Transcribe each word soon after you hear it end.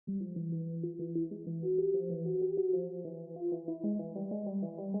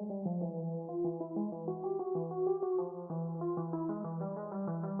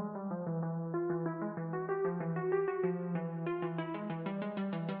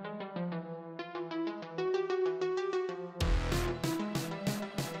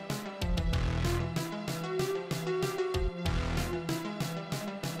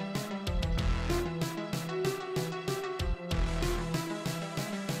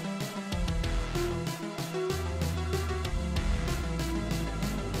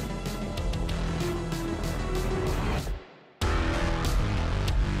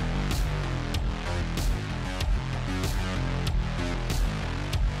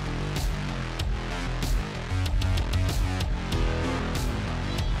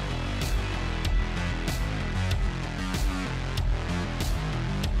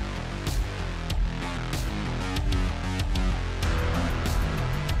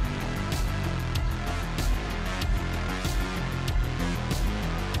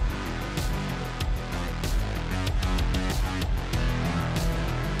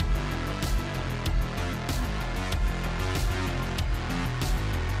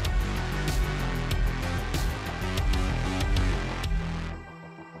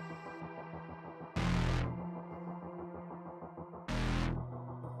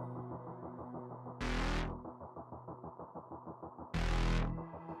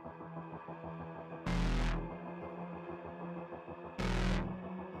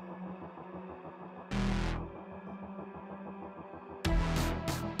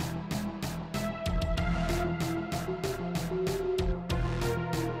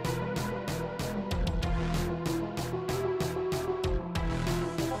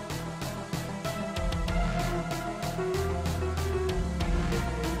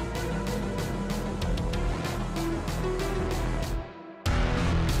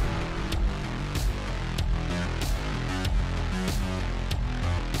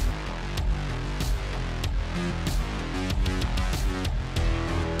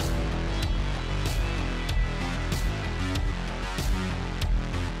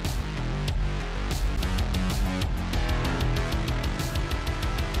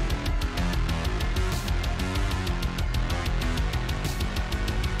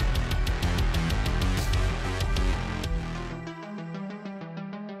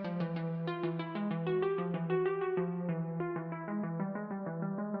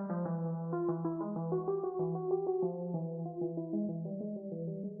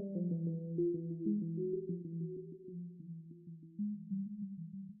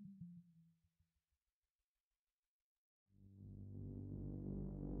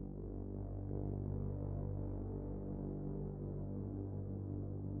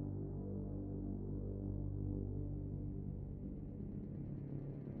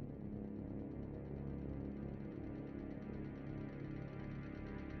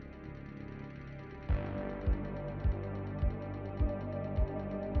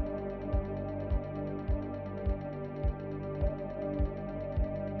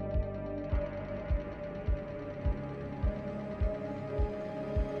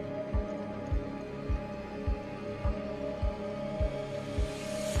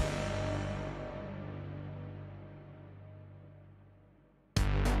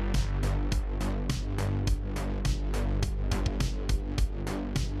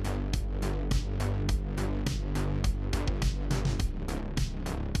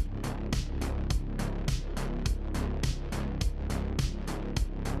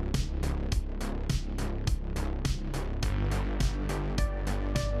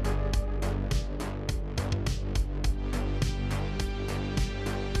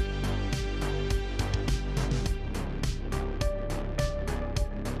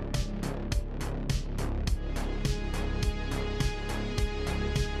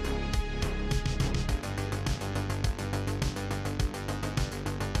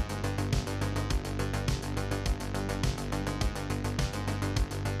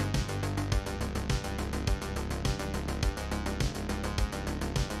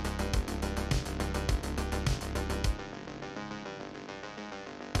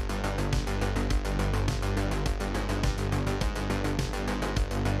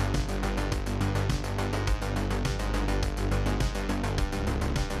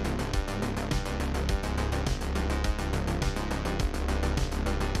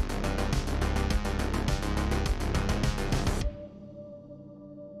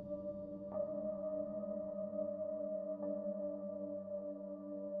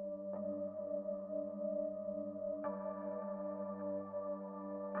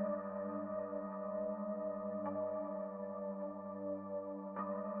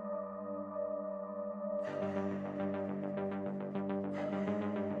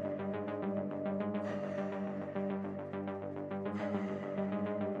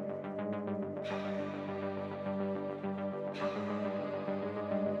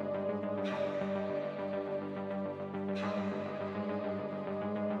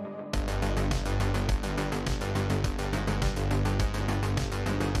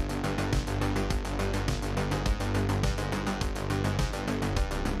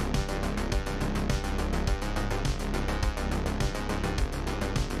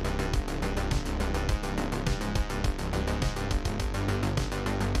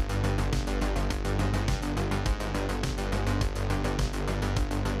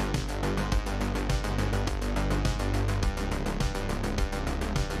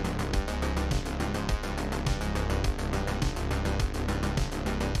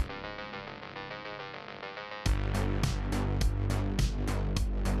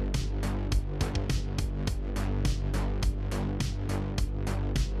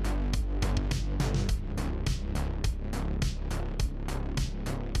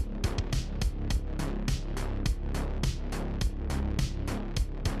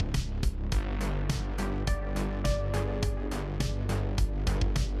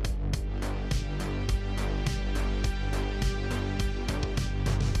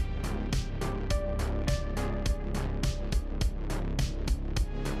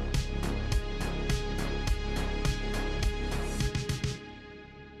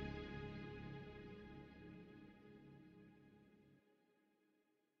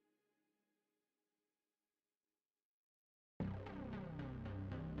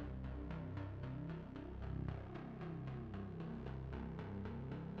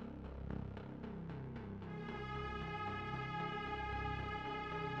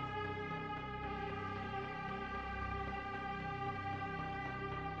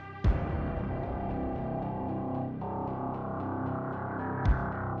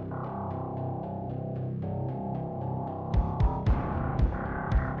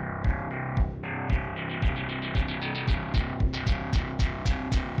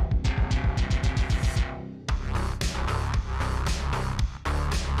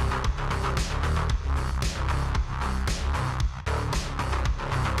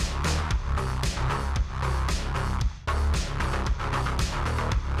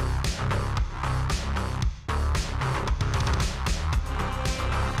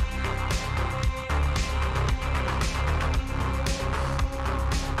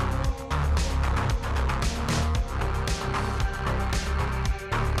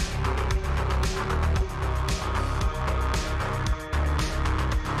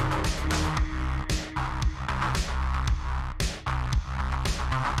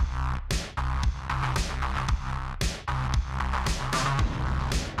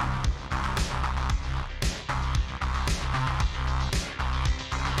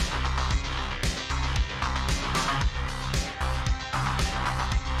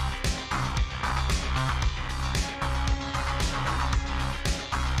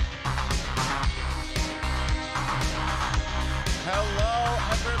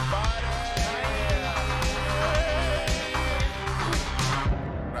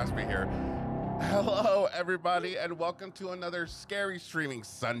everybody, and welcome to another Scary Streaming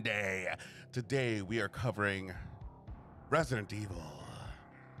Sunday. Today, we are covering Resident Evil.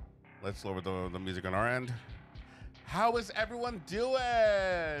 Let's lower the music on our end. How is everyone doing?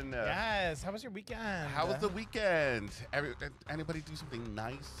 Yes. How was your weekend? How was the weekend? Anybody do something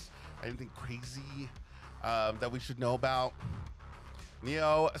nice? Anything crazy that we should know about?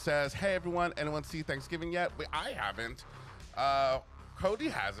 Neo says, hey everyone, anyone see Thanksgiving yet? I haven't. Cody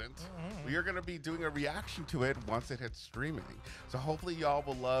hasn't. We are going to be doing a reaction to it once it hits streaming. So hopefully y'all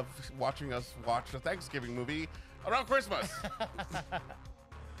will love watching us watch the Thanksgiving movie around Christmas.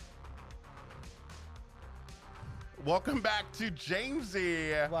 Welcome back to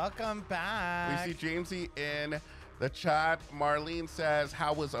Jamesy. Welcome back. We see Jamesy in the chat. Marlene says,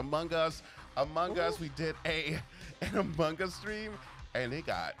 how was Among Us? Among Us, we did an Among Us stream, and it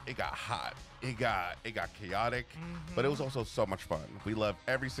got hot. It got chaotic, but it was also so much fun. We love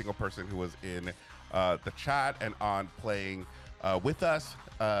every single person who was in the chat and on playing with us.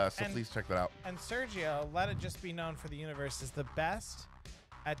 So please check that out. And Sergio, let it just be known for the universe, is the best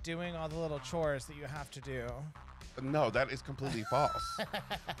at doing all the little chores that you have to do. No, that is completely false.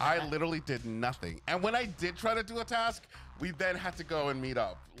 I literally did nothing. And when I did try to do a task, we then had to go and meet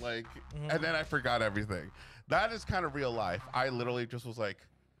up. And then I forgot everything. That is kind of real life. I literally just was like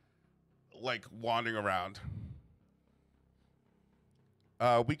wandering around.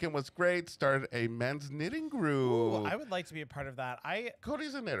 Weekend was great. Started a men's knitting group. Ooh, I would like to be a part of that.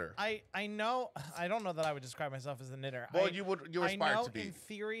 Cody's a knitter. I know. I don't know that I would describe myself as a knitter. Well, you aspire to be. I know in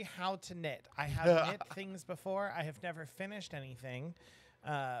theory how to knit. I have knit things before. I have never finished anything,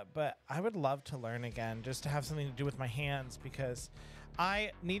 but I would love to learn again, just to have something to do with my hands, because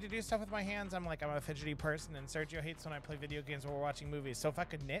I need to do stuff with my hands. I'm a fidgety person, and Sergio hates when I play video games or we're watching movies. So if I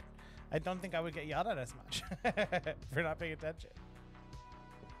could knit, I don't think I would get yelled at as much for not paying attention.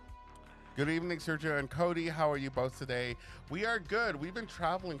 Good evening, Sergio and Cody. How are you both today? We are good. We've been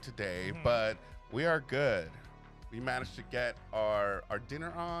traveling today, but we are good. We managed to get our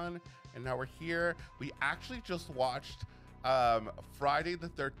dinner on, and now we're here. We actually just watched Friday the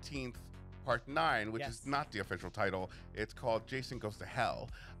 13th, Part 9, which is not the official title. It's called Jason Goes to Hell.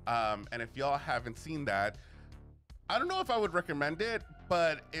 And if y'all haven't seen that, I don't know if I would recommend it,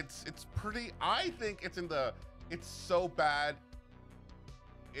 but it's pretty, I think it's so bad,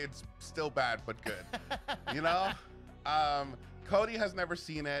 it's still bad, but good. You know? Cody has never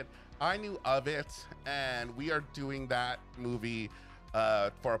seen it. I knew of it, and we are doing that movie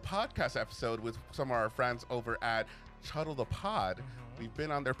for a podcast episode with some of our friends over at Chuddle the Pod. We've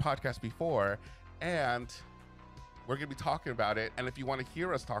been on their podcast before, and we're gonna be talking about it. And if you want to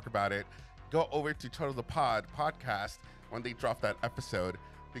hear us talk about it, go over to Chuddle the Pod podcast when they drop that episode,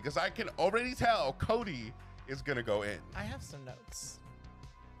 because I can already tell Cody is gonna go in. I have some notes.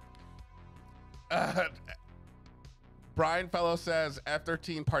 Brian Fellow says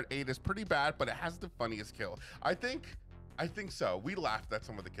F-13 Part 8 is pretty bad, but it has the funniest kill. I think so. We laughed at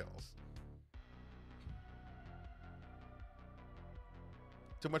some of the kills.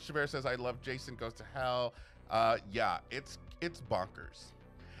 Too Much to Bear says, I love Jason Goes to Hell. Yeah, it's bonkers.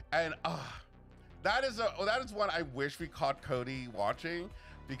 And that is one I wish we caught Cody watching,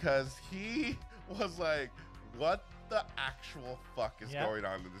 because he was like, what the actual fuck is going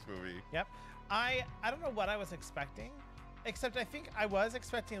on in this movie? Yep. I don't know what I was expecting, except I think I was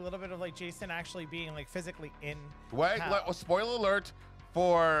expecting a little bit of Jason actually being physically in hell. Spoiler alert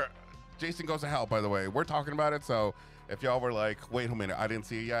for Jason Goes to Hell, by the way. We're talking about it, so if y'all were like, wait a minute, I didn't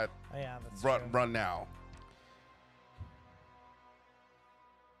see it yet. Oh, yeah, that's true. Run now.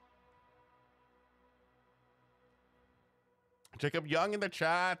 Jacob Young in the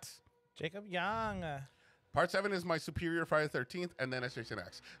chat. Jacob Young. Part 7 is my superior Friday the 13th, and then it's Jason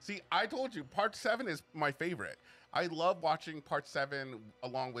X. See, I told you, Part 7 is my favorite. I love watching Part 7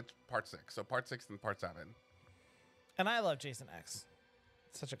 along with Part 6. So Part 6 and Part 7. And I love Jason X.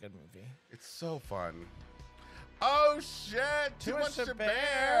 It's such a good movie. It's so fun. Oh, shit. Too Much to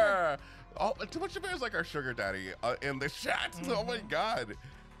Bear. Oh, Too Much to Bear is like our sugar daddy in the chat. Oh, my God.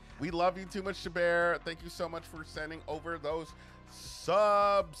 We love you, Too Much to Bear. Thank you so much for sending over those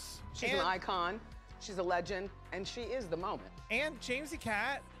subs. She's an icon. She's a legend, and she is the moment. And Jamesy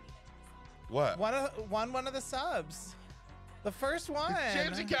Cat. What? Won one of the subs. The first one.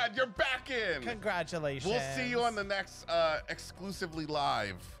 Jamesy Cat, you're back in. Congratulations. We'll see you on the next exclusively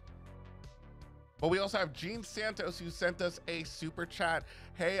live. But we also have Gene Santos, who sent us a super chat.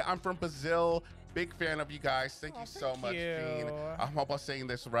 Hey, I'm from Brazil. Big fan of you guys. Thank you so much, Gene. I hope I'm saying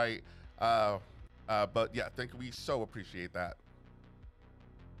this right. But yeah, we so appreciate that.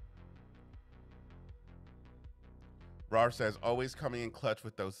 Rar says, always coming in clutch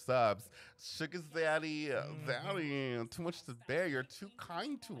with those subs. Sugar's daddy, daddy, too much to bear. You're too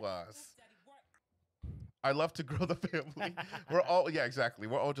kind to us. I love to grow the family. We're all, yeah, exactly.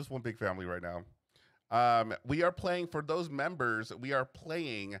 We're all just one big family right now. We are playing, for those members, we are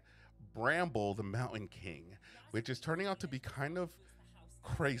playing Bramble the Mountain King, which is turning out to be kind of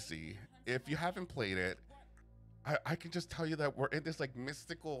crazy. If you haven't played it, I can just tell you that we're in this like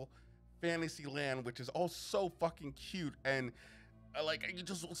mystical fantasy land, which is all so fucking cute, and like you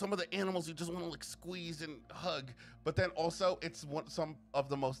just, some of the animals you just want to like squeeze and hug, but then also it's some of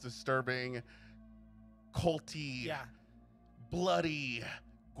the most disturbing, culty, bloody,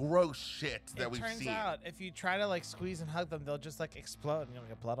 gross shit that we've seen. It turns out if you try to like squeeze and hug them, they'll just like explode and you'll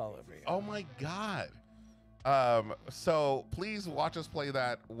get blood all over you. Oh my god. So please watch us play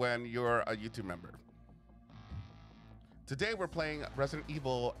that when you're a YouTube member. Today we're playing Resident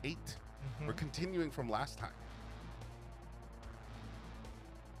Evil 8. We're continuing from last time.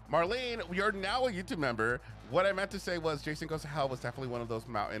 Marlene, you're now a YouTube member. What I meant to say was Jason Goes to Hell was definitely one of those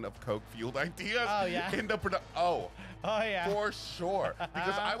mountain of coke fueled ideas. Oh yeah. In the yeah. For sure.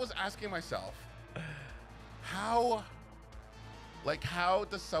 Because I was asking myself, how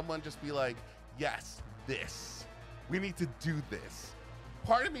does someone just be like, yes, this, we need to do this?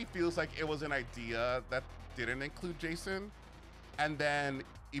 Part of me feels like it was an idea that didn't include Jason, and then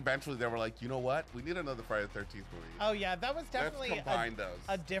eventually they were like, you know what, we need another Friday the 13th movie. Oh yeah, that was definitely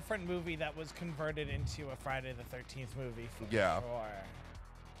a different movie that was converted into a Friday the 13th movie for sure.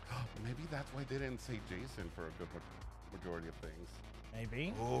 Maybe that's why they didn't say Jason for a good majority of things.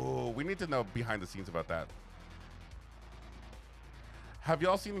 Maybe. Oh, we need to know behind the scenes about that. Have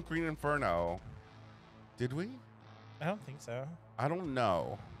y'all seen Green Inferno? Did we? I don't think so. I don't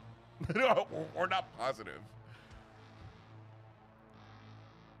know. We're not positive.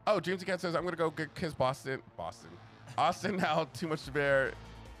 Oh, James Cat says, I'm going to go kiss Austin now. Too much to bear.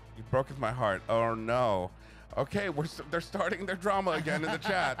 You broke my heart. Oh, no. Okay, they're starting their drama again in the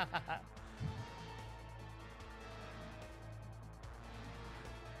chat.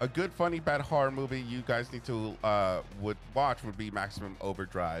 A good, funny, bad horror movie you guys need to would watch would be Maximum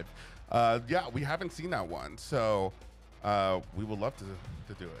Overdrive. Yeah, we haven't seen that one, so we would love to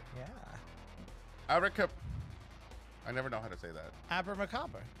do it. Yeah. Erica, I never know how to say that.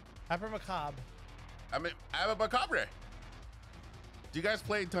 Abramacabre. Abramacabre. I mean, Abramacabre. Do you guys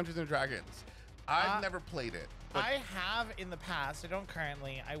play Dungeons and Dragons? I've never played it. I have in the past. I don't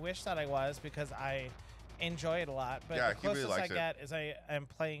currently. I wish that I was, because I enjoy it a lot. But yeah, the closest really I get is I am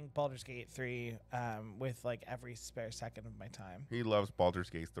playing Baldur's Gate 3 with like every spare second of my time. He loves Baldur's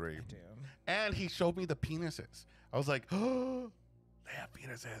Gate 3. I do. And he showed me the penises. I was like, oh, they have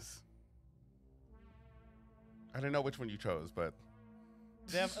penises. I don't know which one you chose, but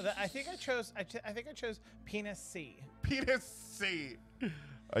I think I chose. I think I chose penis C. Penis C.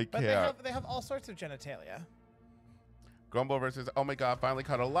 I But can't. they have all sorts of genitalia. Grumble versus, oh my god, finally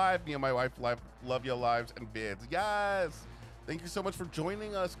caught a live. Me and my wife love your lives and bids. Yes. Thank you so much for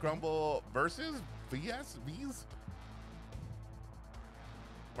joining us, Grumble versus V's.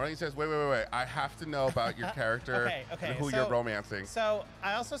 Marlene says, wait. I have to know about your character and who you're romancing. So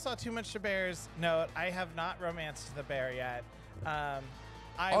I also saw Too Much to Bear's note. I have not romanced the bear yet.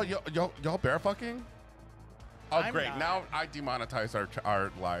 Y'all bear fucking? Oh, I'm great. not. Now I demonetize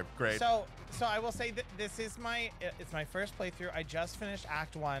our live. Great. So I will say that this is it's my first playthrough. I just finished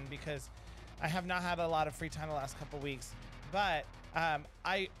Act 1 because I have not had a lot of free time the last couple weeks. But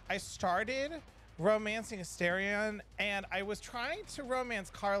I started romancing Asterion, and I was trying to romance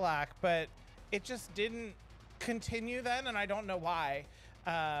Karlach, but it just didn't continue then, and I don't know why.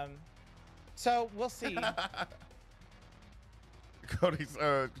 So we'll see. Cody's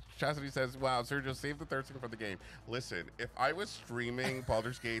Chastity says, wow, Sergio, save the third second for the game. Listen, if I was streaming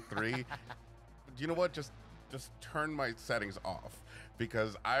Baldur's Gate 3, you know what? Just turn my settings off,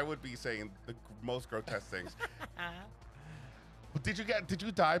 because I would be saying the most grotesque things. Did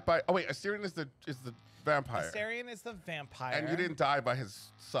you die by, oh wait, Asterion is the vampire. Asterion is the vampire. And you didn't die by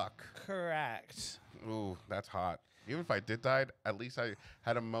his suck. Correct. Ooh, that's hot. Even if I did die, at least I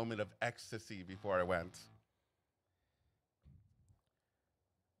had a moment of ecstasy before I went.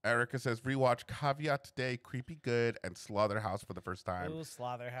 Erica says, rewatch Caveat today, Creepy Good, and Slaughterhouse for the first time. Ooh,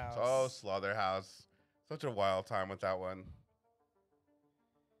 Slaughterhouse. Oh, Slaughterhouse. Such a wild time with that one.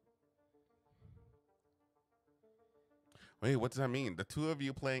 Wait, what does that mean? The two of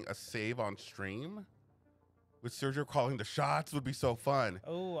you playing a save on stream? With Sergio calling the shots would be so fun.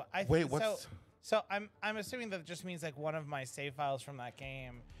 Oh, wait, what's... So I'm assuming that it just means like one of my save files from that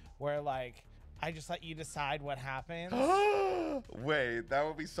game where like I just let you decide what happens. Wait, that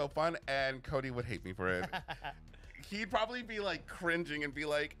would be so fun, and Cody would hate me for it. he'd probably be like cringing and be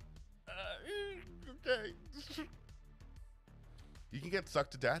like, okay. You can get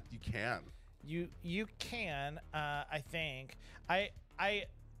sucked to death. You can. You can. I think I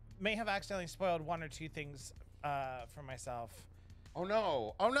may have accidentally spoiled one or two things for myself. Oh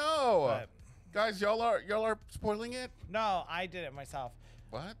no! Oh no! But, guys, y'all are spoiling it. no, I did it myself.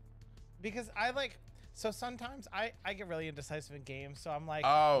 What? Because I like. So sometimes I get really indecisive in games. So I'm like,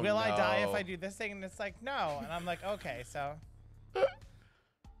 Oh, will I die if no. I do this thing? And it's like, no. And I'm like, okay, so.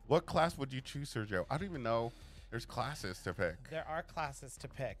 What class would you choose, Sergio? I don't even know. There's classes to pick. There are classes to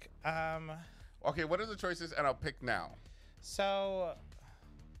pick. Okay, what are the choices? And I'll pick now. So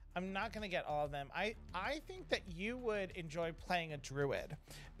I'm not gonna get all of them. I think that you would enjoy playing a druid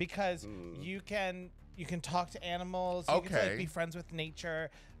because you can talk to animals. You can like, be friends with nature.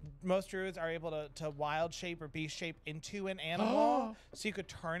 Most druids are able to wild shape or beast shape into an animal, so you could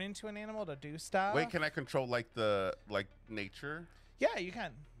turn into an animal to do stuff. Wait, can I control like nature? Yeah, you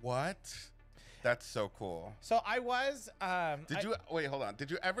can. What? That's so cool. So I was. Wait? Hold on.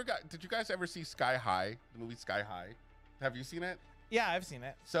 Did you guys ever see Sky High? The movie Sky High. Have you seen it? Yeah, I've seen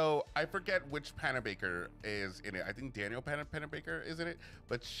it. So I forget which Panabaker is in it. I think Daniel Panabaker is in it,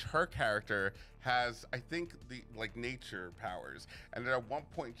 but her character has, I think, the like nature powers. And then at one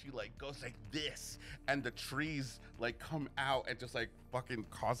point she like goes like this, and the trees like come out and just like fucking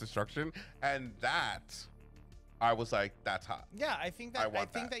cause destruction. And that, I was like, that's hot. Yeah, I think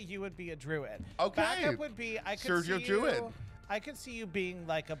that you would be a druid. Okay. Backup would be I could Sergio see Druid. you. I could see you being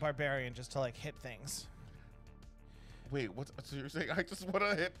like a barbarian just to like hit things. Wait, so you're saying I just want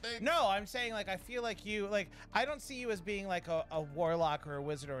to hit things? No, I'm saying like I feel like you like I don't see you as being like a warlock or a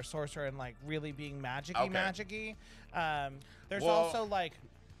wizard or a sorcerer and like really being magicy. There's also like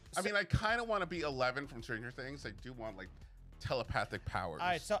I mean, I kind of want to be 11 from Stranger Things. I do want like telepathic powers. All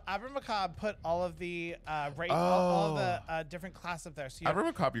right, so Abramacabre put all of the all the different class up there. So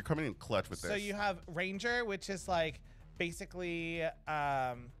Abramacabre, you're coming in clutch with this. So you have Ranger, which is like basically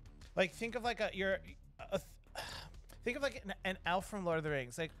like think of like think of like an elf from Lord of the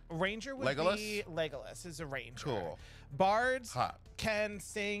Rings. Like Ranger would be Legolas is a ranger. Cool. Bards can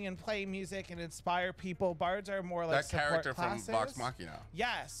sing and play music and inspire people. Bards are more like that character classes. from Vox Machina.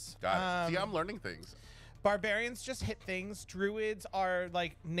 Yes. Got it. See, I'm learning things. Barbarians just hit things. Druids are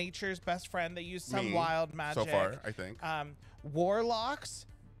like nature's best friend. They use some wild magic. So far, I think. Warlocks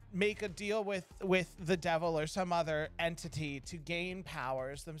make a deal with the devil or some other entity to gain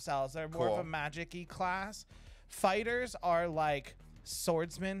powers themselves. They're more of a magic-y class. Fighters are like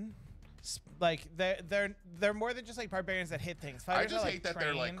swordsmen. Like they're more than just like barbarians that hit things. Fighters I just are, hate like, that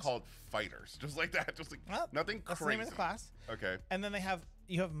they're like called fighters, just like that, just like nothing that's crazy. The name of the class. Okay. And then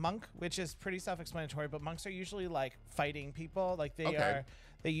you have monk, which is pretty self-explanatory, but monks are usually like fighting people. Like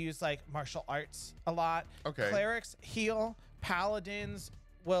they use like martial arts a lot. Okay. Clerics heal. Paladins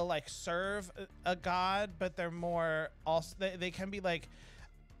will like serve a god, but they're more also they can be like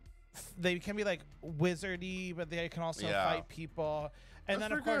wizardy, but they can also fight people. And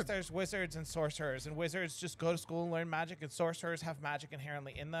then of course there's wizards and sorcerers, and wizards just go to school and learn magic, and sorcerers have magic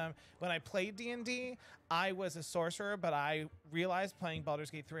inherently in them. When I played D&D, I was a sorcerer, but I realized playing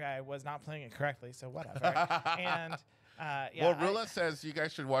Baldur's Gate 3 I was not playing it correctly, so whatever. And well, Rula says you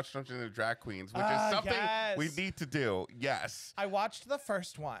guys should watch Dungeons and Drag Queens, which is something we need to do. Yes. I watched the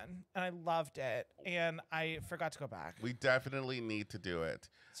first one and I loved it, and I forgot to go back. We definitely need to do it.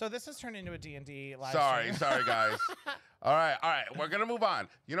 So this has turned into a D&D live Sorry, stream. guys. All right. We're going to move on.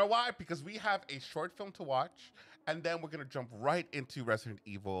 You know why? Because we have a short film to watch, and then we're going to jump right into Resident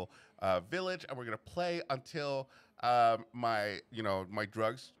Evil Village, and we're going to play until my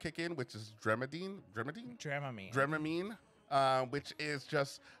drugs kick in, which is Dramamine, which is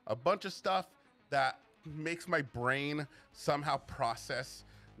just a bunch of stuff that makes my brain somehow process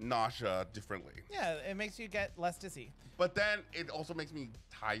nausea differently. Yeah, it makes you get less dizzy. But then it also makes me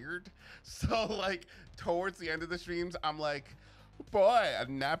tired. So like towards the end of the streams, I'm like, boy, a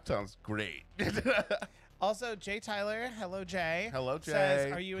nap sounds great. Also, Jay Tyler, hello Jay. Hello Jay.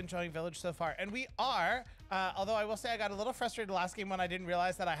 Says, are you enjoying Village so far? And we are, although I will say I got a little frustrated last game when I didn't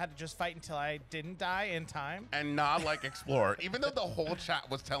realize that I had to just fight until I didn't die in time. And not like explore. Even though the whole chat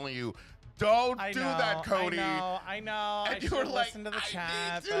was telling you, don't do that, Cody. I know. And I you were like, listen to the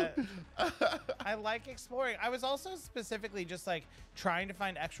chat, but I like exploring. I was also specifically just like trying to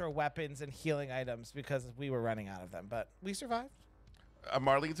find extra weapons and healing items because we were running out of them, but we survived.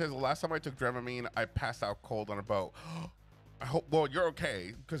 Marlene says, the last time I took Dramamine, I passed out cold on a boat. I hope, well, you're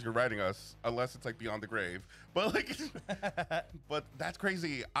okay because you're riding us, unless it's like beyond the grave. But like, but that's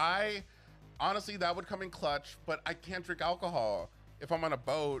crazy. Honestly, that would come in clutch, but I can't drink alcohol. If I'm on a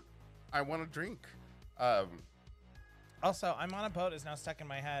boat, I want to drink. Also, I'm on a boat is now stuck in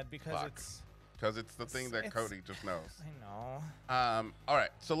my head because Fuck. it's. Because it's the thing that It's- Cody just knows. I know. All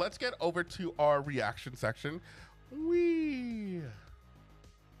right, so let's get over to our reaction section. Wee.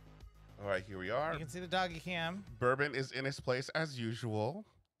 All right, here we are. You can see the doggy cam. Bourbon is in his place as usual.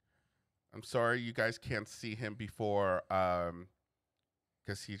 I'm sorry you guys can't see him before,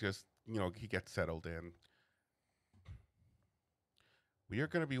 because he just, he gets settled in. We are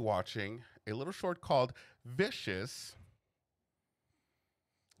going to be watching a little short called Vicious.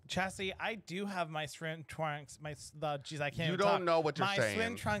 Chastity, I do have my swim trunks. Geez, I can't. You even don't talk. know what you're saying. My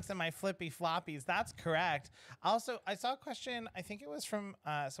swim trunks and my flippy floppies. That's correct. Also, I saw a question. I think it was from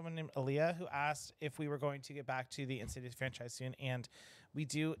someone named Aaliyah who asked if we were going to get back to the Insidious franchise soon, and we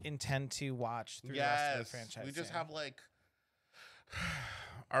do intend to watch through the rest of the franchise. We just soon. have like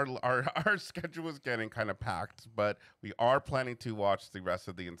our schedule is getting kind of packed, but we are planning to watch the rest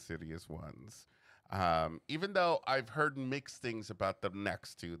of the Insidious ones. Even though I've heard mixed things about the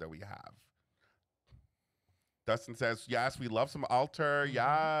next two that we have. Dustin says, yes, we love some Alter.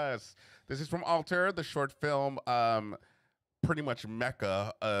 Yes. This is from Alter, the short film, pretty much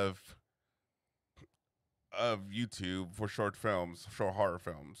mecca of YouTube for short films, short horror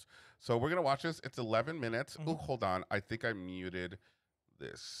films. So we're going to watch this. It's 11 minutes. Oh, hold on. I think I muted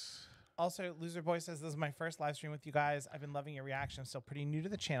this. Also, Loser Boy says, this is my first live stream with you guys. I've been loving your reactions. Still pretty new to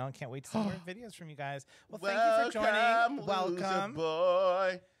the channel and can't wait to see more videos from you guys. Well, thank you for joining. Welcome. Loser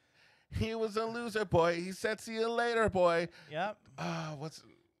boy. He was a loser boy. He said, see you later, boy. Yep. What's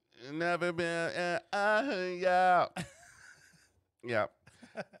never been, yeah. Yeah.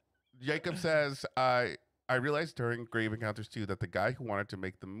 Jacob says, I realized during Grave Encounters 2 that the guy who wanted to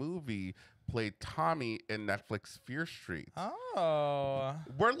make the movie played Tommy in Netflix Fear Street. Oh.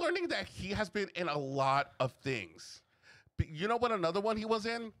 We're learning that he has been in a lot of things. You know what another one he was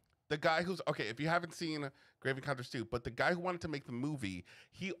in? The guy who's, okay, if you haven't seen Grave Encounters 2, but the guy who wanted to make the movie,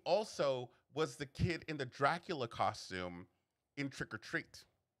 he also was the kid in the Dracula costume in Trick or Treat.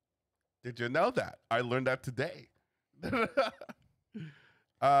 Did you know that? I learned that today.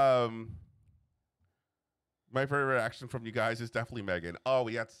 My favorite reaction from you guys is definitely Megan. Oh,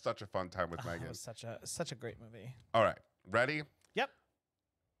 we had such a fun time with Megan. It was such a great movie. All right, ready? Yep.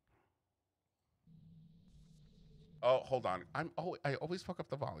 Oh, hold on. I always fuck up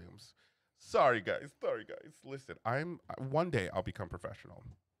the volumes. Sorry, guys. Sorry, guys. Listen, one day I'll become professional.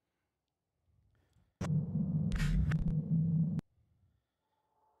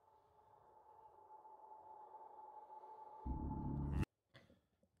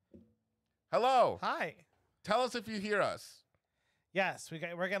 Hello. Hi. Tell us if you hear us. Yes, we're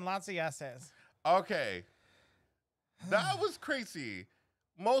getting lots of yeses. Okay. That was crazy.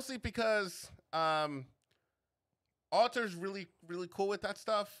 Mostly because Alter's really, really cool with that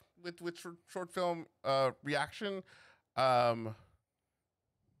stuff, with short film reaction. But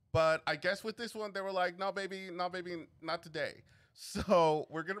I guess with this one, they were like, no, baby, not today. So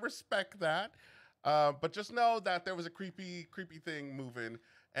we're going to respect that. But just know that there was a creepy thing moving,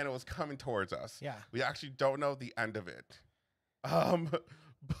 and it was coming towards us. Yeah. We actually don't know the end of it.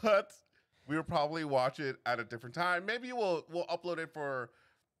 But we will probably watch it at a different time. Maybe we'll upload it for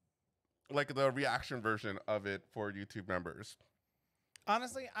like the reaction version of it for YouTube members.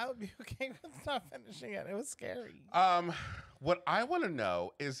 Honestly, I would be okay with not finishing it. It was scary. What I want to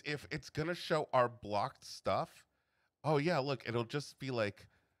know is if it's gonna show our blocked stuff. Oh yeah, look, it'll just be like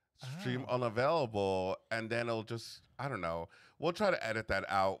stream unavailable, and then it'll just, I don't know. We'll try to edit that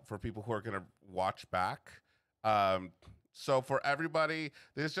out for people who are gonna watch back. So for everybody,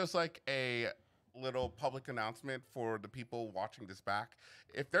 there's just like a little public announcement for the people watching this back.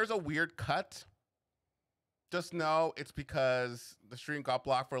 If there's a weird cut, just know it's because the stream got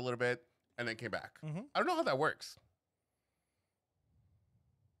blocked for a little bit and then came back. I don't know how that works.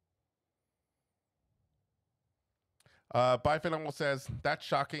 Bifinomal says, that's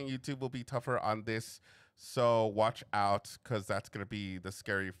shocking. YouTube will be tougher on this. So watch out, because that's going to be the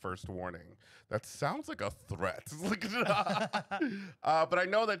scary first warning. That sounds like a threat. But I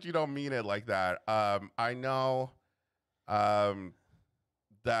know that you don't mean it like that. I know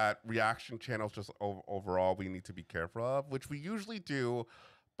that reaction channels just overall we need to be careful of, which we usually do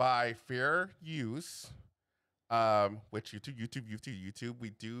by fair use, which YouTube,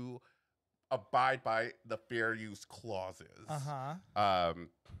 we do abide by the fair use clauses.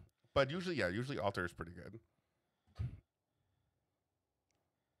 But usually Alter is pretty good.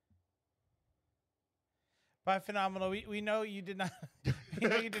 By phenomenal, we know you did not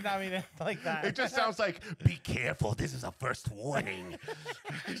you did not mean it like that. It just sounds like, be careful, this is a first warning.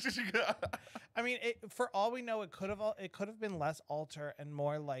 I mean, for all we know, it could have been less alter and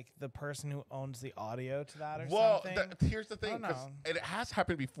more like the person who owns the audio to that or something. Here's the thing, because it has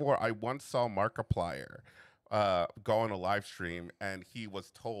happened before. I once saw Markiplier go on a live stream, and he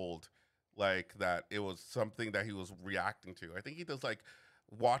was told like that it was something that he was reacting to. I think he does like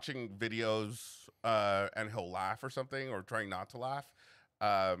watching videos and he'll laugh or something, or trying not to laugh.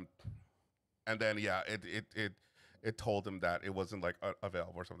 And then it told him that it wasn't like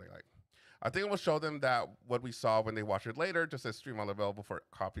available or something like. I think it will show them that what we saw when they watch it later just says stream unavailable for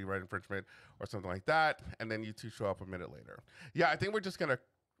copyright infringement or something like that, and then you two show up a minute later. Yeah, I think we're just gonna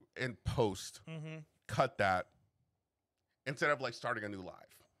in post cut that instead of like starting a new live.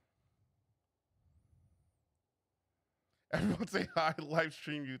 Everyone say hi, live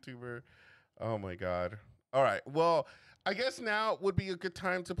stream YouTuber. Oh my god. All right. Well, I guess now would be a good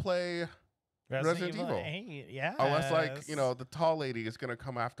time to play Resident Evil. 8, yeah. Unless, like, you know, the tall lady is gonna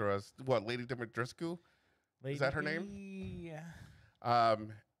come after us. What, Lady Dimitrescu? Is that her name? Yeah.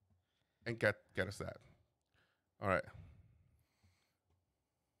 And get us that. All right.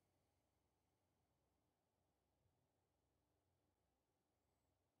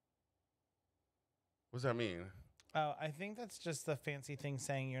 What does that mean? Oh, I think that's just the fancy thing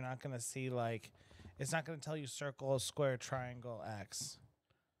saying you're not gonna see like, it's not gonna tell you circle, square, triangle, X.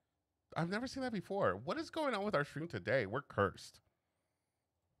 I've never seen that before. What is going on with our stream today? We're cursed.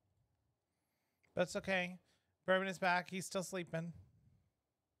 That's okay. Bourbon is back. He's still sleeping.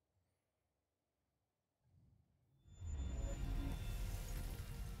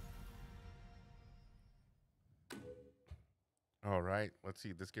 All right. Let's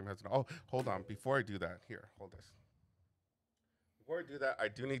see. This game has oh, hold on. Before I do that, here, hold this. Before I do that, I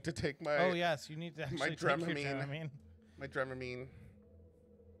do need to take my Oh yes, you need to actually take your Dramamine. My Dramamine.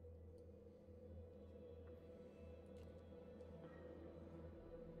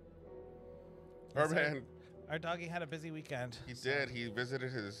 Our doggy had a busy weekend. He did. He visited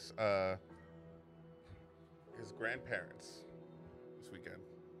his grandparents this weekend.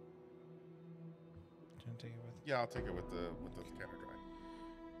 Do you want to take it with? Yeah, I'll take it with the scanner dry.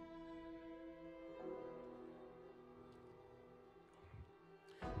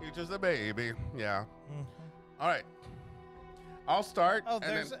 You're just a baby. Yeah. All right. I'll start. Oh,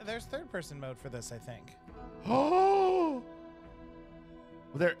 there's third person mode for this, I think. Oh,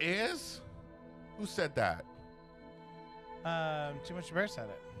 there is. Who said that? Too Much Bear said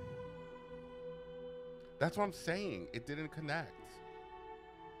it. That's what I'm saying. It didn't connect.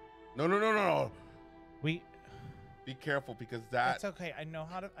 No. Be careful because that's okay. I know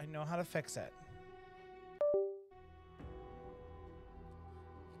how to fix it.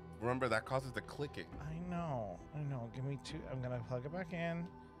 Remember that causes the clicking. I know. Give me 2. I'm gonna plug it back in.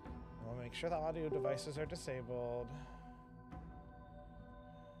 We'll make sure the audio devices are disabled.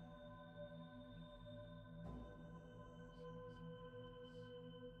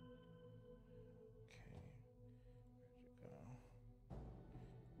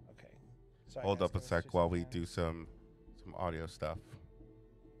 Sorry, hold guys, up a sec while we do some audio stuff.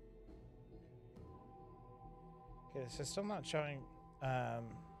 Okay, this is still not showing.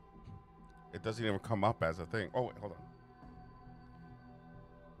 It doesn't even come up as a thing. Oh wait, hold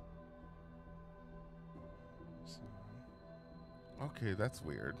on. Okay, that's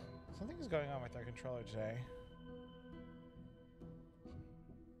weird. Something is going on with our controller today.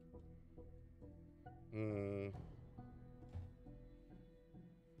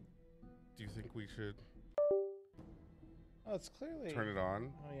 Do you think we should? Oh, it's clearly turn it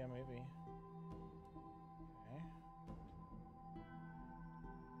on. Oh yeah, maybe. Okay.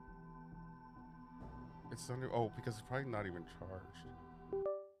 It's under. Oh, because it's probably not even charged.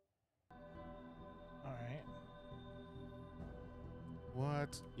 All right.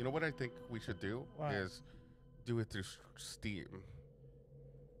 What? You know what I think we should do is do it through Steam.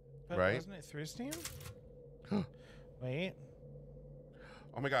 But right? Wasn't it through Steam? Wait.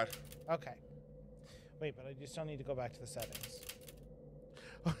 Oh my god. Okay. Wait, but I just still need to go back to the settings.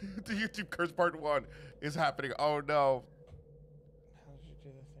 The YouTube curse part 1 is happening. Oh no. How did you do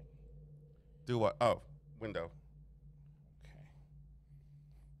the thing? Do what? Oh, window. Okay.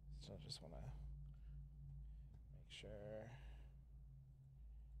 So I just want to make sure.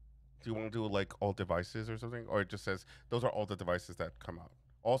 Do you want to do like all devices or something? Or it just says those are all the devices that come out.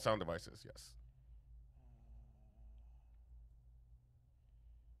 All sound devices, yes.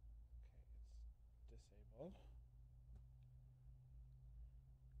 Okay, it's disabled.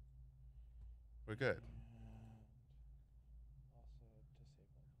 We're good. And also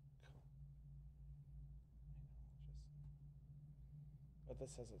disabled. Cool. But this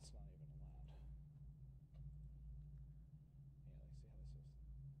says it's not even allowed.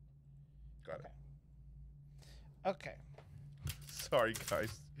 Yeah, let's see how this is. Got it. Okay. Sorry,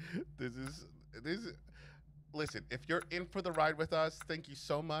 guys. This is. Listen, if you're in for the ride with us, thank you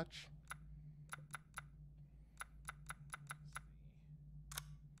so much.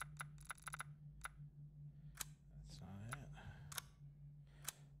 That's not it.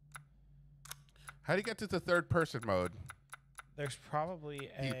 How do you get to the third person mode? There's probably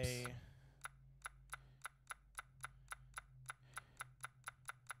a. Heaps.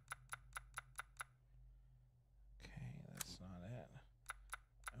 Okay, that's not it.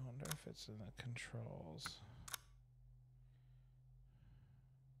 I wonder if it's in the controls.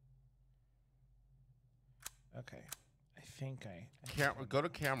 Okay, I think I Go to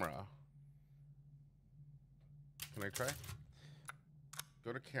camera. Can I try?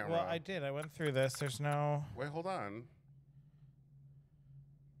 Go to camera. Well, I did. I went through this. There's no. Wait, hold on.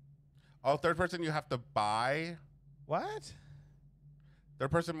 Oh, third person you have to buy. What? Third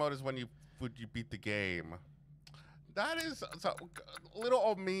person mode is when you beat the game. That is so, little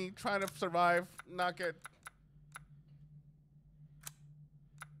old me trying to survive, not get.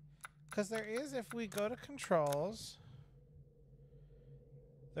 Because there is, if we go to controls,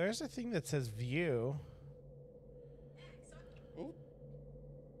 there's a thing that says view. Ooh.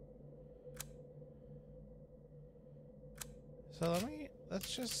 So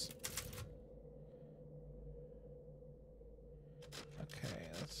let's just. Okay,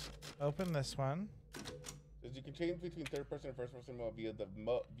 let's open this one. Because you can change between third person and first person mode via the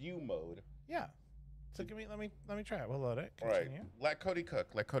view mode. Yeah. So let me try it. We'll load it. All right. Continue. Let Cody cook.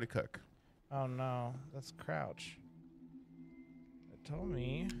 Let Cody cook. Oh no, that's crouch. It told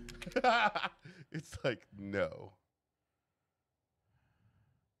me. It's like no.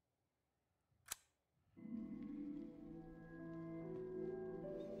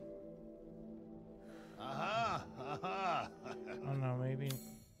 Aha! Aha! Oh no, maybe.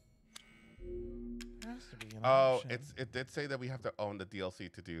 There has to be an Oh, option. it did say that we have to own the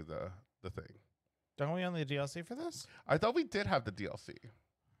DLC to do the thing. Don't we own the DLC for this? I thought we did have the DLC,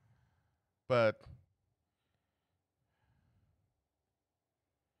 but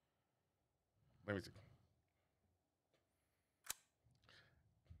let me see.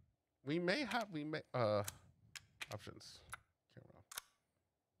 We may options. Camera.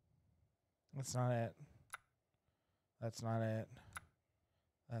 That's not it. That's not it.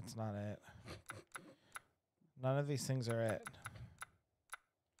 That's not it. None of these things are it.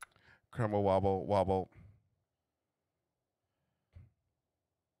 Crumble, wobble, wobble.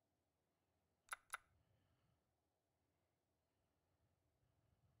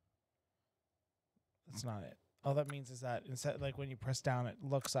 That's not it. All that means is that instead, like when you press down, it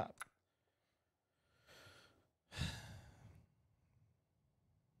looks up.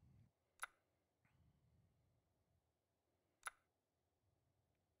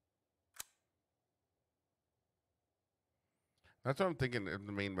 That's what I'm thinking in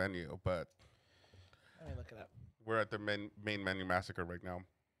the main menu, but Let me look it up. we're at the main menu massacre right now.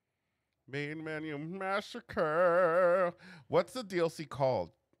 Main menu massacre. What's the DLC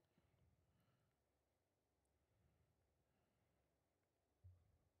called?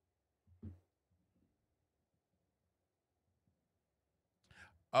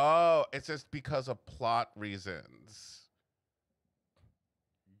 Oh, it's just because of plot reasons.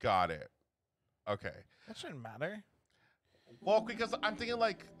 Got it. Okay. That shouldn't matter. Well, because I'm thinking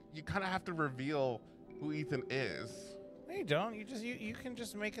like you kind of have to reveal who Ethan is. No, you don't. You can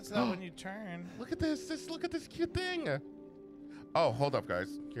just make it so that when you turn. Look at this. Look at this cute thing. Oh, hold up,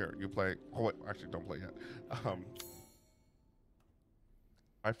 guys. Here, you play. Oh, wait, actually, don't play yet.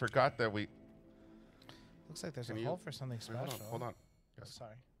 I forgot that we. Looks like there's Can a you- hole for something Wait, special. hold on. Oh, Yes.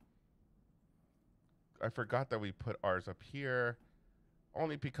 sorry. I forgot that we put ours up here,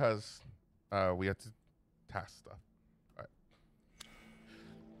 only because we had to task stuff. All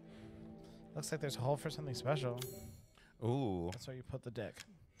Looks like there's a hole for something special. right. Ooh. That's where you put the dick.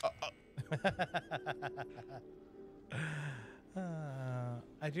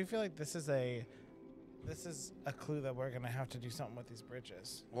 I do feel like this is a clue that we're gonna have to do something with these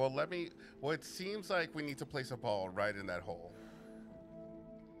bridges. Well, Well, it seems like we need to place a ball right in that hole.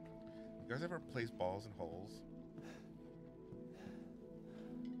 You guys ever place balls in holes?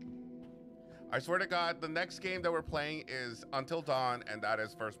 I swear to God, the next game that we're playing is Until Dawn, and that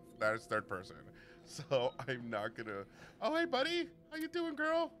is third person. So I'm not gonna. Oh, hey, buddy, how you doing,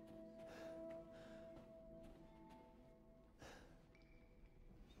 girl?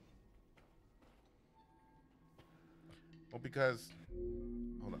 Well, because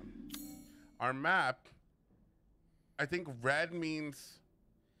hold on, our map. I think red means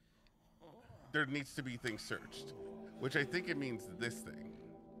there needs to be things searched, which I think it means this thing.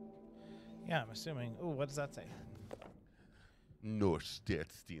 Yeah, I'm assuming. Ooh, what does that say?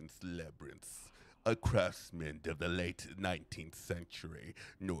 Norstedtstein's labyrinth. A craftsman of the late 19th century,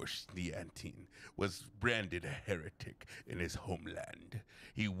 Norstedtstein was branded a heretic in his homeland.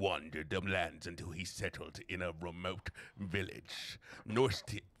 He wandered the lands until he settled in a remote village.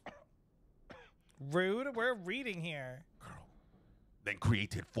 Rude, we're reading here. Then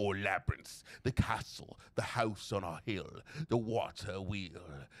created 4 labyrinths: the castle, the house on a hill, the water wheel,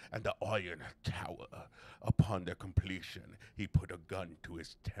 and the iron tower. Upon their completion, he put a gun to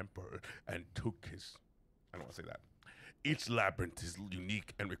his temple and took his... I don't want to say that. Each labyrinth is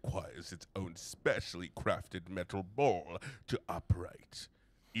unique and requires its own specially crafted metal ball to operate.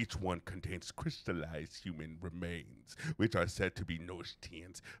 Each one contains crystallized human remains, which are said to be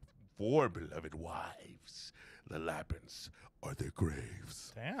Norstein's 4 beloved wives. The labyrinths are their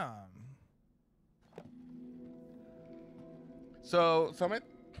graves. Damn. So, Summit?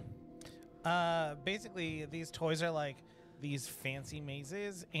 Basically, these toys are like these fancy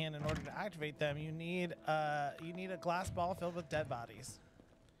mazes, and in order to activate them, you need a glass ball filled with dead bodies.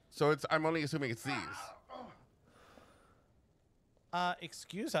 So I'm only assuming it's these.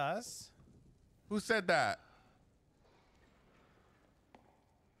 Excuse us. Who said that?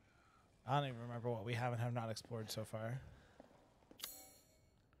 I don't even remember what we have and have not explored so far.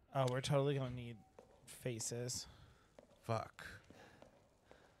 Oh, we're totally gonna need faces. Fuck.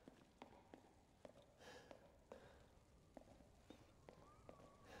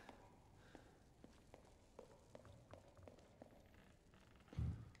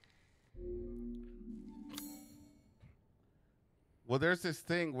 Well, there's this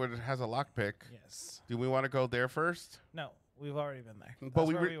thing where it has a lockpick. Yes. Do we want to go there first? No, we've already been there. But That's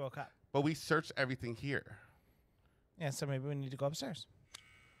we where re- we woke up. But we searched everything here. Yeah, so maybe we need to go upstairs.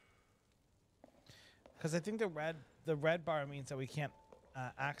 Because I think the red bar means that we can't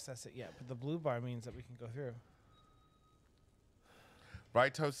access it yet, but the blue bar means that we can go through.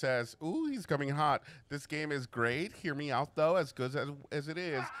 Raito says, ooh, he's coming hot. This game is great. Hear me out, though, as good as it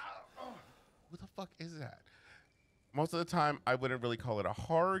is. Who the fuck is that? Most of the time, I wouldn't really call it a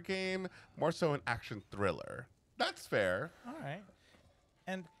horror game, more so an action thriller. That's fair. All right.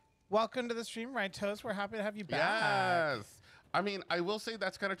 And welcome to the stream, Raitos. We're happy to have you back. Yes. I mean, I will say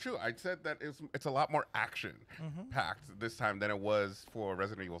that's kind of true. I said that it's a lot more action packed this time than it was for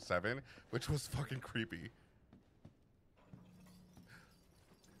Resident Evil 7, which was fucking creepy.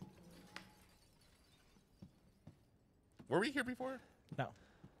 Were we here before? No.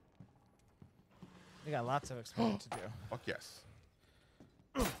 We got lots of exploring to do. Fuck yes.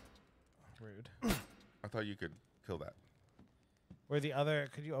 Rude. I thought you could kill that.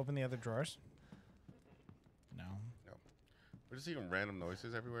 Could you open the other drawers? No. No. We're just hearing random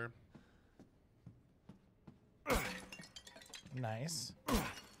noises everywhere. Nice.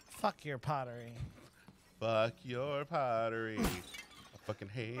 Fuck your pottery. Fuck your pottery. I fucking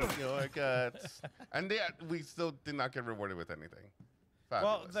hate your guts. And we still did not get rewarded with anything.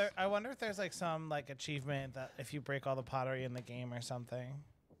 Fabulous. Well, I wonder if there's like some like achievement that if you break all the pottery in the game or something.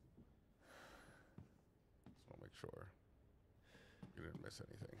 Just want to make sure you didn't miss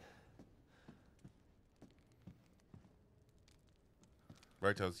anything.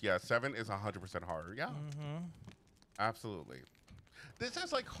 Right, Toast. Yeah, 7 is 100% horror. Yeah. Absolutely. This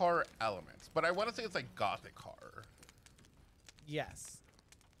has like horror elements, but I want to say it's like gothic horror. Yes.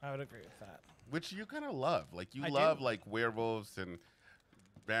 I would agree with that. Which you kind of love. Like you I love do. like werewolves and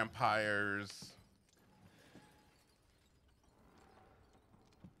vampires.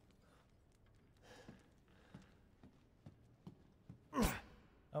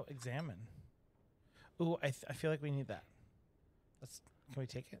 Oh, examine. Ooh, I feel like we need that. Can we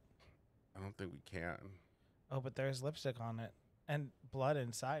take it? I don't think we can. Oh, but there's lipstick on it and blood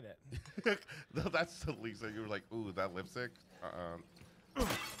inside it. No, that's the least that you were like, ooh, that lipstick.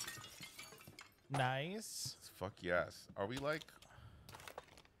 Nice. Fuck yes. Are we like?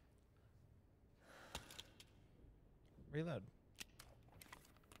 Reload.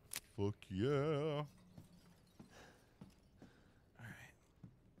 Fuck yeah. All right.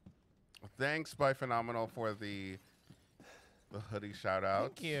 Thanks, by Phenomenal, for the hoodie shout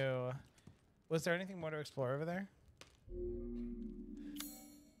out. Thank you. Was there anything more to explore over there?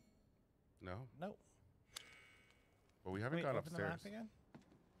 No, Nope. but we haven't Wait, gone open the upstairs. map again?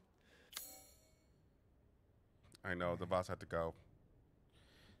 I know the boss had to go.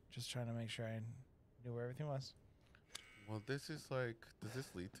 Just trying to make sure I knew where everything was. Well, this is like, does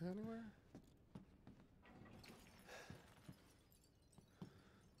this lead to anywhere?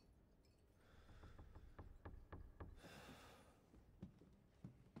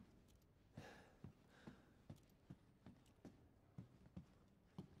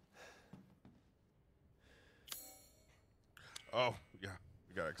 Oh, yeah.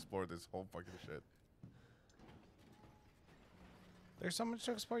 We gotta explore this whole fucking shit. There's so much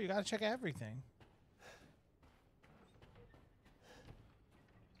to explore. You gotta check everything.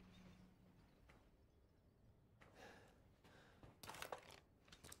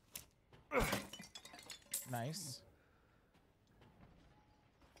 Nice.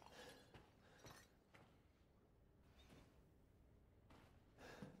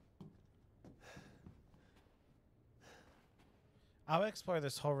 I'll explore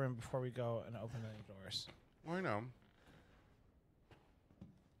this whole room before we go and open any doors. Well, I know.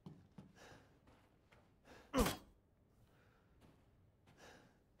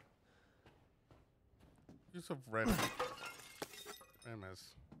 Use of random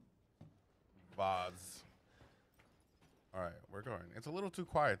VODs. All right, we're going. It's a little too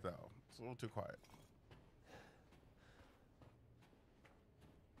quiet, though. It's a little too quiet.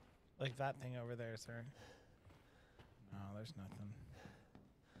 Like that thing over there, sir. No, there's nothing.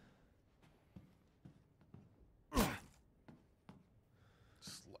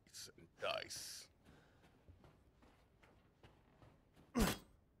 Slice and dice.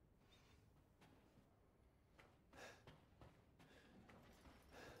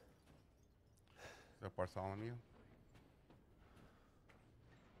 Is that Bartholomew?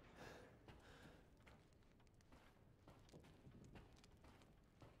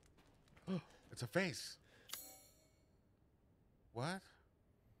 It's a face. What?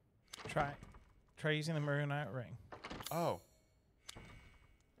 Try using the maroonite ring. Oh.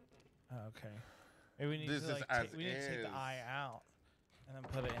 Okay. Maybe we need This to is like as we need to take is. the eye out and then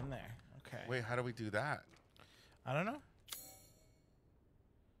put it in there. Okay. Wait, how do we do that? I don't know.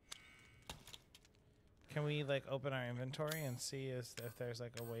 Can we like open our inventory and see if there's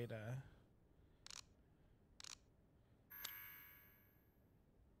like a way to?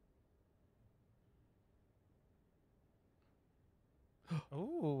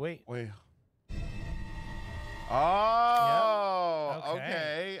 Ooh, wait. Wait. Oh, Yep.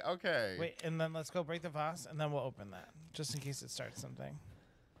 okay, okay. Wait, and then let's go break the vase, and then we'll open that, just in case it starts something.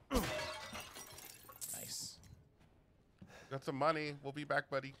 Nice. Got some money. We'll be back,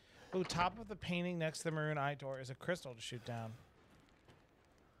 buddy. Ooh, top of the painting next to the maroon eye door is a crystal to shoot down.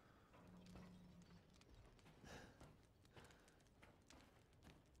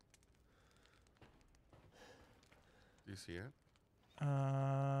 Do you see it?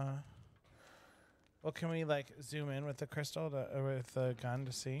 Well, can we like zoom in with the crystal with the gun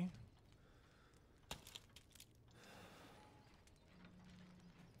to see?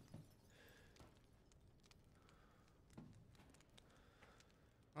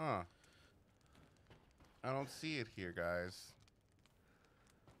 Huh. I don't see it here, guys.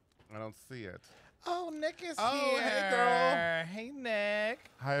 I don't see it. Oh, Nick is Oh, here. hey, girl. Hey, Nick.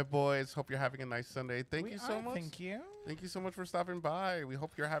 Hi, boys. Hope you're having a nice Sunday. Thank you so much. Thank you. Thank you so much for stopping by. We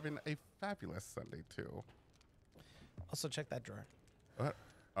hope you're having a fabulous Sunday, too. Also, check that drawer. What?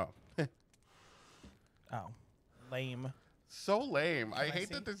 Oh. Oh, lame. So lame. I I hate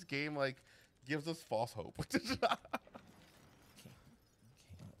see? that this game, like, gives us false hope. Okay, let's see.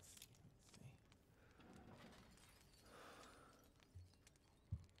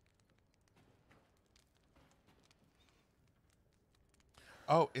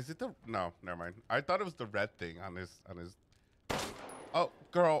 Oh, is it the... No, never mind. I thought it was the red thing on his... Oh,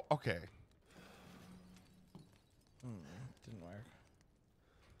 girl. Okay. Didn't work.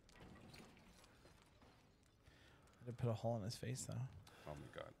 I did put a hole in his face, though. Oh, my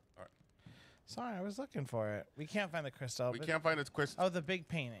God. All right. Sorry, I was looking for it. We can't find the crystal. We but- can't find its crystal. Oh, the big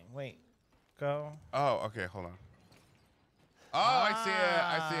painting. Wait. Go. Oh, okay. Hold on. Oh, I see it.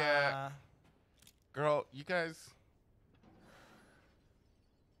 I see it. Ah. Girl, you guys...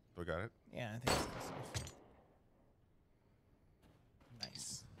 We got it? Yeah, I think it's good stuff.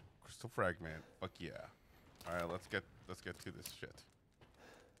 Nice. Crystal fragment. Fuck yeah. All right, let's get to this shit.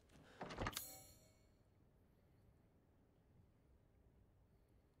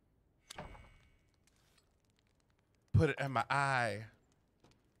 Put it in my eye.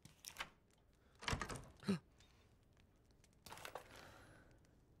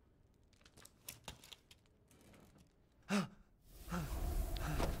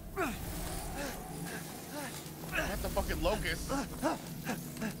 Not the fucking locust.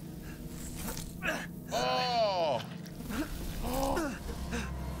 Oh!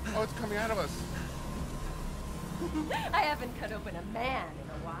 Oh, it's coming out of us. I haven't cut open a man in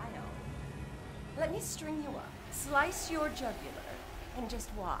a while. Let me string you up, slice your jugular, and just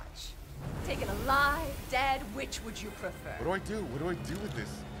watch. Taken alive, dead, which would you prefer? What do I do? What do I do with this?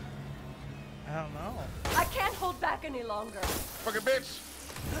 I don't know. I can't hold back any longer. Fucking bitch!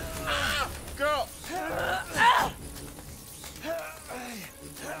 Ah! Girl!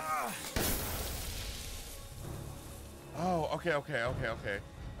 Okay, okay, okay, okay.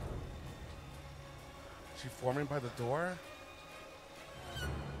 She forming by the door?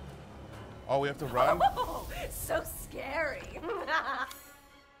 Oh, we have to run? Oh, so scary.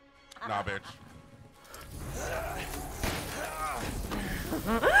 Nah, bitch.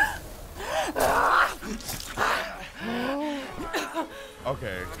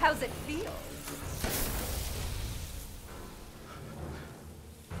 Okay. How's it feel?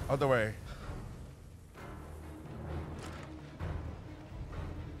 Other way.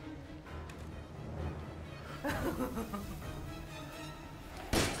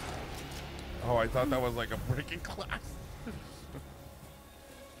 Oh, I thought that was like a breaking glass.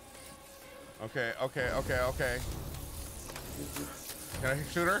 Okay, okay, okay, okay. Can I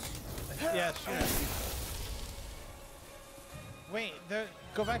shoot her? Yeah, shoot. Wait,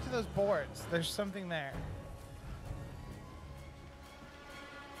 go back to those boards. There's something there.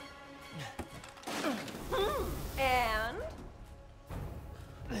 And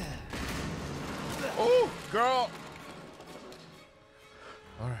Oh, girl.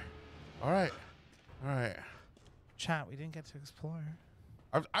 All right, all right, all right. Chat, we didn't get to explore.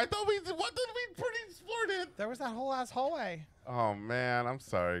 I thought we did. What did we pretty explored it? There was that whole ass hallway. Oh man, I'm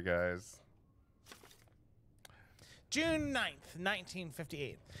sorry, guys. June 9th,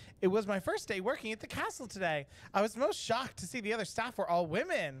 1958. It was my first day working at the castle today. I was most shocked to see the other staff were all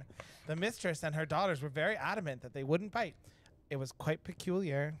women. The mistress and her daughters were very adamant that they wouldn't bite. It was quite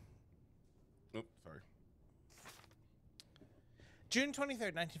peculiar. Nope, sorry. June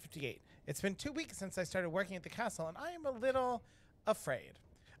 23rd, 1958. It's been 2 weeks since I started working at the castle, and I am a little afraid.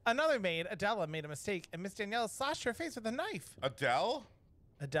 Another maid, Adela, made a mistake, and Miss Danielle slashed her face with a knife. Adele?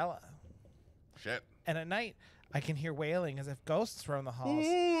 Adela. Shit. And at night, I can hear wailing as if ghosts roam the halls.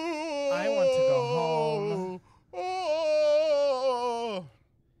 I want to go home. Oh.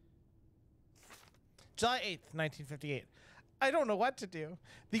 July 8th, 1958. I don't know what to do.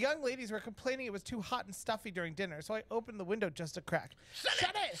 The young ladies were complaining it was too hot and stuffy during dinner, so I opened the window just a crack. Shut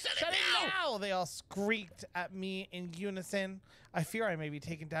it now! They all squeaked at me in unison. I fear I may be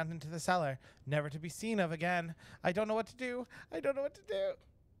taken down into the cellar, never to be seen of again. I don't know what to do. I don't know what to do.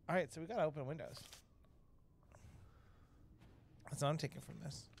 All right, so we got to open windows. That's what I'm taking from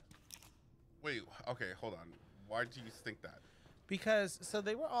this. Wait, okay, hold on. Why do you think that? Because, so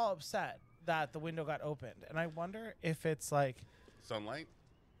they were all upset that the window got opened. And I wonder if it's like... Sunlight?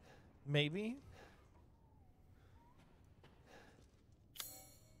 Maybe?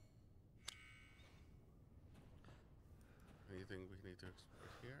 Anything we need to explore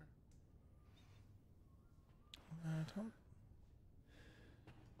here? I don't...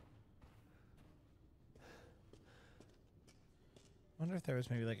 wonder if there was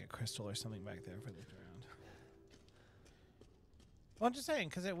maybe like a crystal or something back there if I looked around. Well, I'm just saying,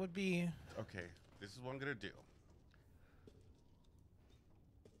 because it would be... Okay, this is what I'm going to do.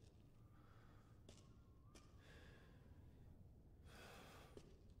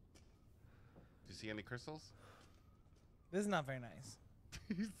 Do you see any crystals? This is not very nice.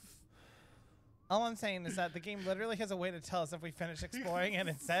 All I'm saying is that the game literally has a way to tell us if we finish exploring, and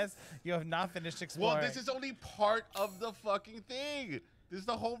it says you have not finished exploring. Well, this is only part of the fucking thing. This is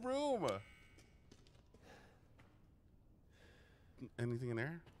the whole room. Anything in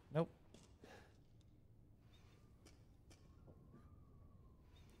there? Nope.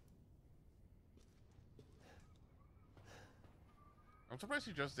 I'm surprised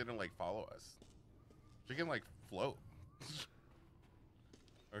she just didn't like follow us. She can like float.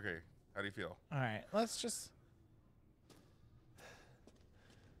 Okay, how do you feel? All right, let's just...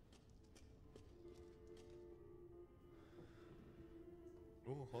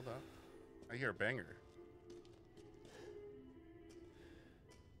 Ooh, hold on. I hear a banger.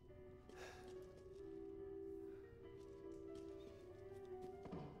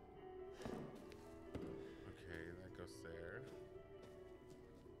 Okay, that goes there.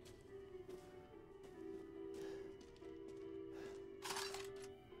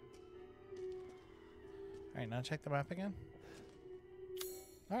 All right, now check the map again.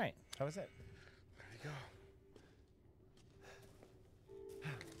 All right, that was it. There you go.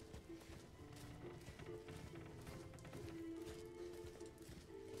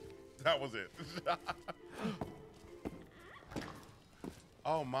 That was it.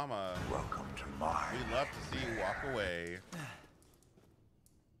 Oh, mama. Welcome to my... We'd love to see you walk away.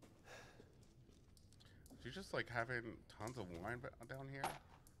 She's just like having tons of wine down here.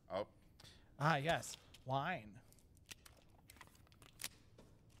 Oh. Ah, yes, wine.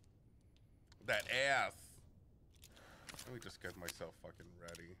 That ass. Let me just get myself fucking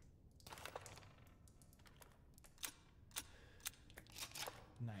ready.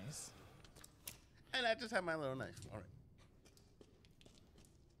 Nice. And I just have my little knife. All right.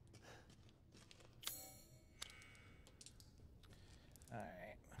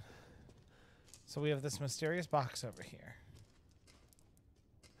 So we have this mysterious box over here.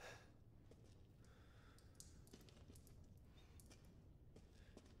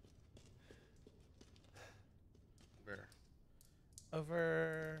 Where?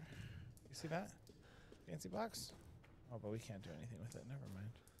 Over. You see that? Fancy box? Oh, but we can't do anything with it. Never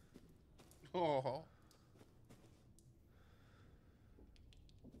mind. Oh.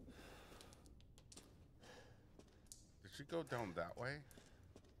 Did she go down that way?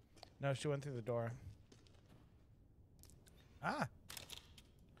 No, she went through the door. Ah!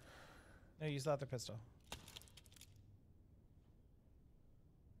 No, use the other pistol.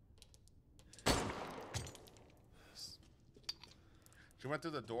 She went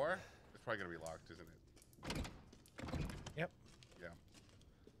through the door? It's probably gonna be locked, isn't it? Yep. Yeah.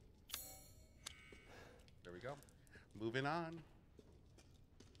 There we go. Moving on.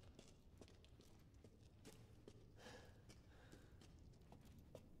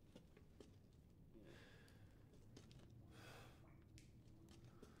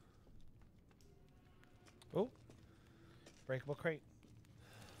 Oh. Breakable crate.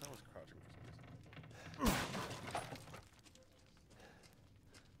 That was crouching for some reason.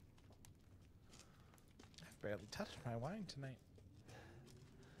 I've barely touched my wine tonight.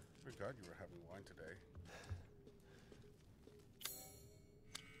 I forgot you were having wine today.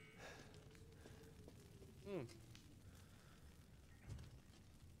 Hmm.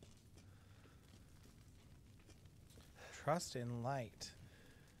 Trust in light.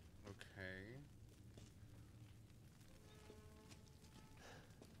 Okay.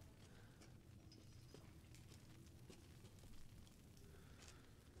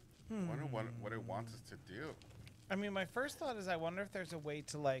 Wonder what it wants us to do. I mean, my first thought is I wonder if there's a way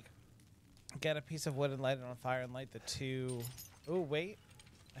to, like, get a piece of wood and light it on fire and light the two. Oh, wait.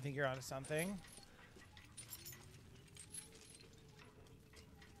 I think you're onto something.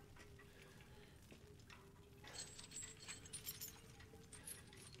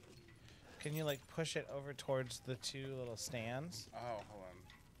 Can you, like, push it over towards the two little stands? Oh, hold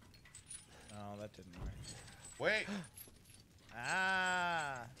on. Oh, that didn't work. Wait.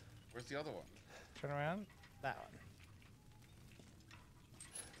 Ah! Where's the other one? Turn around. That one.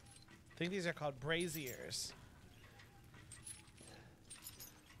 I think these are called braziers.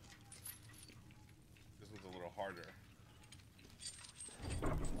 This one's a little harder.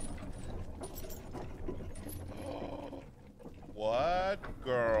 What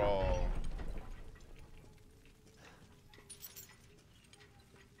girl?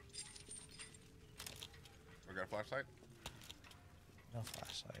 We got a flashlight? No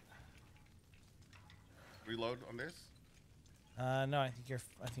flashlight. Reload on this? No, I think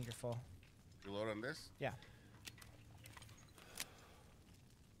you're full. Reload on this? Yeah.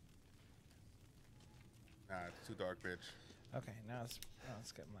 Nah, it's too dark, bitch. Okay, now it's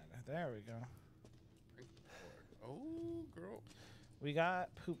getting lighter. There we go. Thank the Lord. Oh, girl. We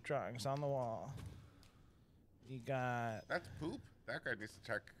got poop drawings on the wall. You got That's poop? That guy needs to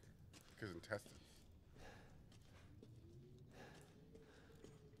check his intestines.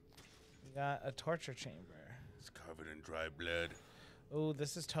 we got a torture chamber. It's covered in dry blood. Oh,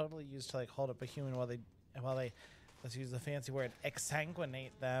 this is totally used to, like, hold up a human while they let's use the fancy word,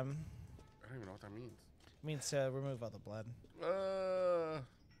 exsanguinate them. I don't even know what that means. It means to remove all the blood.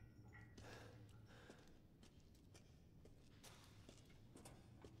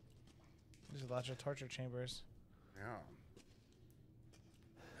 There's lots of torture chambers. Yeah.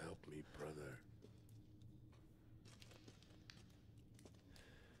 Help me, brother.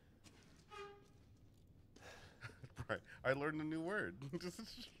 Right. I learned a new word.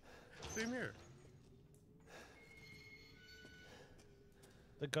 Same here.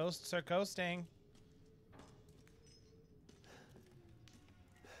 The ghosts are ghosting.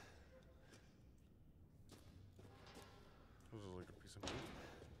 This is like a piece of meat.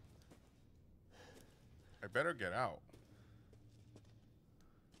 I better get out.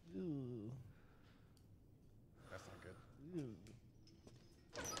 Ooh. That's not good. Ooh.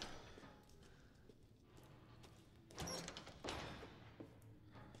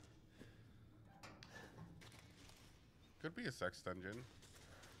 Could be a sex dungeon.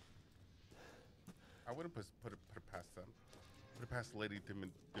 I wouldn't put it past them. Put it past Lady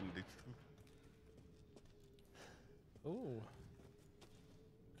Dimdichu. Ooh.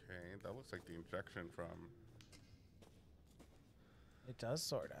 Okay, that looks like the injection from It does,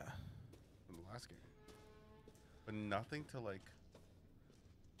 sorta. the last game. But nothing to, like,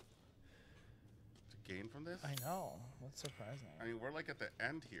 to gain from this? I know. That's surprising. I mean, we're like at the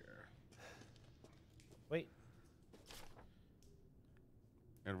end here. Wait.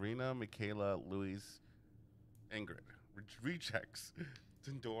 Irina, Michaela, Louise, Ingrid. Rechecks.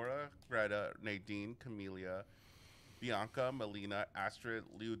 Dindora, Greta, Nadine, Camellia, Bianca, Melina, Astrid,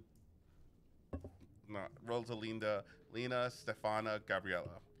 Rosalinda, Lena, Stefana,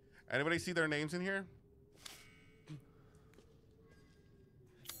 Gabriella. Anybody see their names in here? No,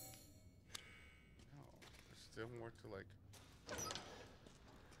 there's still more to like.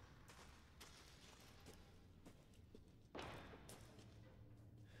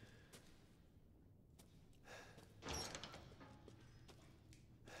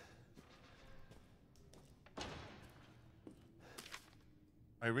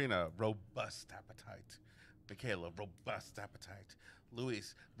 Irina, robust appetite. Michaela, robust appetite.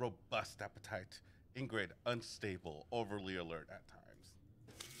 Luis, robust appetite. Ingrid, unstable, overly alert at times.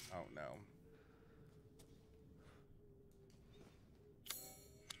 Oh no.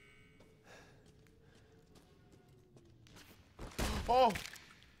 Oh!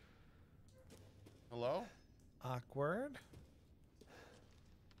 Hello? Awkward.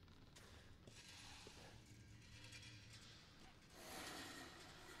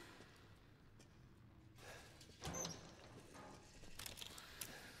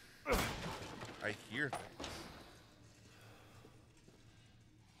 I hear things.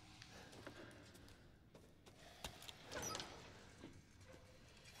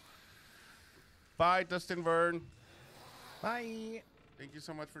 Bye, Dustin Vern. Bye. Thank you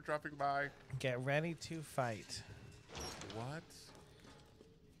so much for dropping by. Get ready to fight. What?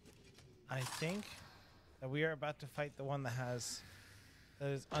 I think that we are about to fight the one that is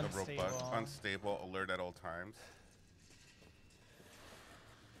The unstable. robust, unstable, alert at all times.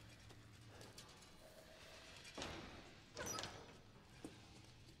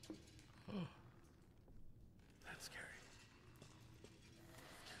 That's scary.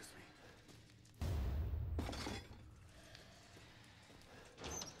 Excuse me.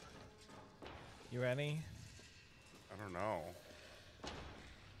 You ready? I don't know.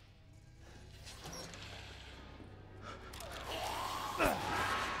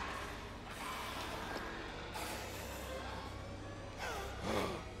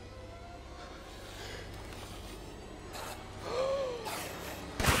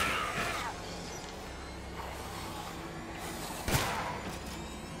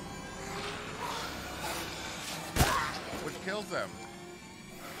 Which kills them?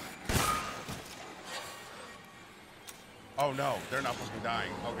 Oh no, they're not fucking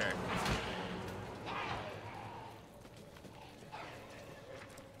dying. Okay.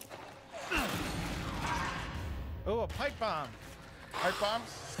 Oh, a pipe bomb. Pipe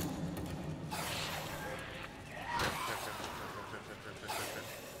bombs?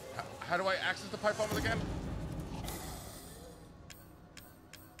 How do I access the pipe bombs again?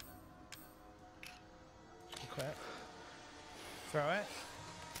 Equip. Throw it.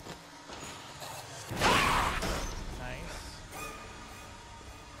 Nice.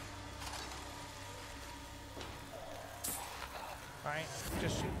 Alright,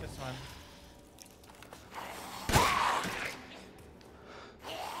 just shoot this one.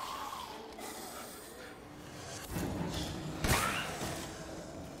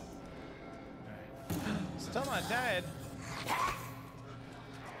 Still not dead.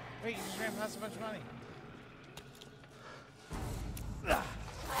 Wait, you just ran past a bunch of money.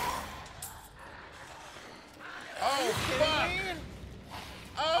 Oh, fuck!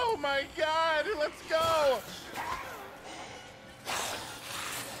 Oh my god, let's go!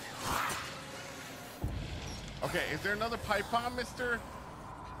 Okay, is there another pipe bomb, mister?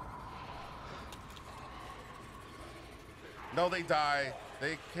 No, they die.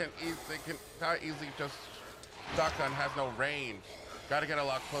 They can die easily. Just shotgun has no range. Gotta get a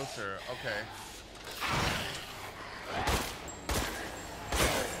lot closer. Okay.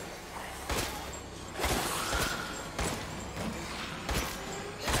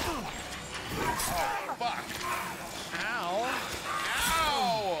 Oh, fuck. Ow.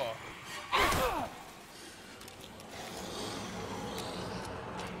 Ow!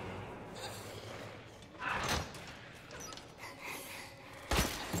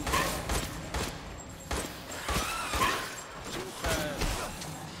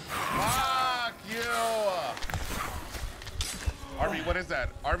 Fuck you! Arby, what is that?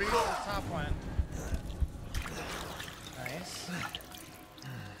 Arby? The top one. Nice.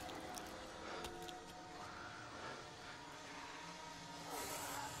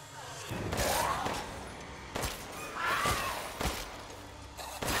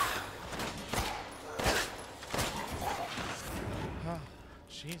 Oh,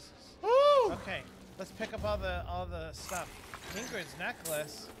 Jesus. Woo! Okay, let's pick up all the stuff. Ingrid's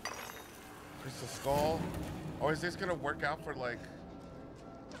necklace. Crystal skull. Oh, is this gonna work out for like?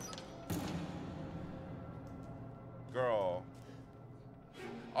 Girl.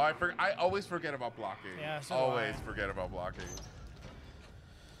 Oh, I always forget about blocking. Yeah, so do always I. forget about blocking.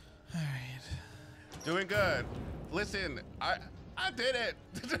 All right. Doing good. Listen, I did it.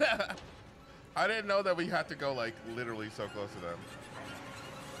 I didn't know that we had to go like literally so close to them.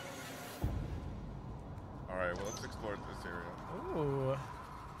 All right, well, let's explore this area. Ooh.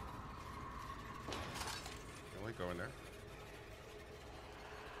 Can we go in there?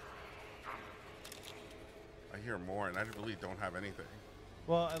 I hear more, and I really don't have anything.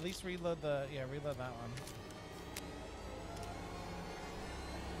 Well, at least reload reload that one.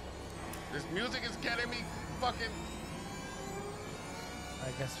 This music is getting me fucking... I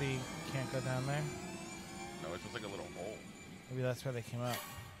guess we can't go down there. No, it's just like a little hole. Maybe that's where they came up. I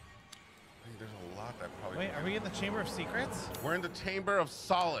think there's a lot that probably... Wait, are we in the Chamber of Secrets? We're in the Chamber of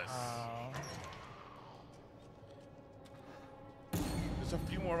Solace. Oh. There's a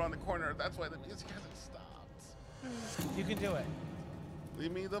few more around the corner. That's why the music hasn't stopped. You can do it.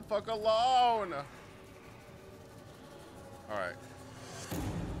 Leave me the fuck alone. All right.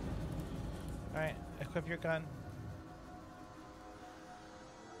 All right, equip your gun.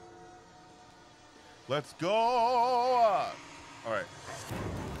 Let's go. All right.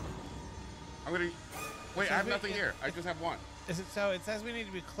 I'm gonna... Wait, I have nothing here. I just have one. Is it so? It says we need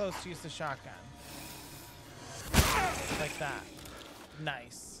to be close to use the shotgun. Like that.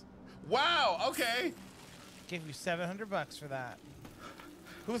 Nice. Wow, okay. Give you $700 for that.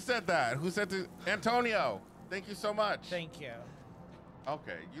 Who said that? Who said to... Antonio. Thank you so much. Thank you.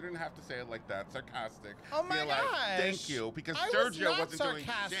 Okay, you didn't have to say it like that. Sarcastic. Oh my Be gosh. like, thank you, because I Sergio was not wasn't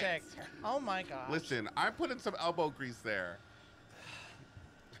sarcastic. doing shit. Oh my gosh. Listen, I'm putting some elbow grease there.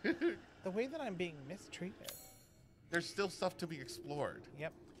 The way that I'm being mistreated. There's still stuff to be explored.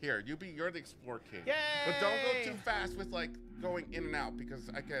 Yep. Here, you're the explore king. Yay! But don't go too fast with like going in and out because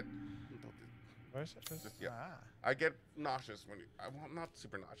I get... Where's this? Yeah. Ah. I get nauseous when well, not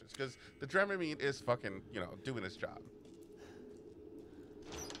super nauseous because the Dramamine is fucking, doing its job.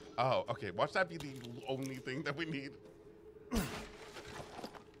 Oh, okay. Watch that be the only thing that we need.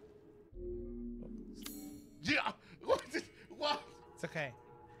 Yeah. What? It's okay.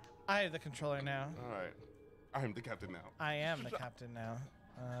 I have the controller now. All right. I'm the captain now. I am the captain now.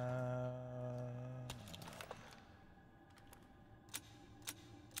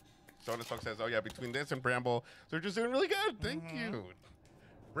 Soda Song says, oh yeah, between this and Bramble, they're just doing really good. Thank you.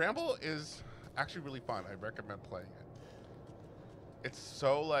 Bramble is actually really fun. I recommend playing it. It's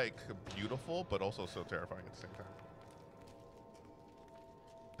so like beautiful, but also so terrifying at the same time.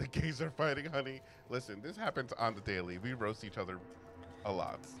 The gays are fighting, honey. Listen, this happens on the daily. We roast each other a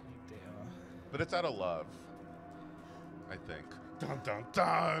lot. We do. But it's out of love, I think. Dun, dun,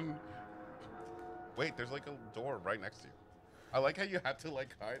 dun. Wait, there's like a door right next to you. I like how you had to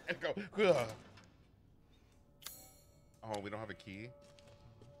like hide and go, ugh. Oh, we don't have a key?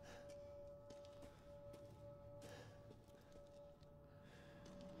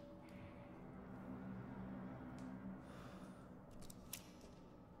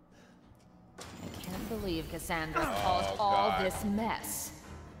 I can't believe Cassandra caused all this mess.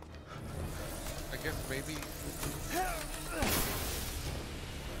 I guess maybe...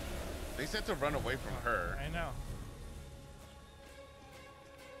 They said to run away from her. I know.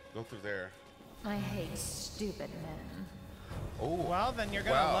 Go through there. I hate stupid men. Oh. Well, then you're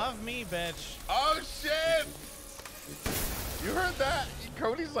gonna love me, bitch. Oh, shit! You heard that?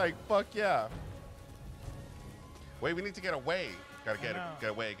 Cody's like, fuck yeah. Wait, we need to get away. Gotta get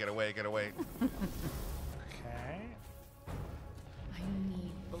away, get away, get away. Okay. I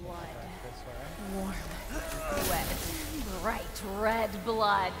need blood. This way. Warm, wet, bright red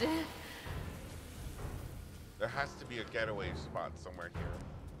blood. There has to be a getaway spot somewhere here.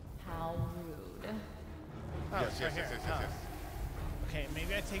 How rude. Oh, Yes, it's yes, right yes, here. yes, yes, Oh. Okay,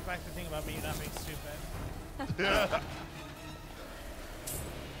 maybe I take back the thing about me not being stupid.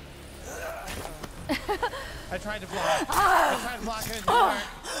 I tried to block. I tried to block it. It didn't work.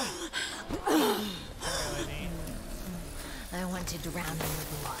 Really. I want to drown in your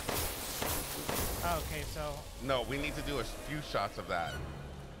blood. Oh, okay, so No, we need to do a few shots of that.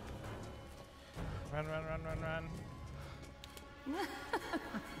 run, run, run, run, run.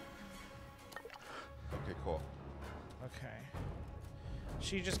 Okay, cool. Okay.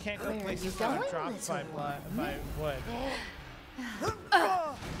 She just can't go Where are places you that are going, dropped by little blood, by wood.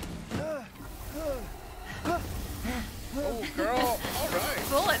 Oh, girl. All right.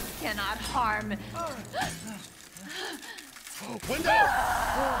 Bullets cannot harm. Window.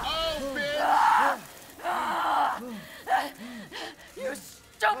 Oh, bitch. You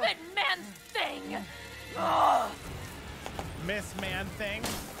stupid man thing! Miss Man Thing.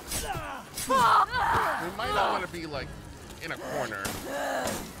 We might not want to be like in a corner.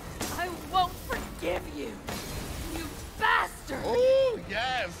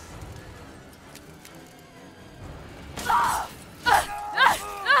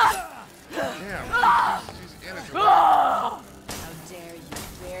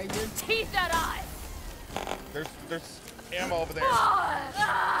 tear your teeth out of. There's ammo over there.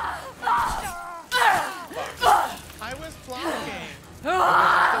 I was blocking.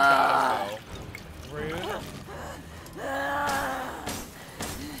 Rude.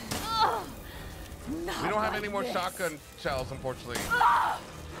 We don't have any more shotgun shells, unfortunately.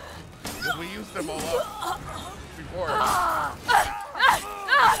 We used them all up before.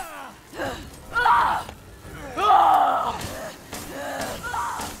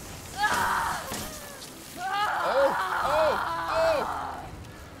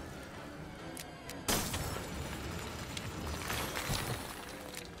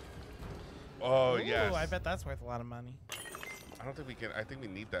 Oh, yes. I bet that's worth a lot of money. I don't think we can. I think we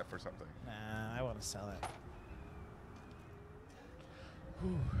need that for something. Nah, I want to sell it.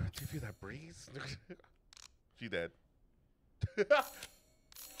 Whew, do you feel that breeze? She dead. Wait.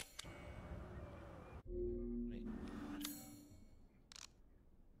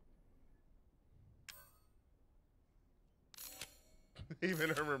 Even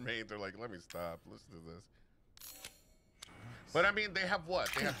her remains are like, let me stop. Listen to this. But I mean, they have what?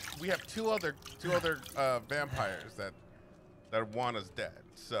 We have two other vampires that want us dead.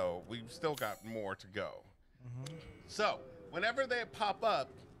 So we've still got more to go. Mm-hmm. So whenever they pop up,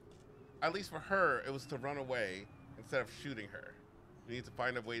 at least for her, it was to run away instead of shooting her. We need to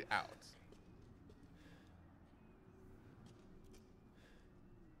find a way out.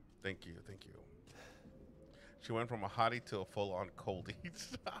 Thank you, thank you. She went from a hottie to a full-on coldie.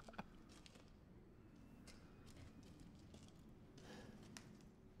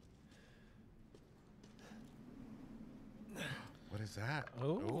 What is that?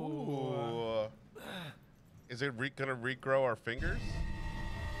 Ooh. Is it gonna regrow our fingers?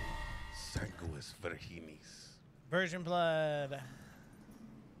 Sanguis virginis. Virgin blood.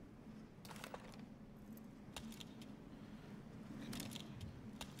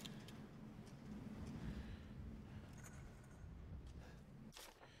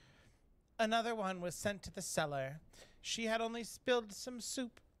 Another one was sent to the cellar. She had only spilled some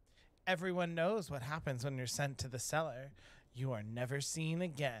soup. Everyone knows what happens when you're sent to the cellar. You are never seen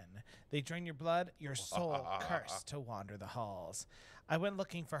again. They drain your blood, your soul cursed to wander the halls. I went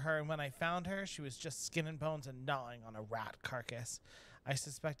looking for her, and when I found her, she was just skin and bones and gnawing on a rat carcass. I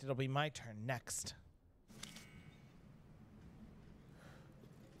suspect it'll be my turn next.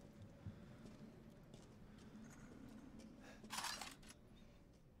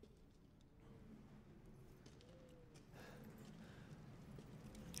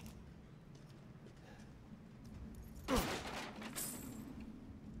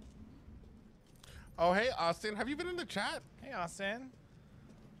 Oh, hey, Austin. Have you been in the chat? Hey, Austin.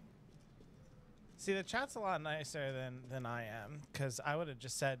 See, the chat's a lot nicer than I am, because I would have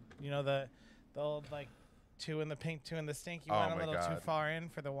just said, you know, the old, like, 2 in the pink, 2 in the stink. You went a little too far in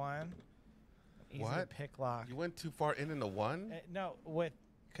for the 1. Easy to pick lock. You went too far in the 1? No,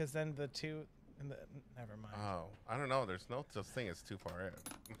 because then the 2 in the... Never mind. Oh, I don't know. There's no such thing as too far in.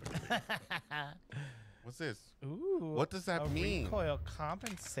 What's this? Ooh. What does that mean? Recoil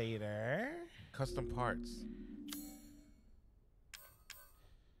compensator. Custom parts.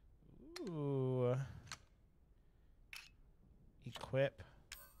 Ooh. Equip.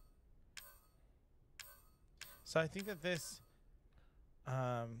 So I think that this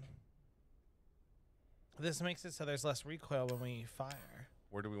this makes it so there's less recoil when we fire.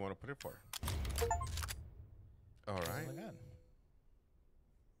 Where do we want to put it for? All right. Oh my god.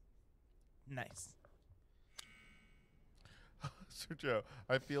 Nice. Sergio,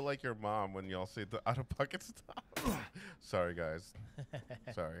 I feel like your mom when y'all say the out-of-pocket stuff. Sorry, guys.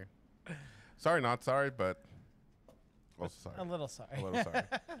 Sorry. Sorry, not sorry, but also sorry. A little sorry. A little sorry.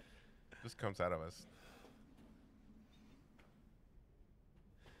 Just comes out of us.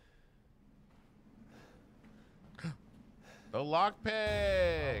 The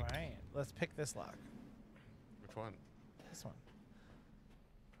lockpick. All right. Let's pick this lock. Which one? This one.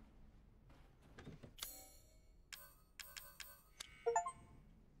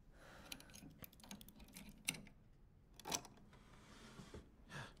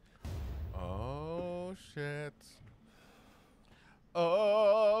 Oh, shit.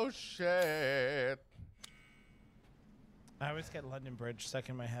 Oh, shit. I always get London Bridge stuck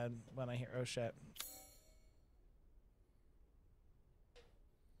in my head when I hear oh shit.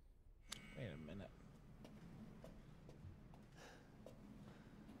 Wait a minute.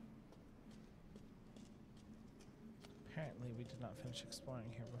 Apparently we did not finish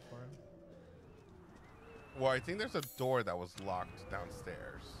exploring here before. Well, I think there's a door that was locked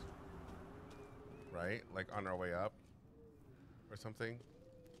downstairs. Right? Like on our way up or something.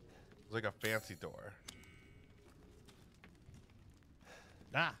 It's like a fancy door.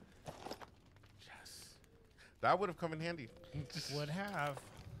 Ah. Yes. That would have come in handy. Would have.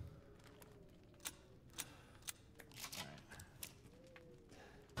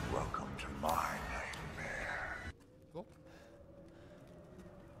 Welcome to my nightmare. Cool.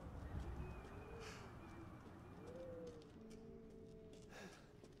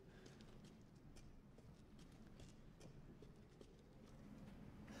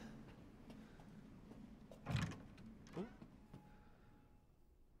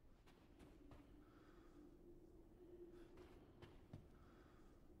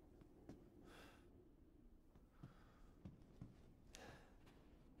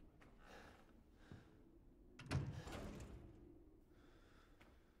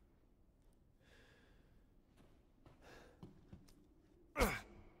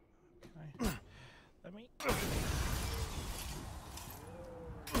 Let me.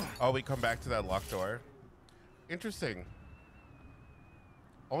 Oh, we come back to that locked door. Interesting.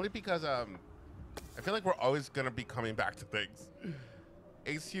 Only because I feel like we're always gonna be coming back to things.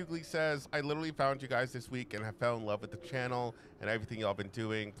 Ace Hughley says, I literally found you guys this week and have fell in love with the channel and everything y'all been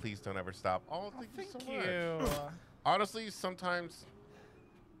doing. Please don't ever stop. Oh, thank you so much. Honestly, sometimes,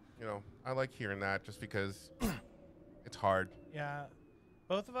 you know, I like hearing that just because it's hard. Yeah.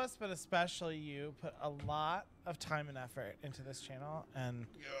 Both of us, but especially you, put a lot of time and effort into this channel. And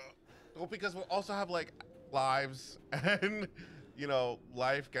Yeah. Well, because we also have like lives and, you know,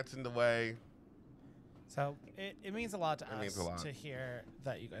 life gets in the way. so it means a lot to It means a lot. us to hear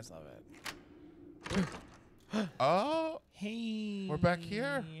that you guys love it. Oh, Hey. we're back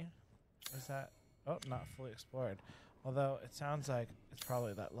here. Is that? Oh, not fully explored. Although it sounds like it's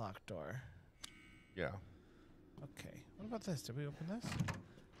probably that locked door. yeah. Okay. What about this? Did we open this?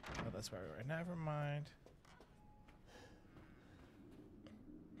 Oh, that's where we were. Never mind.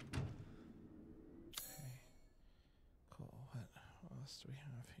 Okay. Cool. What else do we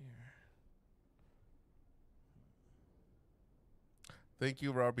have here? Thank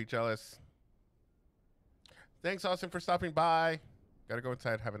you, Rob. Be jealous. Thanks, Austin, for stopping by. Gotta go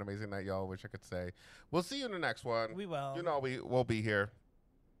inside. Have an amazing night, y'all. Wish I could say. We'll see you in the next one. We will. You know, we'll be here.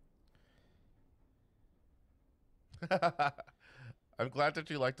 I'm glad that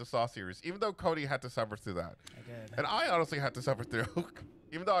you liked the Saw series, even though Cody had to suffer through that. I did. And I honestly had to suffer through,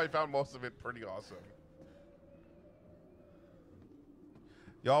 even though I found most of it pretty awesome.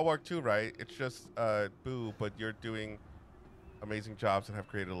 Y'all work too, right? It's just Boo, but you're doing amazing jobs and have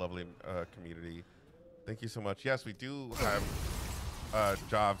created a lovely community. Thank you so much. Yes, we do have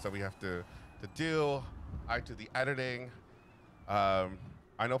jobs that we have to do. I do the editing. I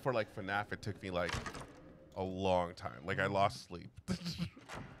know for like FNAF, it took me like a long time. Like I lost sleep. All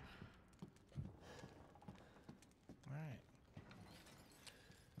right.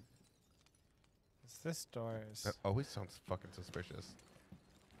 It's this doors. That always sounds fucking suspicious.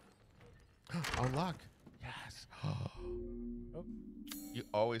 Unlock. Yes. Oh, You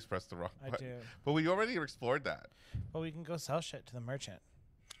always press the wrong I button. do. But we already explored that. But we can go sell shit to the merchant.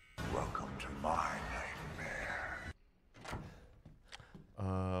 Welcome to my nightmare.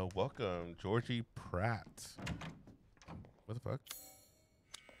 Welcome, Georgie Pratt. What the fuck?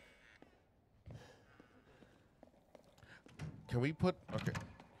 Can we put... Okay.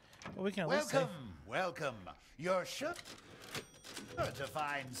 Well, we can at least say- Welcome. You're sure to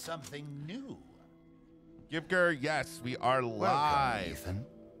find something new. Gibger, yes, we are Welcome, live. Ethan.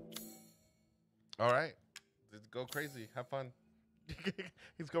 All right. Let's go crazy. Have fun.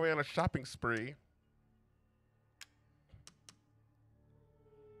 He's going on a shopping spree.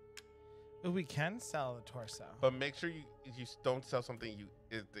 Ooh, we can sell the torso. But make sure you don't sell something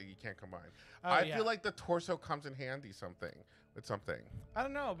that you can't combine. Oh, I yeah. feel like the torso comes in handy with something. I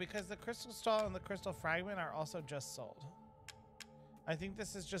don't know, because the crystal stall and the crystal fragment are also just sold. I think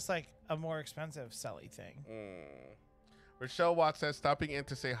this is just like a more expensive selly thing. Rochelle Watts says, stopping in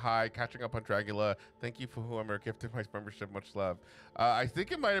to say hi, catching up on Dragula. Thank you for whoever gifted my membership. Much love. I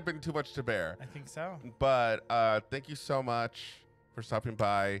think it might have been too much to bear. I think so. But thank you so much for stopping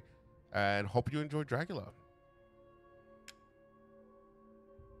by, and hope you enjoy Dragula.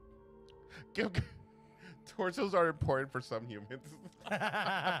 Torsos are important for some humans.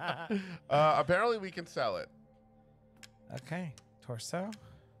 Apparently, we can sell it. Okay, torso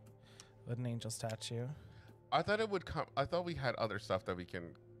with an angel statue. I thought it would come. I thought we had other stuff that we can,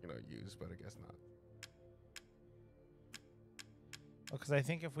 use, but I guess not. Well, because I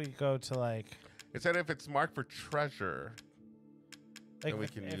think if we go to like It said if it's marked for treasure, then we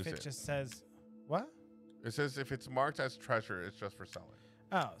can if use it it. just says what? It says if it's marked as treasure, it's just for selling.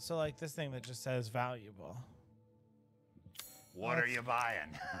 Oh, so like this thing that just says valuable. What are you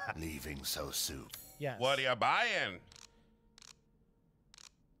buying? Leaving so soon. Yes. What are you buying?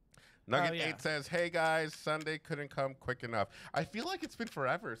 Nugget Oh, yeah. 8 says, hey guys, Sunday couldn't come quick enough. I feel like it's been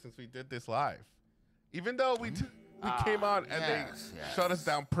forever since we did this live. Even though we came on and yes, they shut us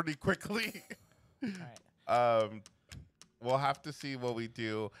down pretty quickly. All right. We'll have to see what we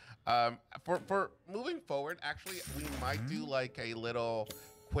do. For moving forward, actually, we might do like a little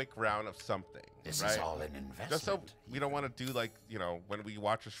quick round of something. This right? is all an investment. Just so we don't want to do like, you know, when we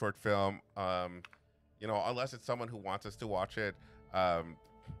watch a short film, you know, unless it's someone who wants us to watch it,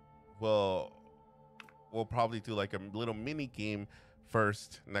 we'll probably do like a little mini game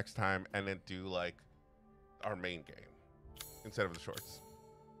first next time and then do like our main game instead of the shorts.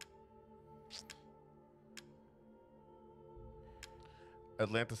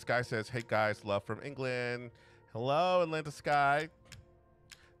 Atlanta Sky says, hey guys, love from England. Hello, Atlanta Sky.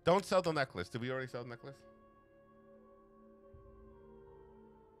 Don't sell the necklace. Did we already sell the necklace?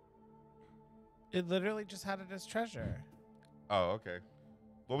 It literally just had it as treasure. Oh, okay.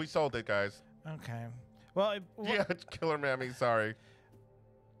 Well, we sold it, guys. Okay. Well, Yeah, Killer Mammy, sorry.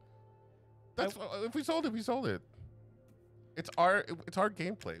 That's if we sold it, we sold it. It's our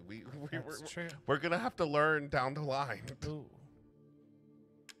gameplay. That's true. We're gonna have to learn down the line. Ooh.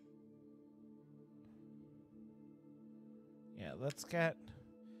 Yeah, let's get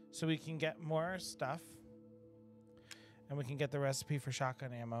so we can get more stuff. And we can get the recipe for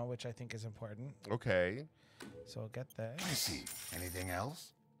shotgun ammo, which I think is important. Okay. So we'll get this. I see. Anything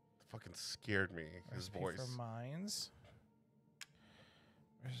else? Fucking scared me. His Recipe voice. for mines.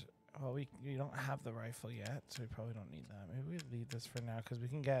 Well, we don't have the rifle yet, so we probably don't need that. Maybe we leave this for now because we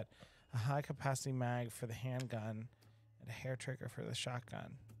can get a high capacity mag for the handgun and a hair trigger for the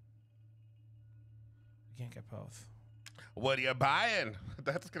shotgun. We can't get both. What are you buying?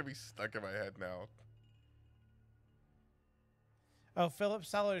 That's gonna be stuck in my head now. Oh, Philip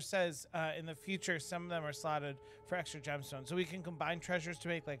Sellers says in the future some of them are slotted for extra gemstones, so we can combine treasures to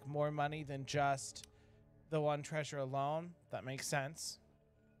make like more money than just the one treasure alone. That makes sense.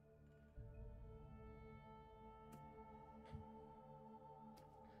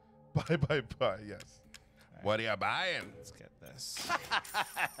 Bye, bye, bye. Yes. Right. What are you buying? Let's get this.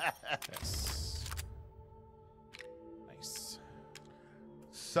 This. Nice.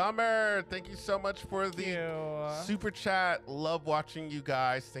 Summer, thank you so much for the You. super chat. Love watching you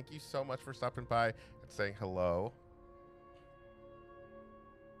guys. Thank you so much for stopping by and saying hello.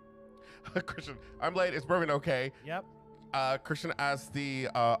 Christian, I'm late. Is Bourbon okay? Yep. Christian, as the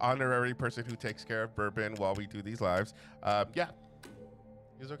honorary person who takes care of Bourbon while we do these lives, yeah,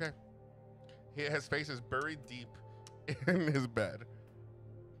 he's okay. His face is buried deep in his bed.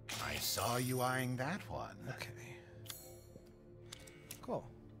 I saw you eyeing that one. Okay. Cool.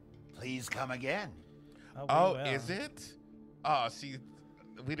 Please come again. Oh, We will. is it? Oh, see,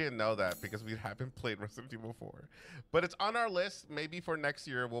 we didn't know that because we haven't played Resident Evil 4. But it's on our list. Maybe for next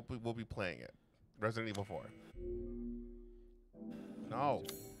year, we'll be playing it. Resident Evil 4. No.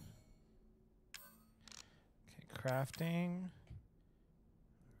 Okay, crafting.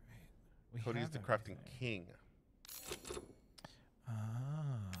 We Cody's have the crafting everything. king. Ah.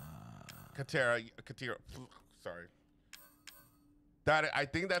 Katira, sorry. I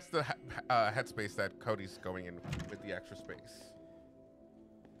think that's the headspace that Cody's going in with the extra space.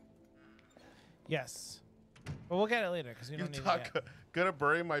 Yes. But we'll get it later because we You don't need it talk, yet. gonna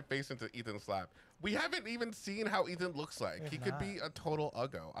bury my face into Ethan's lap. We haven't even seen how Ethan looks like. We have He could be a total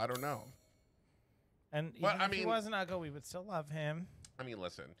uggo. I don't know. And Well, even I if he mean- wasn't Uggo, we would still love him. I mean,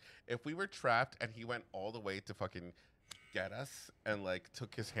 listen, if we were trapped and he went all the way to fucking get us and like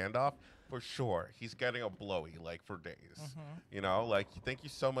took his hand off, for sure, he's getting a blowy like for days. You know, like thank you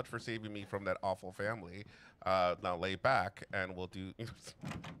so much for saving me from that awful family. Now lay back and we'll do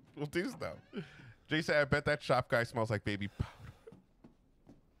we'll do stuff. Jason, I bet that shop guy smells like baby powder.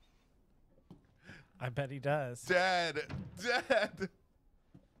 I bet he does. Dead.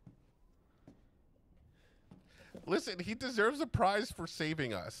 Listen, he deserves a prize for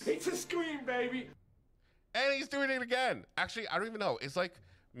saving us. It's a scream, baby. And he's doing it again. Actually, I don't even know. Is like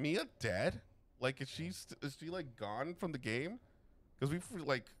Mia dead? Like, is she like gone from the game? Because we've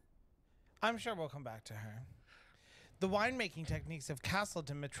like. I'm sure we'll come back to her. The winemaking techniques of Castle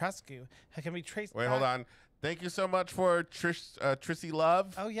Dimitrescu can be traced. Wait, hold on. Thank you so much for Trissy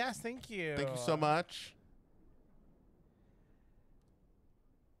Love. Oh yes, thank you. Thank you so much.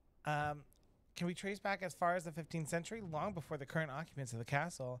 Can we trace back as far as the 15th century, long before the current occupants of the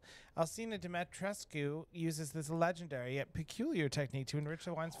castle? Alcina Dimitrescu uses this legendary yet peculiar technique to enrich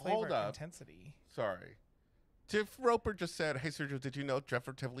the wine's flavor Hold and up. intensity. Sorry. Tiff Roper just said, "Hey Sergio, did you know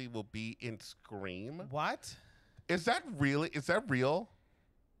Jeffrey Tivoli will be in Scream?" What? Is that really? Is that real?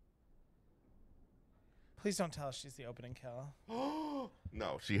 Please don't tell us she's the opening kill.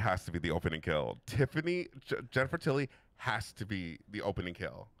 No, she has to be the opening kill. Jennifer Tilly has to be the opening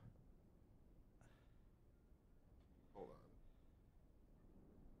kill. Hold on.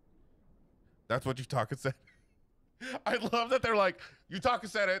 That's what Yutaka said. I love that they're like, Yutaka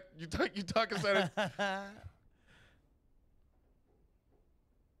said it. Yutaka said it.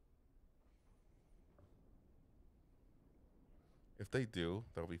 If they do,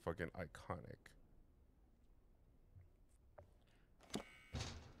 that'll be fucking iconic.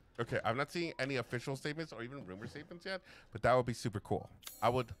 Okay, I'm not seeing any official statements or even rumor statements yet, but that would be super cool. I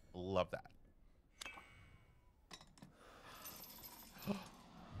would love that.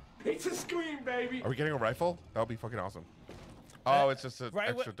 It's a scream, baby. Are we getting a rifle? That would be fucking awesome. Oh, it's just an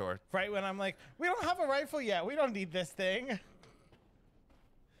extra door. Right when I'm like, we don't have a rifle yet. We don't need this thing.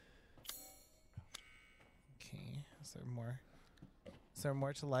 Okay, is there more? Is there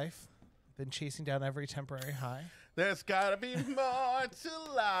more to life than chasing down every temporary high? There's gotta be more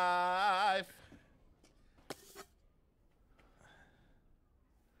to life.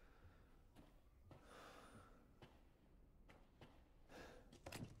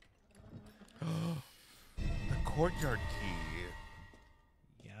 The courtyard key.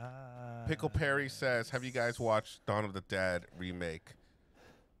 Yeah. Pickle Perry says, have you guys watched Dawn of the Dead remake?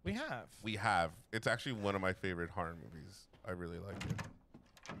 We have. We have. It's actually one of my favorite horror movies. I really like it.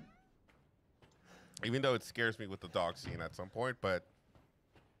 Even though it scares me with the dog scene at some point, but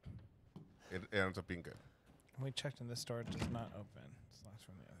it ends up being good. We checked in this door. It does not open. It's locked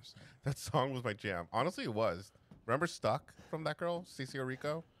from the other side. That song was my jam. Honestly, it was. Remember Stuck from that girl, Cece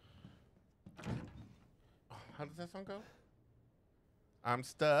Orico? How does that song go? I'm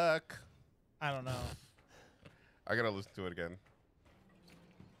stuck. I don't know. I gotta listen to it again.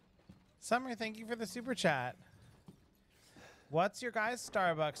 Summer, thank you for the super chat. What's your guys'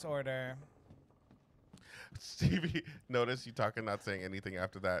 Starbucks order? Stevie, notice you talking, not saying anything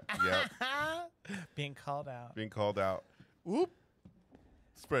after that. Yep. Being called out. Being called out. Whoop.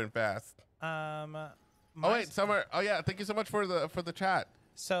 Spreading fast. My Oh wait, Summer. Oh yeah, thank you so much for the chat.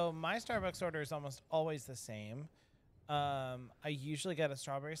 So my Starbucks order is almost always the same. I usually get a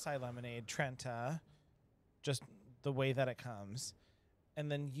strawberry side lemonade, Trenta, just the way that it comes.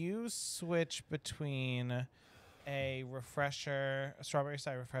 And then you switch between a refresher, a strawberry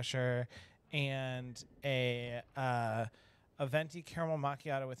side refresher, and a venti caramel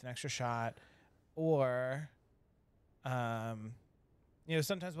macchiato with an extra shot, or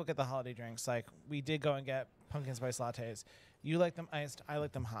sometimes we'll get the holiday drinks. Like we did go and get pumpkin spice lattes. You like them iced, I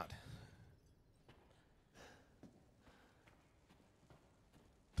like them hot.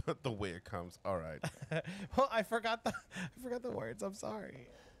 The way it comes. All right. Well, I forgot the words. I'm sorry.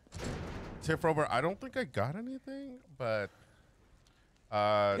 Tiff Rober, I don't think I got anything, but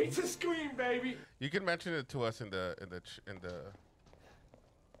it's a scream, baby. you can mention it to us in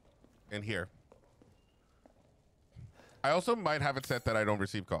here. I also might have it set that I don't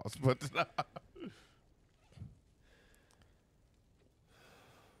receive calls, but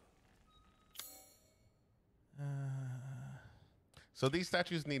so these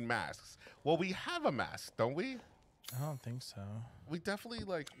statues need masks. Well, we have a mask, don't we? I don't think so. We definitely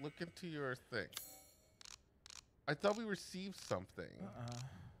look into your thing. I thought we received something.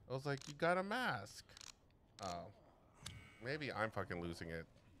 I was like, you got a mask. Oh, maybe I'm fucking losing it.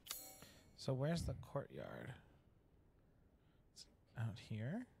 So where's the courtyard? It's out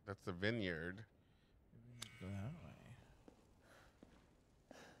here. That's the vineyard. Go that way.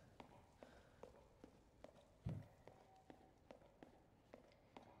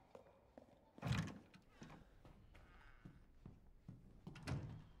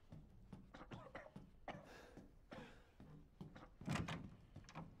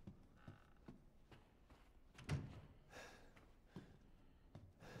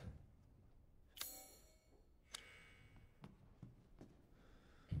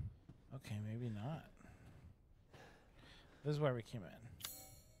 Okay, maybe not. This is where we came in.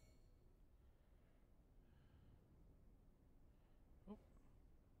 Oh.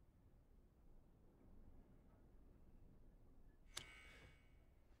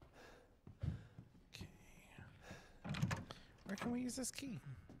 Okay. Where can we use this key?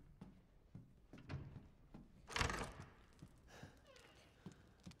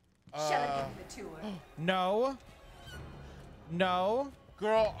 Shall I give you the tour? No. No.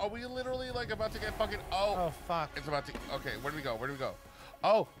 Girl, are we literally like about to get fucking? Oh fuck. It's about to. Okay, where do we go? Where do we go?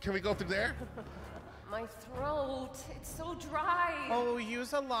 Oh, can we go through there? My throat, it's so dry. Oh,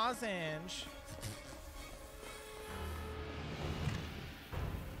 use a lozenge.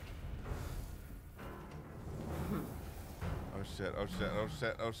 Oh shit! Oh shit! Oh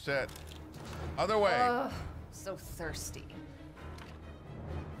shit! Oh shit! Other way. Ugh, so thirsty.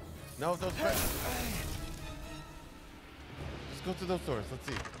 No, those. Let's go to those doors. Let's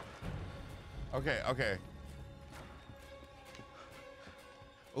see. Okay, okay.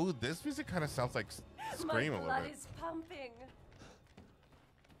 Ooh, this music kind of sounds like Scream a little My blood bit. is pumping.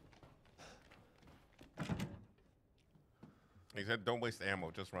 He said, "Don't waste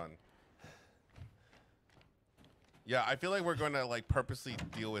ammo. Just run." Yeah, I feel like we're going to like purposely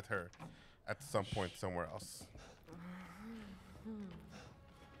deal with her at some point somewhere else.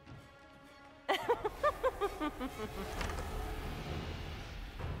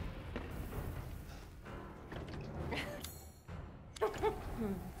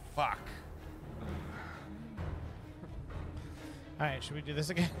 Fuck. All right, should we do this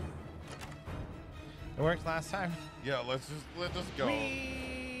again? It worked last time. Yeah, let's just go.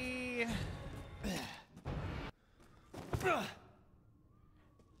 Whee!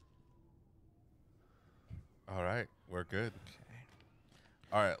 All right, we're good. Okay.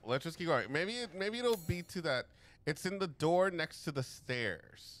 All right, let's just keep going. Maybe it'll be to that. It's in the door next to the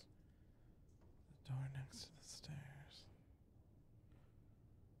stairs. The door next to the stairs.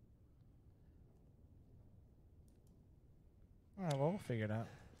 All right, well, we'll figure it out.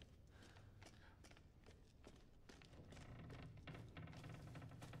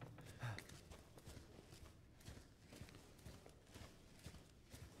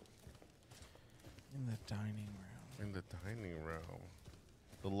 In the dining room. In the dining room.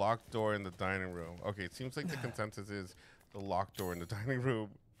 The locked door in the dining room. Okay, it seems like the consensus is the locked door in the dining room.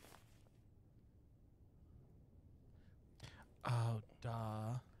 Oh,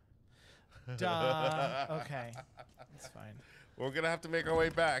 duh. Duh. Okay. That's fine. We're going to have to make our way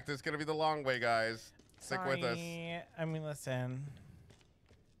back. This is going to be the long way, guys. Stick with us. Sorry. I mean, listen.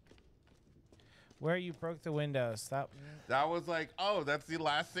 Where you broke the windows. That was like, oh, that's the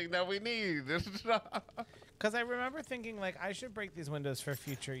last thing that we need. Because I remember thinking, like, I should break these windows for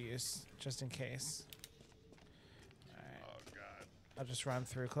future use, just in case. All right. Oh, God. I'll just run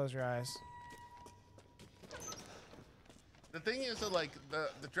through. Close your eyes. The thing is that, like,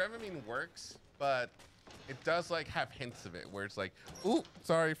 the Dramamine works, but it does, like, have hints of it where it's like, ooh,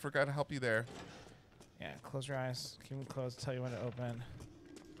 sorry, forgot to help you there. Yeah, close your eyes. Keep them closed. Tell you when to open.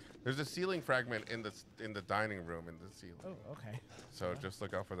 There's a ceiling fragment in the dining room in the ceiling. Oh, okay. So just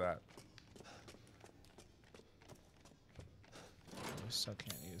look out for that. I still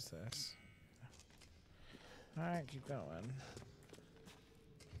can't use this. All right, keep going.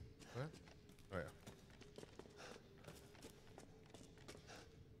 What? Oh, yeah.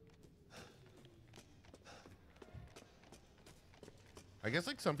 I guess,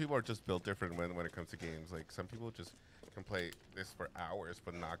 like, some people are just built different when it comes to games. Like, some people just can play this for hours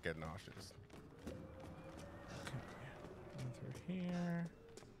but not get nauseous. Okay. Going through here.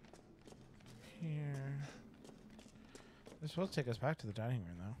 Here. This will take us back to the dining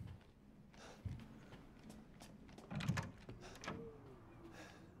room,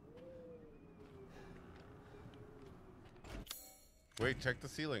 though. Wait, check the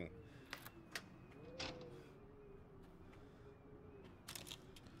ceiling.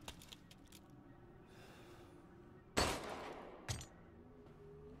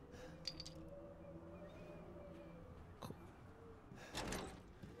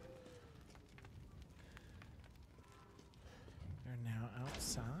 They're now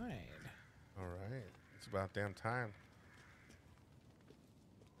outside. All right. It's about damn time.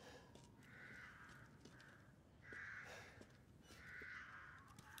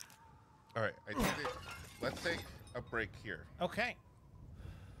 All right. Let's take a break here. Okay.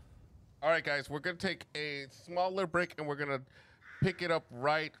 All right, guys. We're going to take a small little break, and we're going to pick it up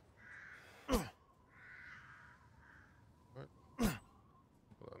right. What? Hold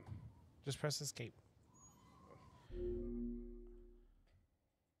on. Just press escape.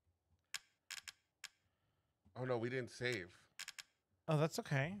 Oh, no. We didn't save. Oh, that's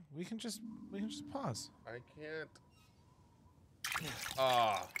okay. We can just pause. I can't.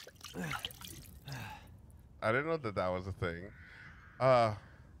 Ah. I didn't know that was a thing. What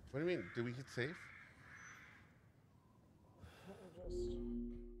do you mean? Did we hit save?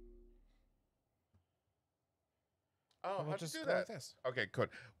 Oh, We'll how'd just you do go like that? this. Okay, good.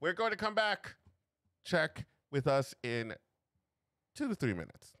 We're going to come back. Check with us in 2 to 3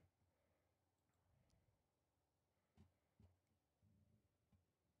 minutes.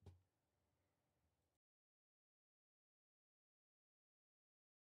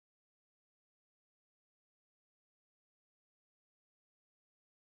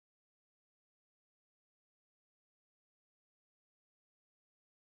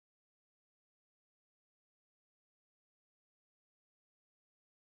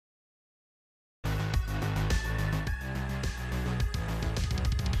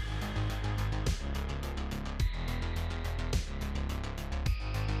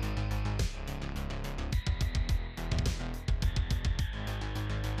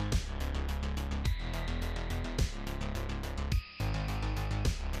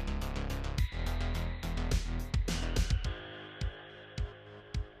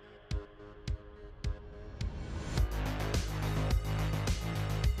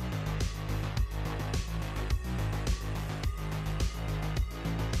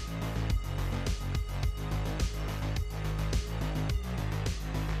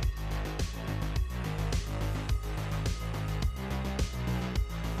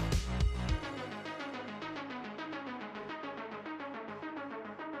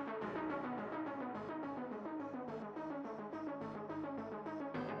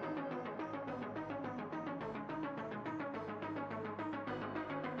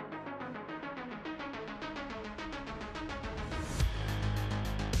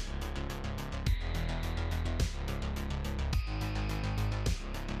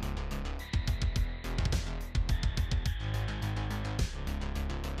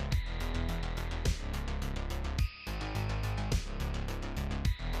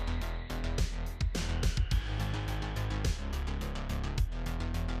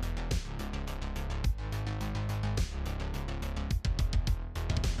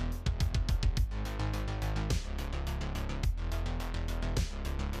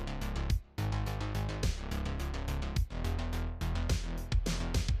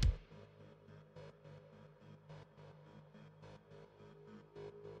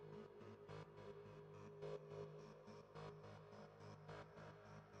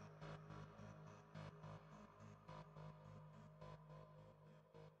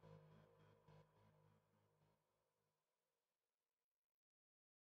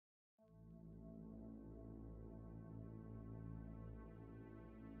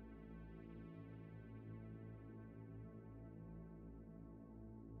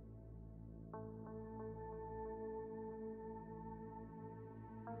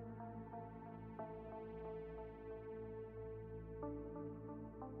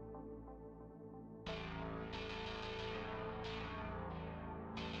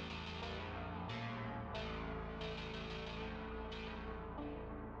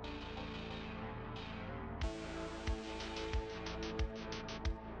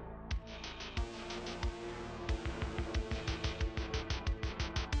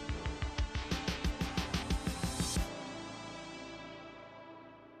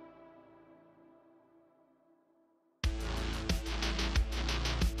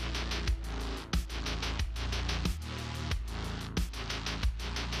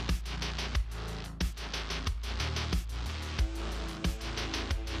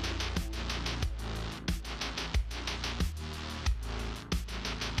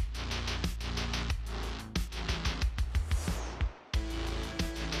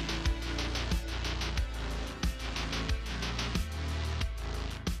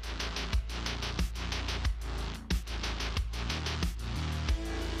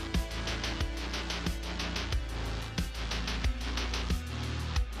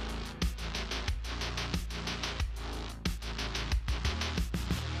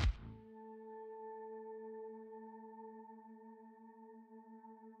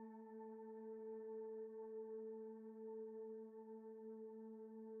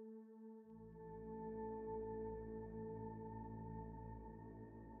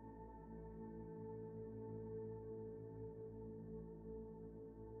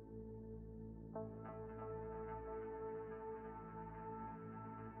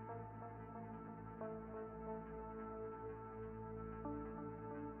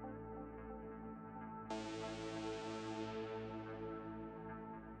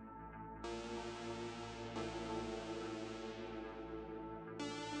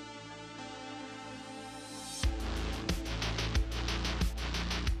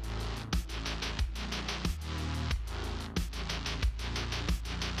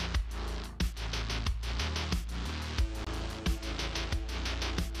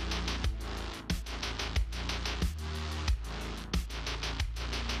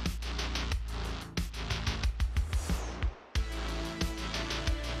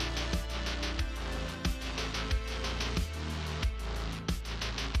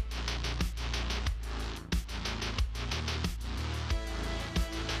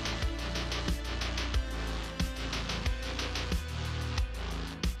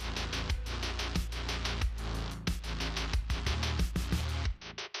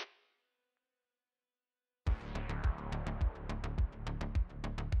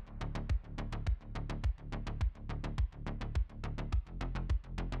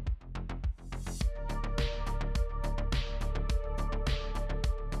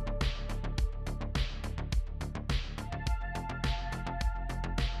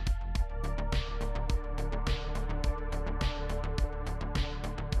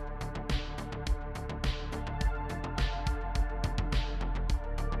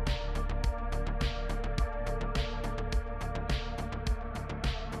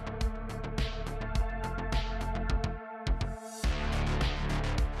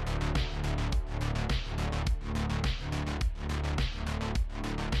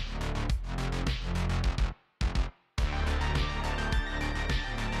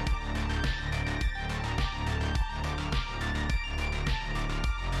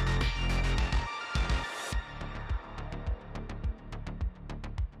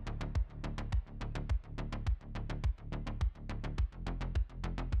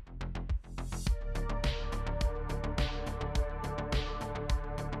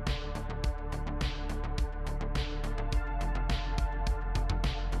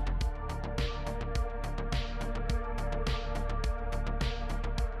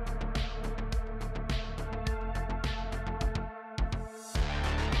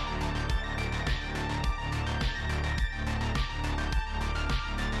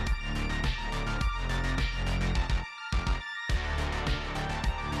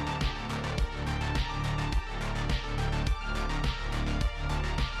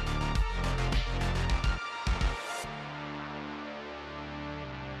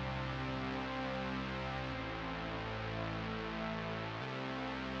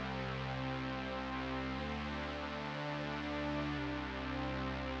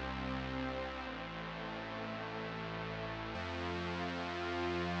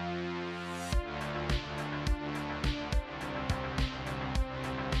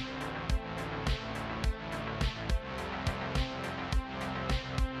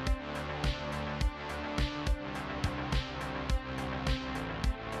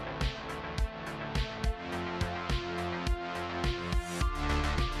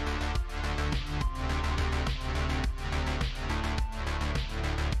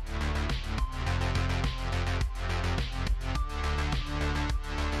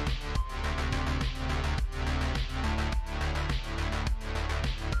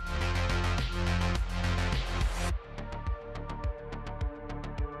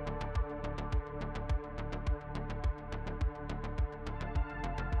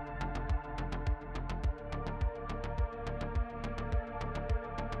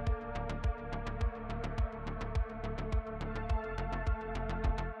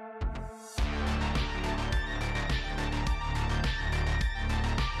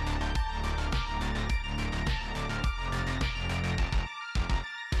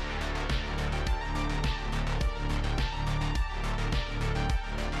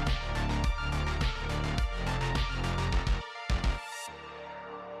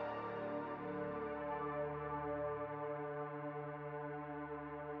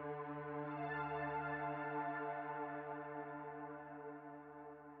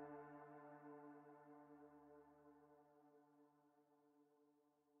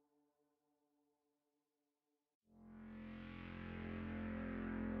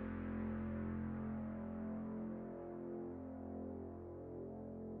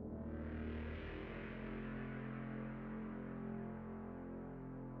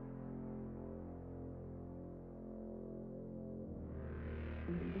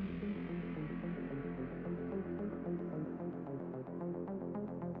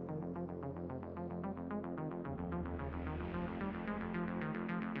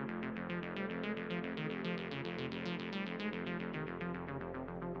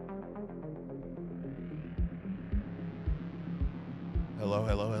 Hello,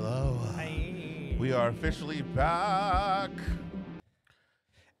 hello, hello. Hi. We are officially back.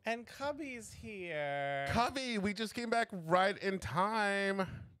 And Cubby's here. Cubby, we just came back right in time.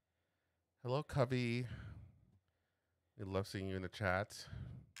 Hello, Cubby. We love seeing you in the chat.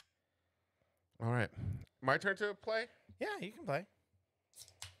 All right. My turn to play? Yeah, you can play.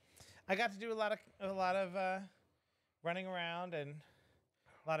 I got to do a lot of running around and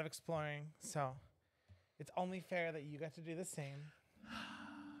a lot of exploring, so it's only fair that you got to do the same.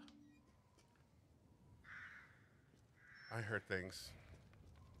 I heard things.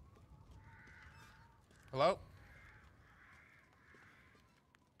 Hello?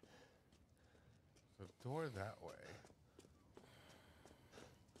 The door that way.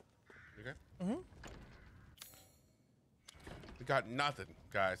 You good? Mm-hmm. We got nothing,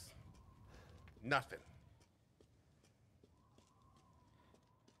 guys. Nothing.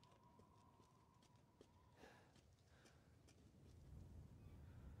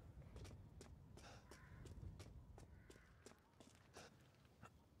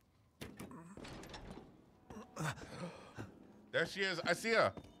 There she is. I see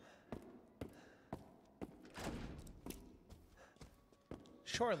her.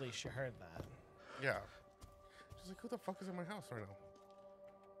 Surely she heard that. Yeah. She's like, who the fuck is in my house right now?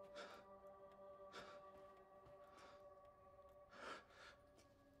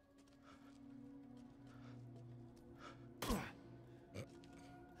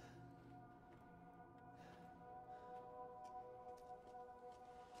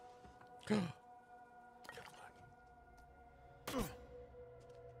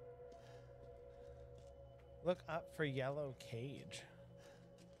 Look up for yellow cage.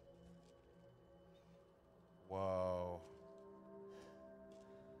 Whoa.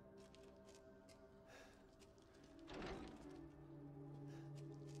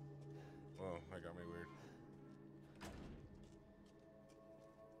 Oh, that got me weird.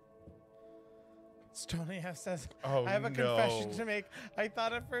 Stony F says, Oh, I have a no. confession to make. I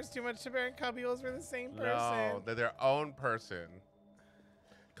thought at first Too Much to Bear and Cubby Holes were the same person. No, they're their own person.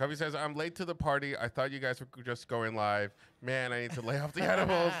 Cubby says, I'm late to the party. I thought you guys were just going live. Man, I need to lay off the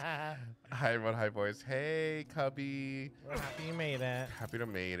animals. Hi, everyone. Hi, boys. Hey, Cubby. We're happy you made it. Happy to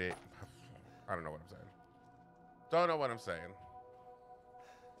made it. I don't know what I'm saying. Don't know what I'm saying.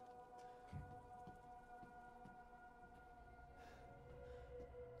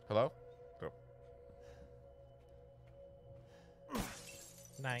 Hello? Oh.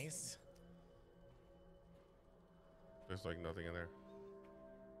 Nice. There's like nothing in there.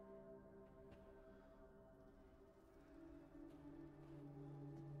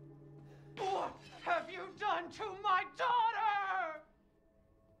 What have you done to my daughter?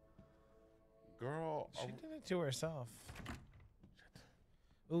 Girl. She did it to herself.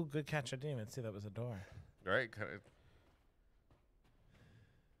 Ooh, good catch. I didn't even see that was a door. Right? Kind of.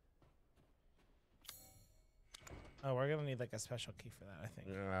 Oh, we're gonna need like a special key for that, I think.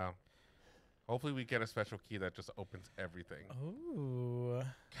 Yeah. Hopefully we get a special key that just opens everything. Ooh.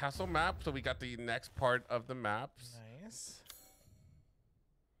 Castle map. So we got the next part of the maps. Nice.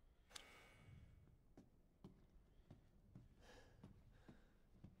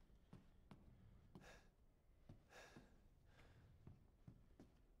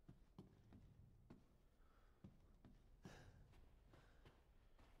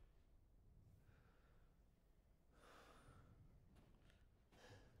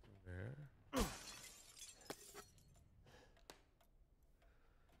 There.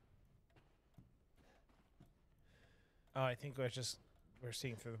 Oh, I think we're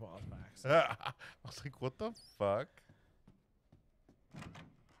seeing through the walls back. So. I was like, what the fuck?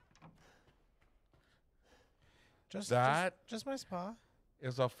 Just my spa.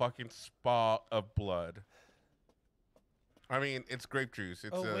 Is a fucking spa of blood. I mean, it's grape juice.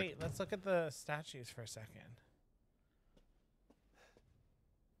 It's Oh, wait. Let's look at the statues for a second.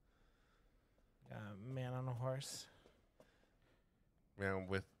 Man on a horse. Man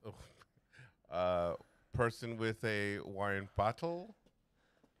with person with a wine bottle.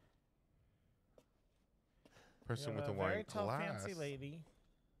 Person with a wine very tall, glass. fancy lady.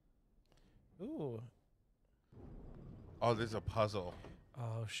 Ooh. Oh, there's a puzzle.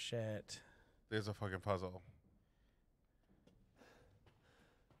 Oh shit. There's a fucking puzzle.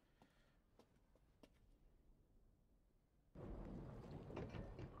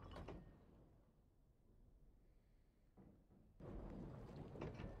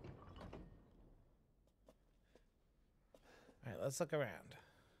 All right, let's look around.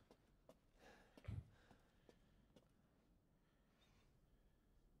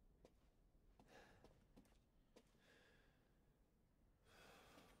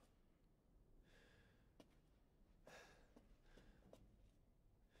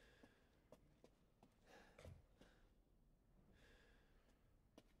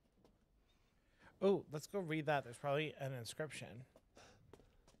 Oh, let's go read that. There's probably an inscription.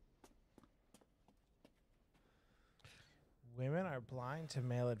 Women are blind to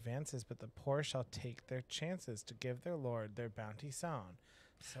male advances, but the poor shall take their chances to give their lord their bounty sown.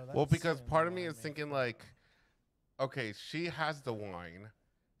 So that's Well, because soon part the of me Lord is may thinking fill. like, okay, she has the wine.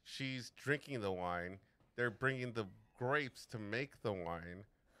 She's drinking the wine. They're bringing the grapes to make the wine.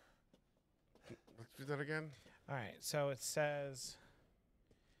 Let's do that again. All right, so it says,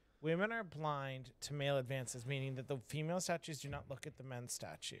 women are blind to male advances, meaning that the female statues do not look at the men's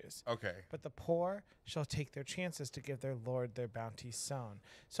statues. Okay. But the poor shall take their chances to give their lord their bounty sown.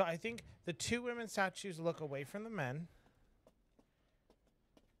 So I think the two women statues look away from the men.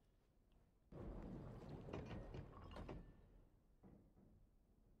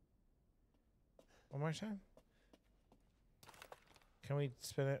 One more time. Can we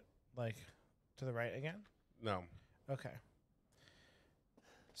spin it like to the right again? No. Okay.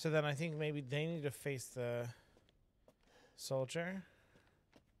 So then I think maybe they need to face the soldier.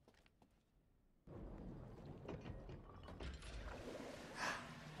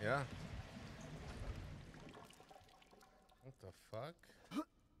 Yeah. What the fuck?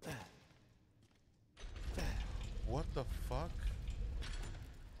 What the fuck?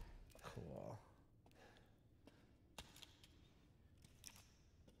 Cool.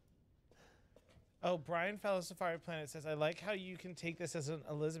 Oh, Brian Fellow Safari Planet says, I like how you can take this as an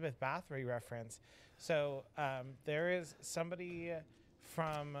Elizabeth Bathory reference. So there is somebody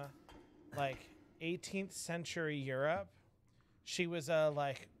from like 18th century Europe. She was a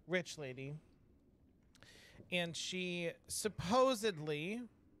like rich lady. And she supposedly,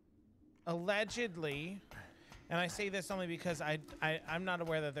 allegedly, and I say this only because I'm not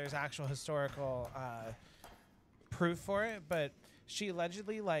aware that there's actual historical proof for it, but she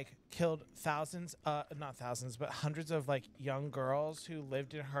allegedly like killed thousands, not thousands, but hundreds of like young girls who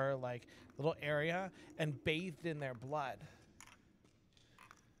lived in her like little area and bathed in their blood.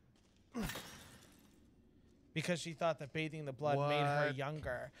 Because she thought that bathing the blood made her What?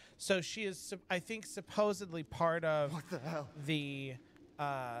 younger. So she is, I think, supposedly part of What the hell? the,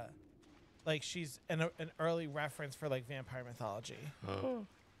 like she's an early reference for like vampire mythology.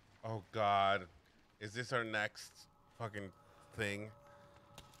 Oh God. Is this our next fucking thing?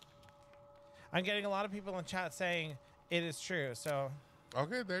 I'm getting a lot of people in chat saying it is true. So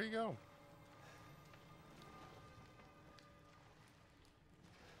Okay, there you go.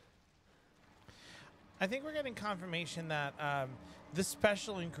 I think we're getting confirmation that the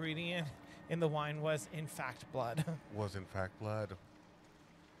special ingredient in the wine was in fact blood. Was in fact blood.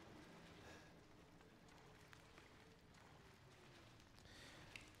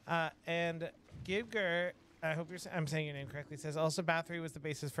 And Gibger, I hope I'm saying your name correctly, says also Bathory was the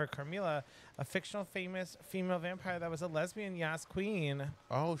basis for Carmilla, a fictional famous female vampire that was a lesbian Yas queen.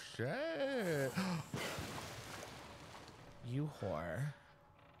 Oh shit. You whore.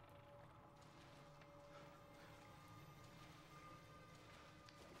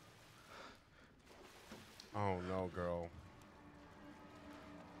 Oh no, girl.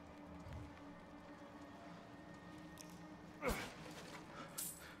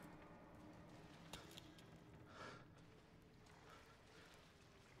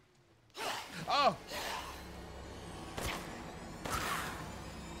 Oh!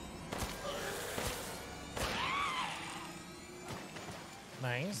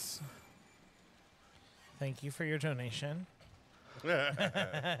 Nice. Thank you for your donation.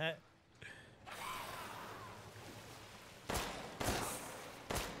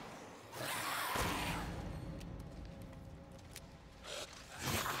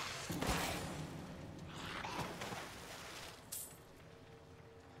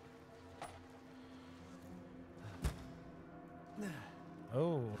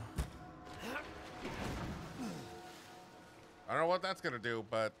 Oh. I don't know what that's gonna do,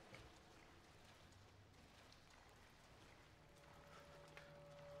 but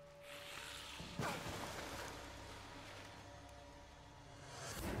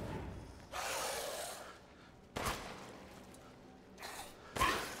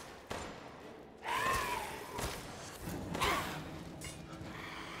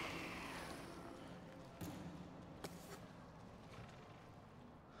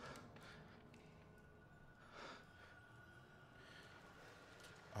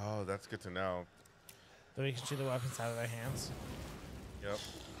oh, that's good to know. That we can shoot the weapons out of their hands. Yep.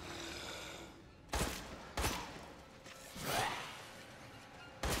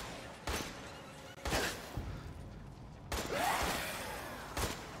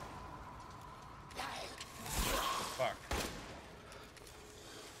 Fuck.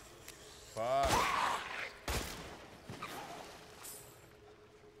 Fuck.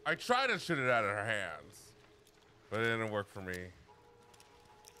 I tried to shoot it out of her hands, but it didn't work for me.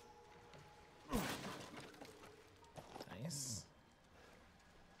 Nice.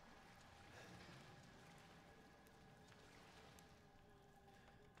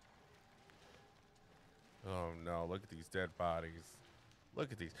 Oh no, look at these dead bodies.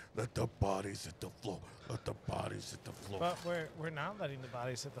 Look at these. Let the bodies hit the floor. Let the bodies hit the floor. But we're not letting the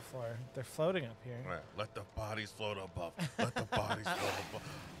bodies hit the floor. They're floating up here. Right. Let the bodies float above. Let the bodies float above.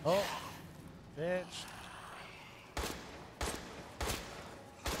 Oh, bitch.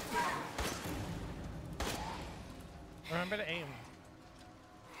 Remember to aim.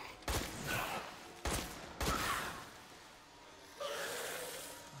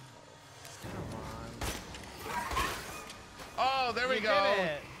 Oh, there we You go. did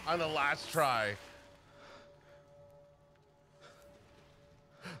it. On the last try.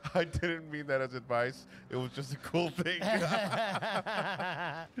 I didn't mean that as advice. It was just a cool thing.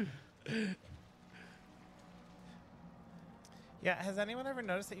 Yeah, has anyone ever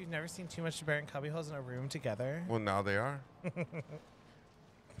noticed that you've never seen Too Much to Bear and Cubbyholes in a room together? Well, now they are.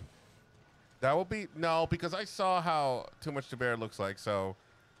 That will be no, because I saw how Too Much to Bear looks like, so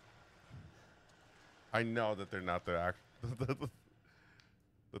I know that they're not the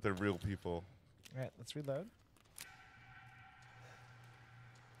that they're real people. All right, let's reload.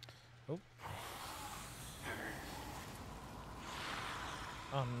 Oh.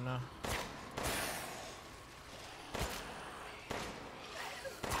 Oh no.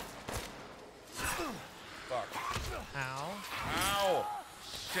 Fuck. Ow. Ow!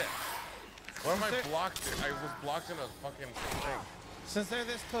 Shit. Why am I blocked? I was blocked in a fucking thing. Since they're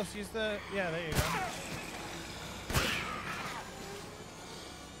this close, use the... Yeah, there you go.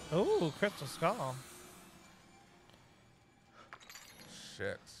 Ooh, crystal skull.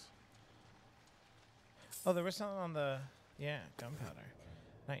 Shit. Oh, there was something on the... Yeah, gunpowder.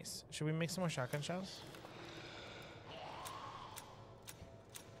 Nice. Should we make some more shotgun shells? Do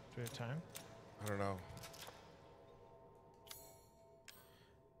we have time? I don't know.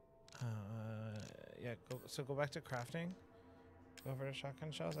 Yeah, go back to crafting. Go over to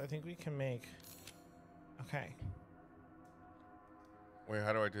shotgun shells. I think we can make... Okay. Wait,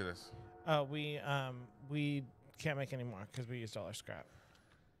 how do I do this? We can't make any more because we used all our scrap.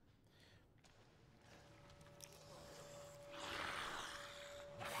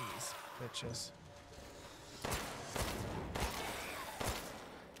 These bitches.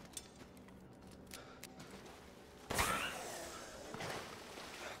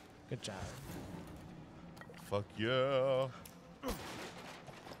 Good job. Fuck yeah.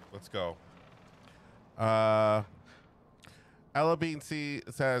 Let's go. Ella Bean C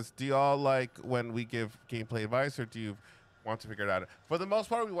says, do y'all like when we give gameplay advice, or do you want to figure it out? For the most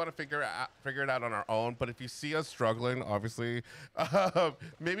part, we want to figure it out on our own, but if you see us struggling, obviously,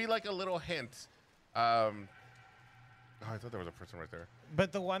 maybe like a little hint. Oh, I thought there was a person right there.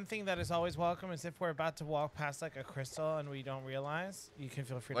 But the one thing that is always welcome is if we're about to walk past like a crystal and we don't realize, you can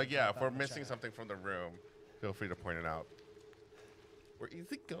feel free to Like, yeah, point if we're out in the missing chat. something from the room, feel free to point it out. Where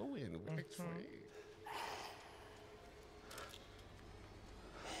is it going? Which way?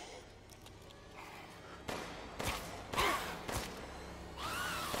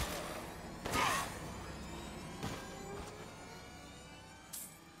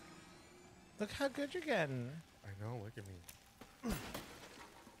 Look how good you're getting. I know, look at me.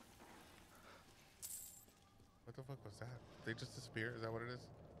 What the fuck was that? They just disappear? Is that what it is?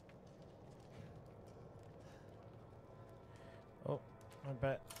 Oh, I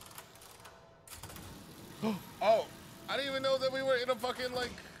bet. Oh, I didn't even know that we were in a fucking,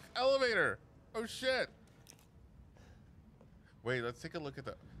 like, elevator. Oh, shit. Wait, let's take a look at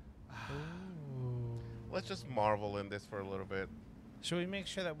the... Let's just marvel in this for a little bit. Should we make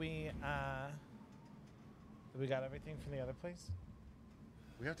sure that we got everything from the other place?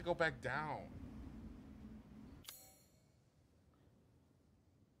 We have to go back down.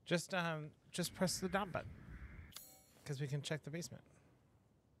 Just press the down button, because we can check the basement.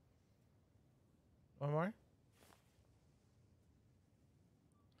 One more.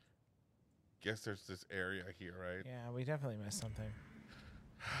 Guess there's this area here, right? Yeah, we definitely missed something.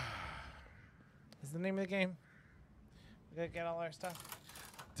 Is the name of the game? We gotta get all our stuff.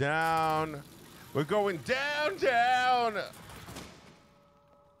 Down. We're going down, down.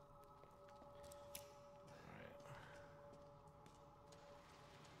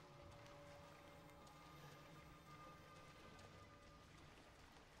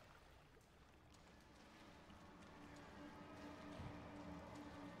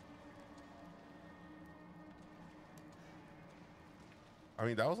 I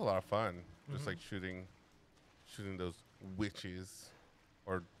mean, that was a lot of fun. Just like shooting those witches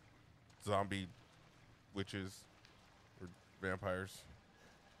or zombie witches or vampires.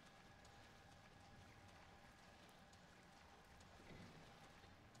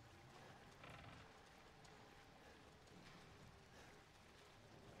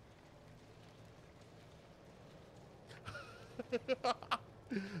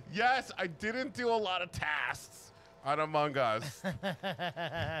 Yes, I didn't do a lot of tasks on Among Us.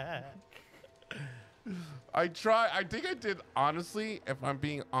 I think I did, honestly, if I'm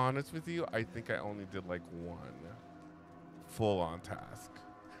being honest with you, I think I only did like one full-on task.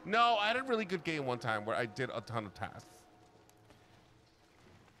 No, I had a really good game one time where I did a ton of tasks.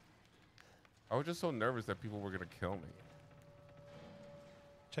 I was just so nervous that people were gonna kill me.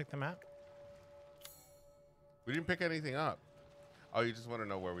 Check the map. We didn't pick anything up. Oh, you just want to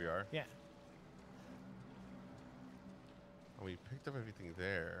know where we are? Yeah. Oh, we picked up everything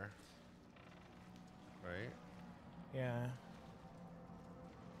there. Right? Yeah.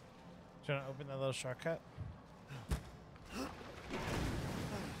 Do you want to open the little shortcut?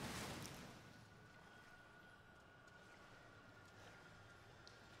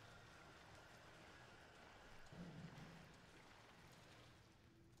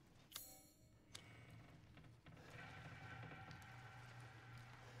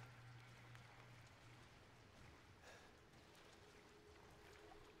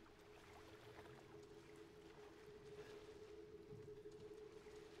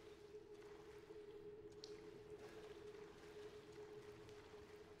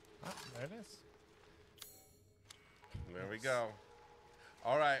 There it is. There we go.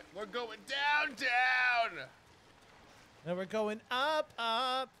 All right, we're going down. No, we're going up.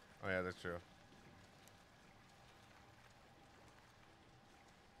 Oh, yeah, that's true.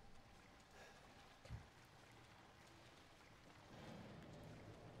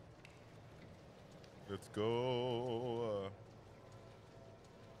 Let's go.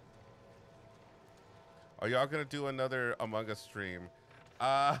 Are y'all going to do another Among Us stream?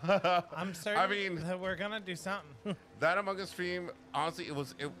 I'm certain I mean, that we're gonna do something. that Among Us stream, honestly, it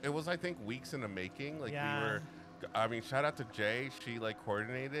was I think weeks in the making. Like Yeah. we were, I mean, shout out to Jay. She like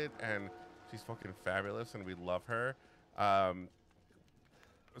coordinated, and she's fucking fabulous, and we love her.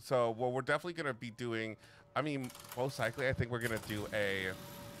 So what we're definitely gonna be doing, I mean, most likely, I think we're gonna do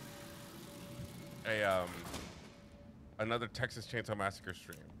another Texas Chainsaw Massacre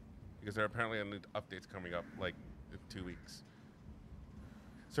stream because there are apparently new updates coming up like in 2 weeks.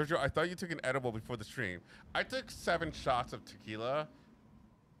 Sergio, I thought you took an edible before the stream. I took 7 shots of tequila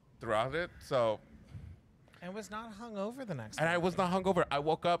throughout it, so. And was not hungover the next And day. I was not hungover. I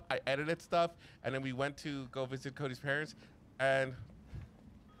woke up, I edited stuff, and then we went to go visit Cody's parents, and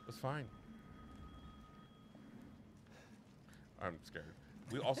it was fine. I'm scared.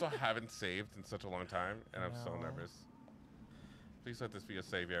 We also haven't saved in such a long time, and I'm so nervous. Please let this be a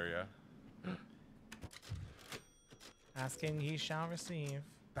save area. Asking ye shall receive.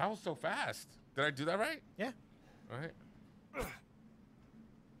 That was so fast. Did I do that right? Yeah. All right.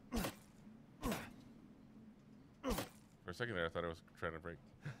 For a second there, I thought I was trying to break.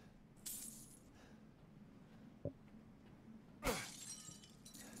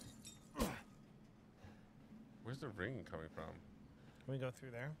 Where's the ring coming from? Can we go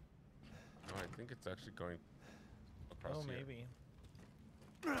through there? No, I think it's actually going across here. Maybe.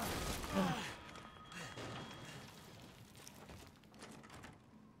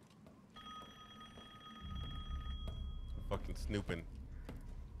 Fucking snooping.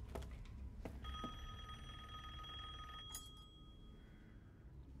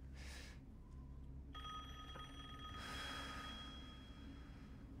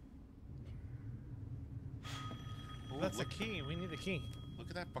 Ooh, That's a key. We need the key. Look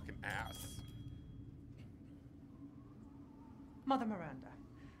at that fucking ass. Mother Miranda,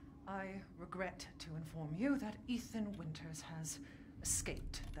 I regret to inform you that Ethan Winters has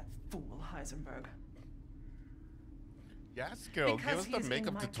escaped that fool Heisenberg. Yes, girl, give us Because the he's in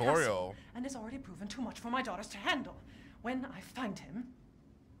makeup my tutorial. castle and has already proven too much for my daughters to handle. When I find him...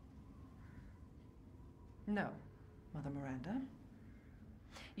 No, Mother Miranda.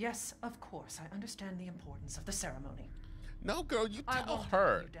 Yes, of course, I understand the importance of the ceremony. No, girl, you I tell won't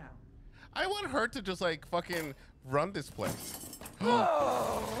her. let you down. I want her to just like fucking run this place. To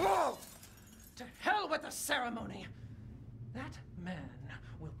hell with the ceremony! That man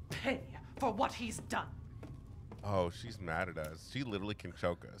will pay for what he's done. Oh, she's mad at us. She literally can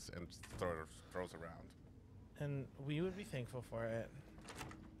choke us and just throws around. And we would be thankful for it.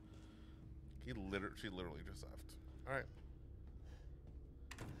 She literally just left. All right.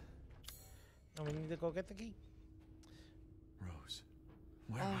 And we need to go get the key. Rose,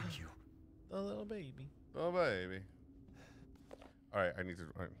 where are you? The little baby. Oh, baby. All right, I need to.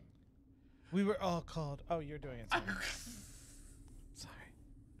 All right. We were all called. Oh, you're doing it. Sorry.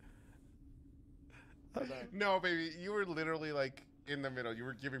 No, baby, you were literally like in the middle. You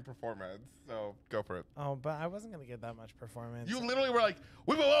were giving performance, so go for it. Oh, but I wasn't gonna get that much performance. You literally were like,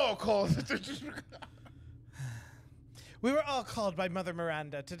 we were all called. We were all called by Mother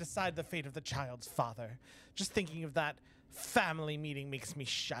Miranda to decide the fate of the child's father. Just thinking of that family meeting makes me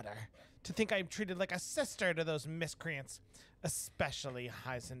shudder. To think I'm treated like a sister to those miscreants. Especially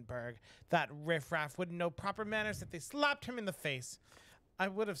Heisenberg. That riffraff wouldn't know proper manners if they slapped him in the face. I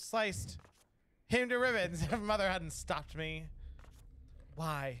would have sliced him to ribbons if Mother hadn't stopped me.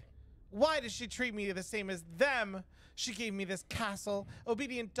 Why? Why does she treat me the same as them? She gave me this castle,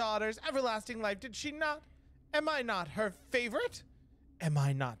 obedient daughters, everlasting life, did she not? Am I not her favorite? Am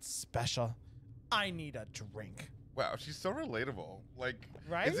I not special? I need a drink. Wow, she's so relatable. Like,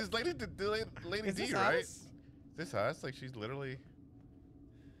 right? Is this Lady is D, this right? Us? Is this us? Like, she's so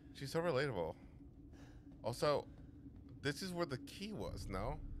relatable. Also, this is where the key was,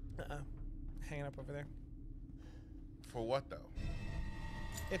 no? Hanging up over there. For what, though?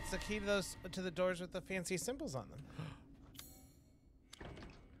 It's the key to the doors with the fancy symbols on them.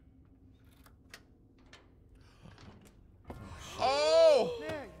 Oh! There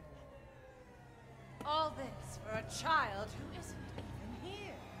you are. All this for a child who isn't even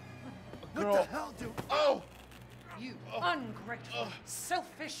here. Girl. What the hell, dude? Oh! You ungrateful,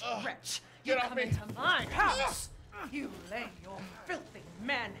 selfish wretch. Get You off come me. into my house. You lay your filthy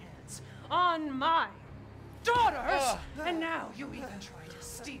man hands on my daughters. And now you even try to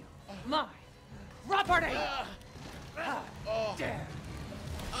steal my property. How dare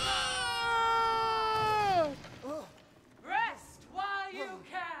Rest while you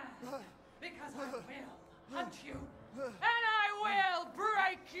can, because I will hunt you, and I will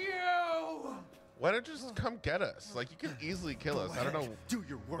break you! Why don't you just come get us? Like, you can easily kill us. I don't know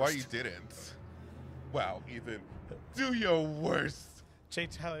why you didn't. Wow, Ethan. Do your worst. Jay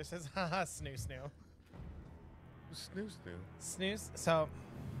Tyler says, haha, snoo snoo. Snooze, Snooze. So,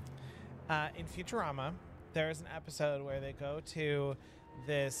 in Futurama, there is an episode where they go to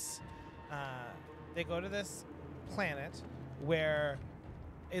this, planet where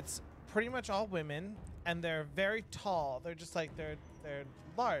it's pretty much all women, and they're very tall. They're just like they're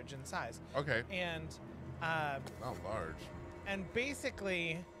large in size. Okay. And not large. And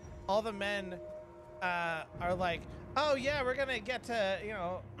basically, all the men are like, oh yeah, we're gonna get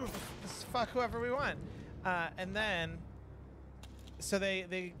to just fuck whoever we want, and then so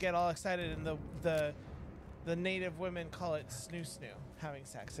they get all excited, and the native women call it snoo snoo. Having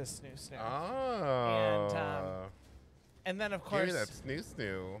sex is snoo snoo. Oh. And then of Give course me that snoo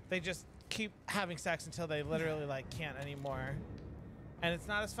snoo. they just keep having sex until they literally like can't anymore, and it's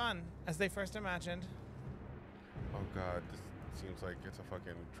not as fun as they first imagined. Oh god, this seems like it's a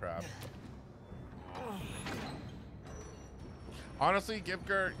fucking trap. Honestly,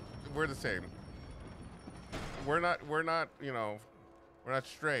 Gipker, we're the same. We're not, we're not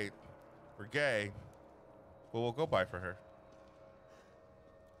straight. We're gay. But we'll go by for her.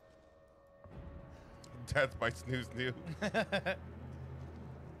 Death by snooze new.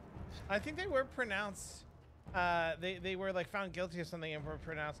 I think they were pronounced. They were like found guilty of something and were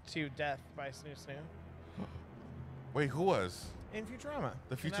pronounced to death by snoo snoo. Wait, who was? In Futurama.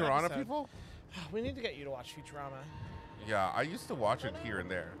 The in that Futurama episode. people? We need to get you to watch Futurama. Yeah, I used to watch it here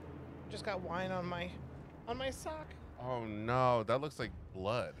and there. Just got wine on my sock. Oh no, that looks like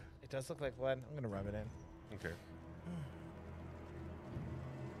blood. It does look like blood. I'm gonna rub it in. Okay.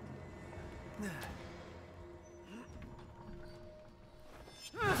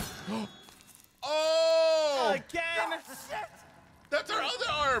 Oh! Again! That's our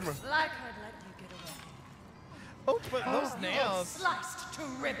other arm! Like I'd let you get away. Oh, but those nails. Sliced to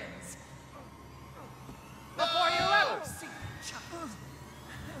ribbons. Before you ever see the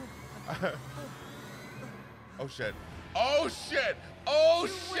child. Oh shit. Oh shit! Oh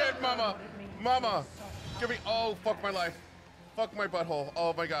shit, mama! Mama! Give me, oh, fuck my life. Fuck my butthole.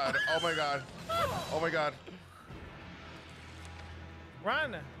 Oh my god. Oh my god. Oh my god.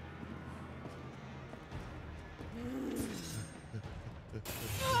 Run!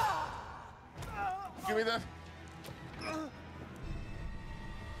 Give me the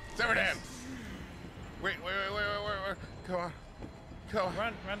severed hand. Wait. Come on. Come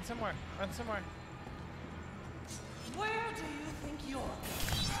on. Run somewhere. Run somewhere. Where do you think you're going?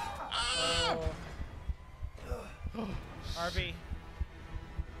 Ah! RB.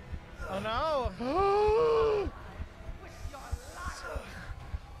 Oh no!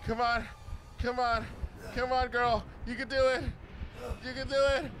 Come on. Come on. Come on, girl. You can do it. You can do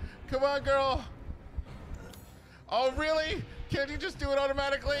it. Come on, girl. Oh, really? Can't you just do it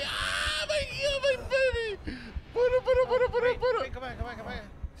automatically? Ah, my baby! Put it. Wait, go back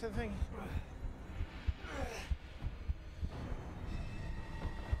to the thing.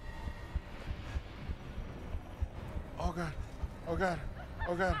 Oh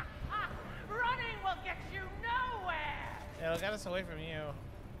god. Running will get you nowhere. It'll get us away from you.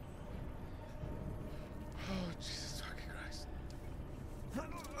 Oh, Jesus fucking Christ.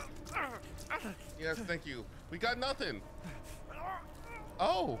 Yes, thank you. We got nothing.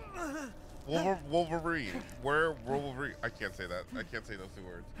 Oh. Wolverine. Where Wolverine? I can't say that. I can't say those two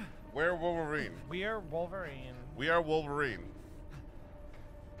words. Where Wolverine? We are Wolverine. We are Wolverine.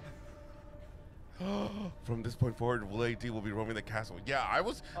 From this point forward, Lady will be roaming the castle. Yeah, I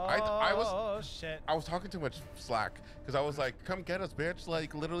was shit. I was talking too much slack because I was like, come get us, bitch.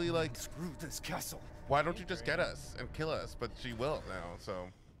 Like, literally, like, Screw this castle. why don't you just get us and kill us? But she will now, so.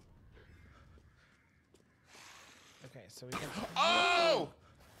 Okay, so we can. Oh!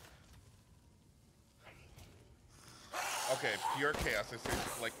 Okay, pure chaos is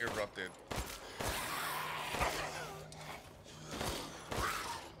like erupted.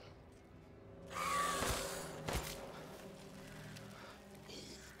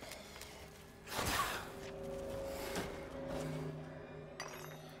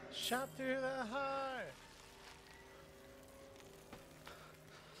 Shot through the heart.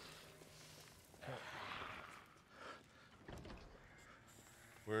 Okay.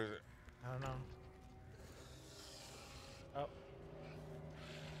 Where is it? I don't know. Oh.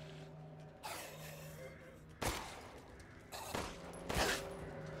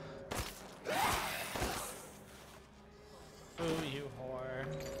 Ooh, you whore.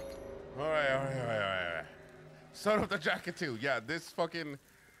 All right. Sew up the jacket too. Yeah, this fucking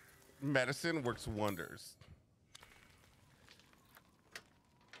medicine works wonders.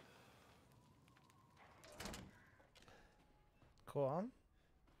 Cool.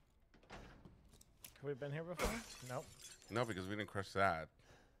 Have we been here before? Nope. No, because we didn't crush that.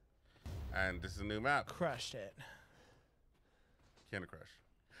 And this is a new map. Crushed it. Candy Crush.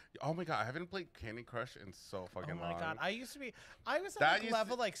 Oh my god, I haven't played Candy Crush in so fucking long. Oh my god, I was That at like used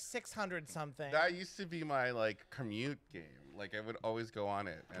level to- like 600 something. That used to be my like commute game. Like I would always go on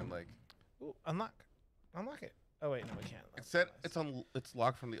it and like Ooh, unlock it. Oh wait, no, we can't. it said it's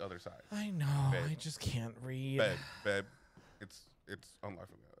locked from the other side. I know. Babe. I just can't read. Babe, it's unlocked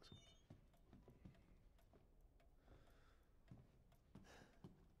from the other side.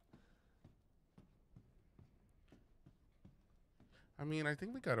 I mean, I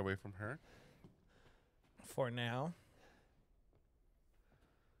think we got away from her. For now.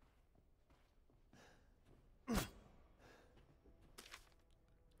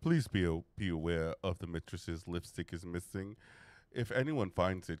 Please be aware of the mistress's lipstick is missing. If anyone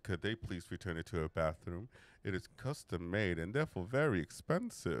finds it, could they please return it to her bathroom? It is custom made and therefore very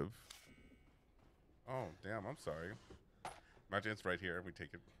expensive. Oh, damn, I'm sorry. Imagine it's right here and we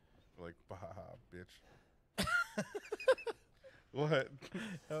take it. We're like, bah, bitch. What?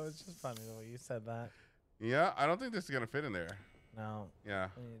 It was just funny the way you said that. Yeah, I don't think this is going to fit in there. No. Yeah.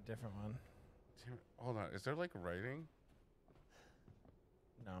 We need a different one. Damn it. Hold on. Is there like writing?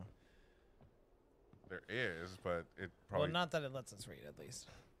 No. There is, but it probably... Well, not that it lets us read, at least.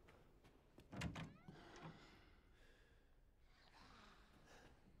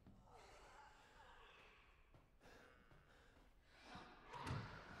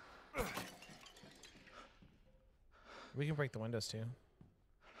 We can break the windows, too.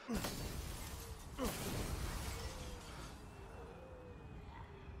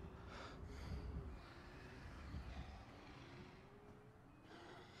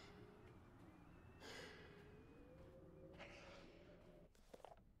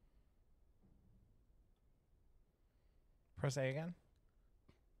 Press A again.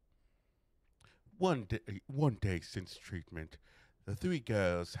 One day since treatment, the three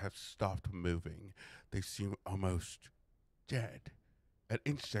girls have stopped moving. They seem almost dead. An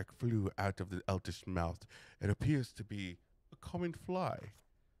insect flew out of the eldest's mouth. It appears to be a common fly.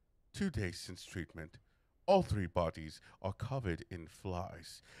 2 days since treatment, all three bodies are covered in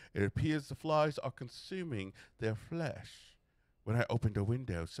flies. It appears the flies are consuming their flesh. When I opened a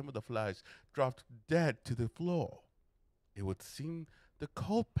window, some of the flies dropped dead to the floor. It would seem the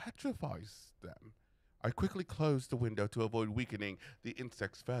cold petrifies them. I quickly closed the window to avoid weakening the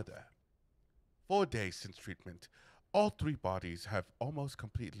insects further. 4 days since treatment, all three bodies have almost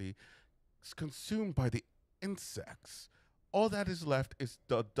completely consumed by the insects. All that is left is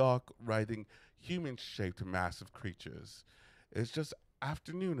the dark, writhing, human-shaped mass of creatures. It's just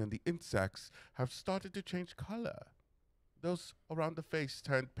afternoon and the insects have started to change color. Those around the face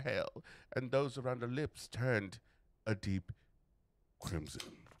turned pale, and those around the lips turned a deep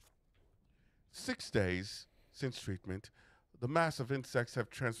crimson. 6 days since treatment, the mass of insects have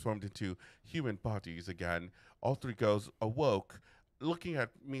transformed into human bodies again. All 3 girls awoke, looking at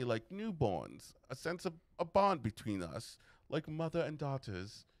me like newborns, a sense of a bond between us, like mother and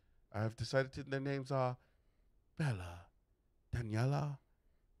daughters. I have decided their names are Bella, Daniela,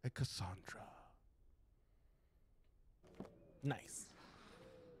 and Cassandra. Nice.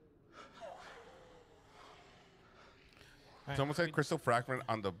 Someone said crystal fragment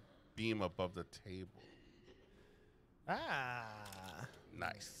on the beam above the table. Ah.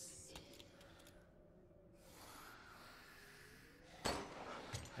 Nice.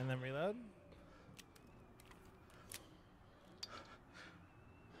 And then reload.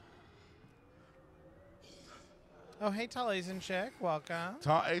 Oh, hey, tall Asian chick. Welcome.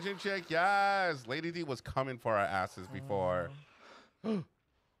 Tall Asian chick, yes. Lady D was coming for our asses before. Can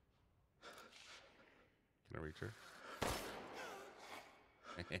I reach her?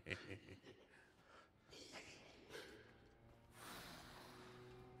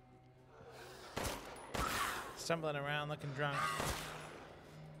 Stumbling around looking drunk.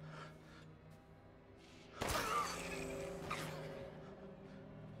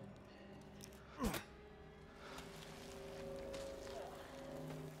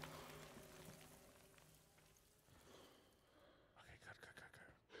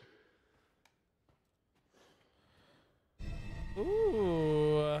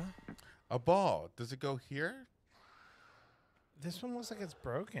 Ooh. A ball. Does it go here? This one looks like it's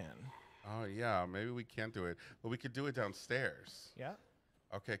broken. Oh, yeah. Maybe we can't do it. But we could do it downstairs. Yeah.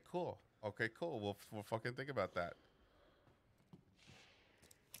 Okay, cool. Okay, cool. We'll fucking think about that.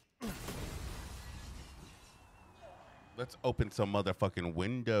 Let's open some motherfucking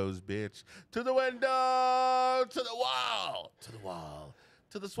windows, bitch. To the window! To the wall! To the wall.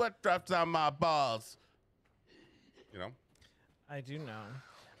 To the sweat drops on my balls. You know? I do know.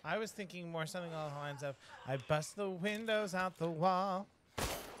 I was thinking more something along the lines of, I bust the windows out the wall.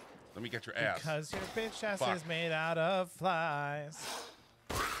 Let me get your ass. Because your bitch ass Fuck. is made out of flies.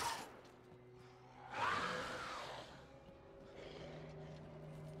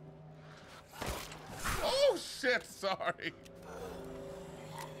 Oh, shit. Sorry.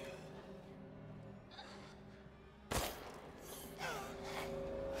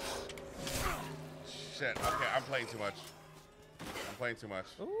 Shit. Okay, I'm playing too much. I'm playing too much.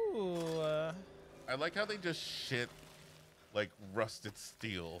 Ooh. I like how they just shit like rusted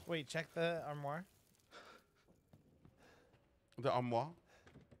steel. Wait, check the armoire. The armoire?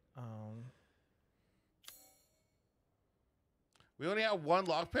 We only have 1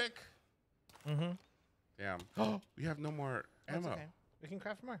 lockpick? Mm-hmm. Damn. Oh, we have no more That's ammo. okay. We can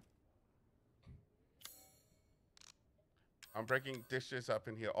craft more. I'm breaking dishes up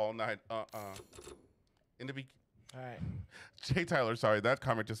in here all night. In the All right. Jay Tyler, sorry, that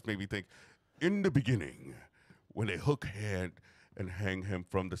comment just made me think. In the beginning, when they hook hand and hang him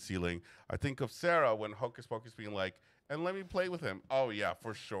from the ceiling, I think of Sarah when Hocus Pocus being like, and let me play with him. Oh, yeah,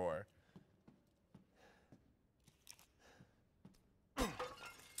 for sure.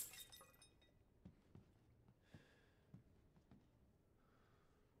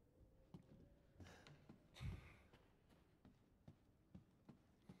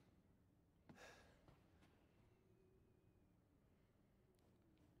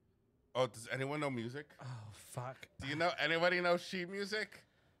 Oh, does anyone know music? Oh, fuck. Do you know anybody know sheet music?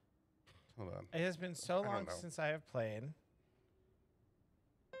 Hold on. It has been so I don't long know. since I have played.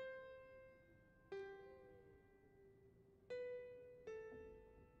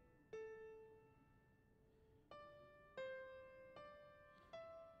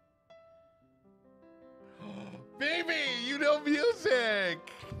 Baby, you know music.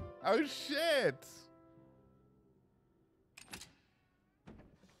 Oh, shit.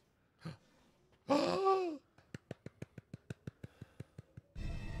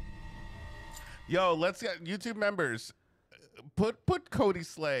 Yo, let's get YouTube members. Put Cody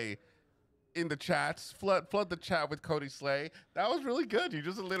Slay in the chats. Flood the chat with Cody Slay. That was really good. You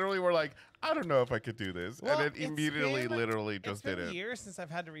just literally were like, I don't know if I could do this, Well, and then it's immediately, been- literally, just did It's it. been years since I've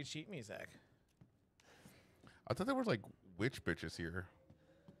had to read sheet music. I thought there were like witch bitches here.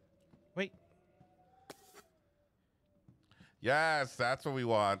 Wait. Yes, that's what we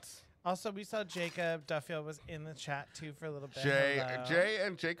want. Also, we saw Jacob Duffield was in the chat too for a little bit. Jay, Hello. Jay,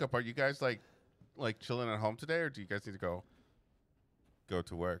 and Jacob, are you guys like chilling at home today, or do you guys need to go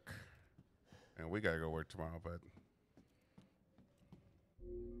to work? And we gotta go work tomorrow, but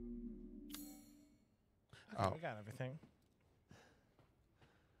Okay, we got everything.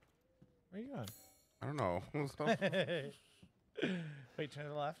 Where are you going? I don't know. Wait, turn to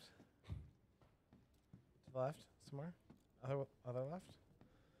the left. To the left. Some more. Other left.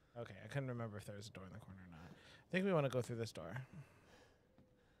 Okay, I couldn't remember if there was a door in the corner or not. I think we want to go through this door.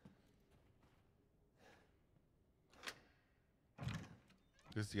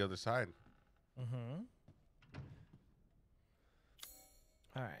 This is the other side. Mm-hmm.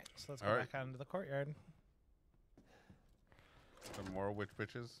 All right, so let's go All back out into the courtyard. Some more witch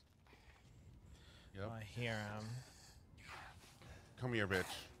bitches. Yep. Oh, I hear him. Come here, bitch.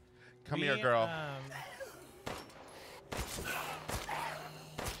 Come here, girl.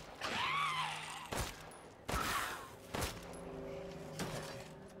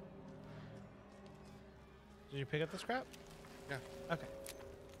 Did you pick up the scrap? Yeah. Okay.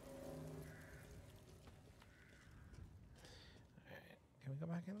 All right. Can we go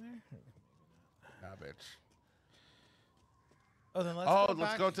back in there? Nah, bitch. Oh, then let's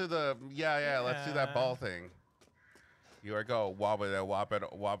let's go to the let's do that ball thing. You are go wobble it, wop it,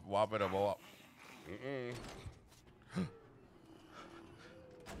 wop it, wop. Are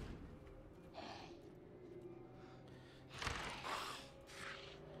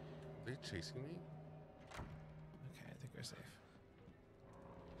they chasing me? Okay, I think we're safe.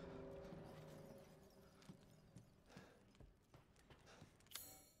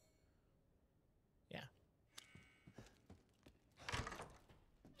 Yeah.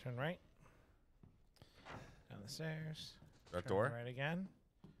 Turn right. Down the stairs. That Turn door? right again.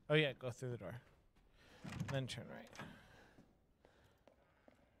 Oh yeah, go through the door. Then turn right.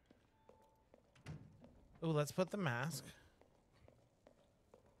 Oh, let's put the mask.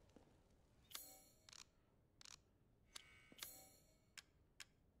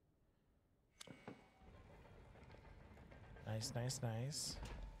 Nice, nice, nice.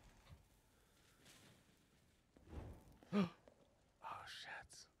 Oh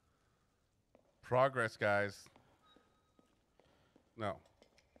shit. Progress, guys. No.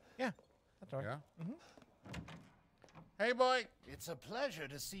 Yeah, that door. Yeah. Mm-hmm. Hey, boy. It's a pleasure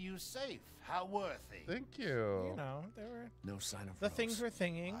to see you safe. How worthy. Thank you. You know, there were No sign of the Rose. things were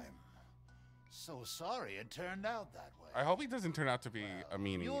thinging. I'm so sorry it turned out that way. I hope he doesn't turn out to be a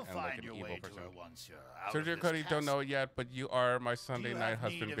meanie You'll and like find an your evil way person. to her once you're out Sergio of this Cody, don't know castle. it yet, but you are my Do Sunday you night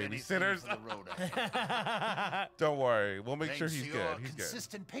have need husband of anything babysitters. for the road ahead? Don't worry, we'll make sure Thanks he's to your good. He's good.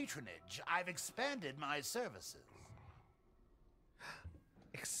 consistent patronage, I've expanded my services.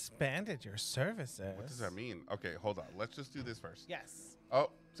 Expanded your services. What does that mean? Okay, hold on. Let's just do this first. Yes. Oh,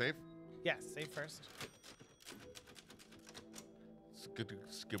 safe. Yes. Save first. Skip it,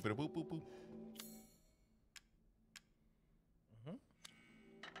 boop, boop, boop. Mm-hmm.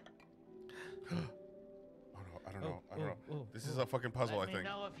 Oh no, I don't know. I don't know. Ooh, This is a fucking puzzle, Let I me think.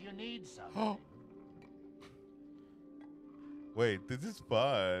 know if you need something. Wait, this is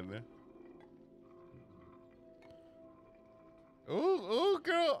fun. Ooh, ooh,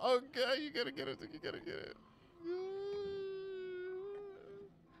 girl. Oh, God, you gotta get it. You gotta get it.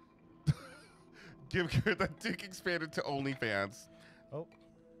 Give her that dick expanded to OnlyFans. Oh,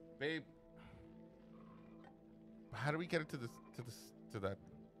 Babe. How do we get it to that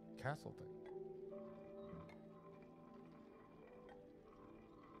castle thing?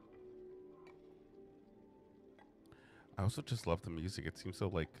 I also just love the music. It seems so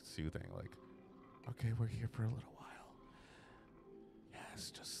like soothing. Like, okay, we're here for a little while.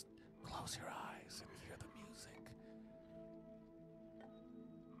 Yes, just close your eyes and hear the music.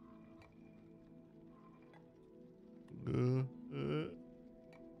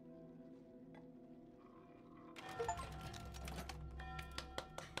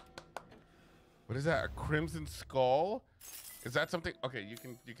 What is that? A crimson skull? Is that something? Okay, you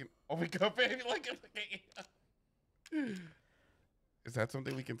can. Oh my god, baby! Look at. Is that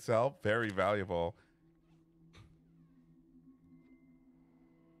something we can sell? Very valuable.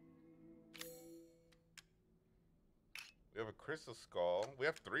 We have a crystal skull. We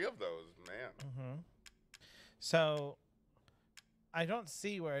have 3 of those, man. mm-hmm. So I don't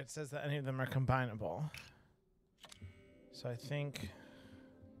see where it says that any of them are combinable. So I think.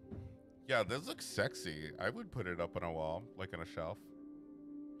 Yeah, this looks sexy. I would put it up on a wall, like on a shelf.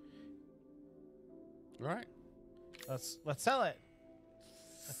 All right. Let's sell it.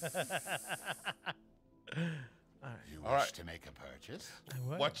 All right. You All wish right. to make a purchase? I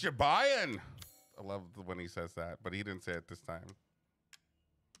would. What you buying? I love when he says that, but he didn't say it this time.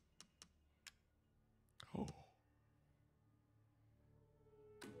 Oh.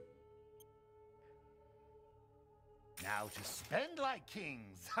 Now to spend like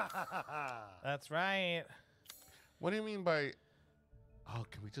kings. That's right. What do you mean by? Oh,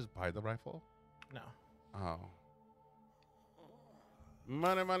 can we just buy the rifle? No. Oh.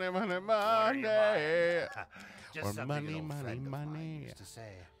 Money, money, money, What are you money. buying? Just Or something money, an old money, friend of mine money. used to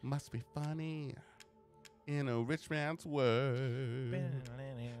say. Must be funny. in a rich man's world.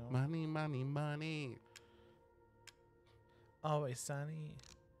 Money, money, money. Always sunny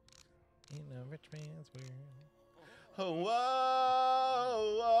in a rich man's world. Oh,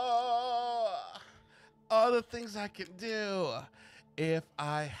 whoa, whoa. All the things I could do if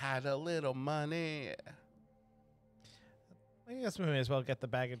I had a little money. I guess we may as well get the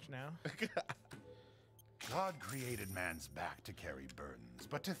baggage now. God created man's back to carry burdens,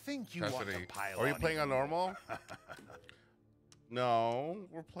 but to think you want to pile Are you on playing on even normal? No,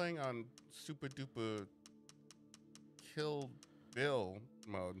 we're playing on super duper Kill Bill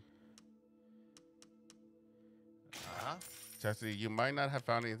mode. Huh? Chastity, you might not have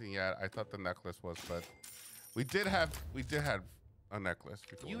found anything yet. I thought the necklace was, but we did have a necklace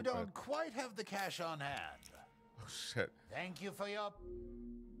before. You don't quite have the cash on hand. Oh shit. Thank you for your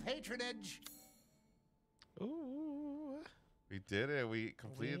patronage. Ooh. We did it. We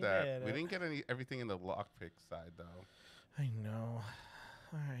completed that. We didn't get everything in the lockpick side though. I know.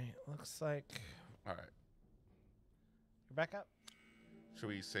 All right. Looks like. All right. You're back up. Should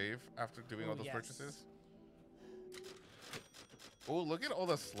we save after doing all those yes. purchases? Oh, look at all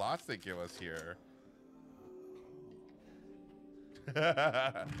the slots they give us here.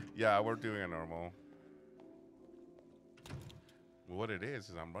 Yeah, we're doing a normal. What it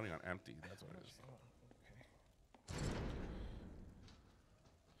is I'm running on empty. That's what it is. Okay.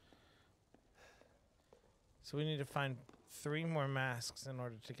 So we need to find 3 more masks in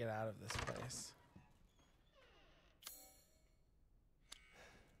order to get out of this place.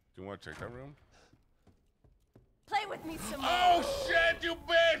 Do you want to check that room? Play with me some more. Oh shit, you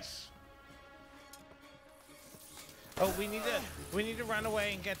bitch! Oh, we need to run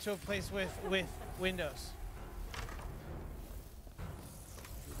away and get to a place with windows.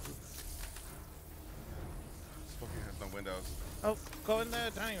 This fucking has no windows. Oh, go in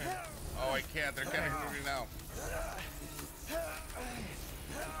the dining room. Oh, I can't. They're getting me now.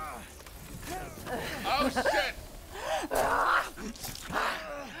 Oh shit!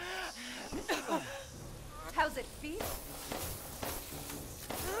 How's it feel?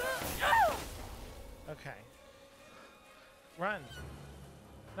 Okay. Run.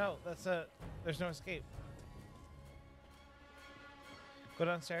 No, there's no escape. Go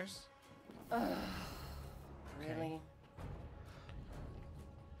downstairs. Really?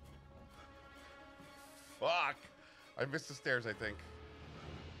 Fuck! I missed the stairs, I think.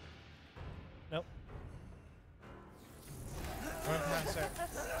 Nope. Run downstairs.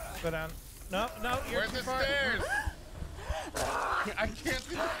 Go down. No, you're Where's too the far. stairs? I can't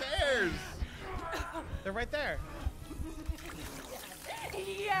see the stairs. They're right there.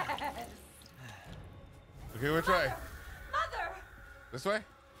 Yes. Okay, which way? Mother. This way?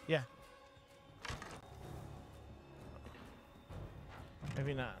 Yeah.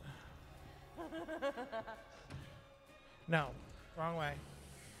 Maybe not. No, wrong way.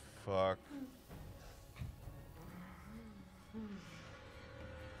 Fuck.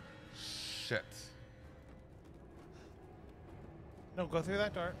 Shit. No, go through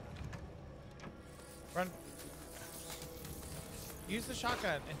that door. Run. Use the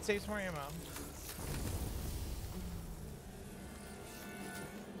shotgun. It saves more ammo.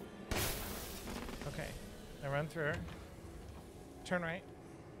 Okay. Now run through her. Turn right.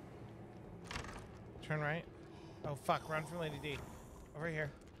 Turn right. Oh, fuck. Run from Lady D. Over here.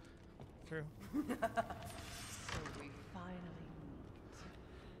 Through. So we finally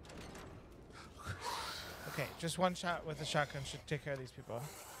Okay, just one shot with the shotgun should take care of these people.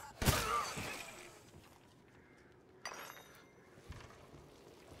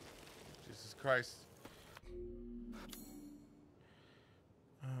 Jesus Christ.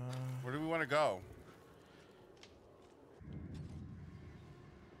 Where do we want to go?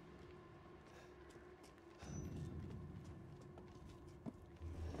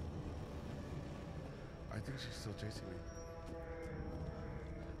 I think she's still chasing me.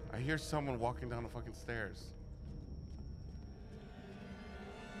 I hear someone walking down the fucking stairs.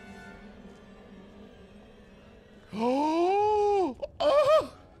 Oh! Oh!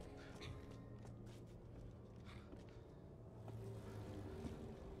 Oh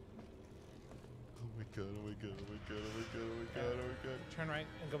my god, oh my god, oh my god, oh my god, oh my god, oh my god. Turn right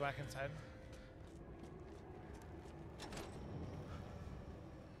and go back inside.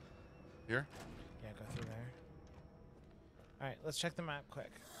 Here? Yeah, go through there. All right, let's check the map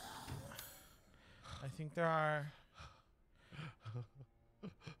quick. I think there are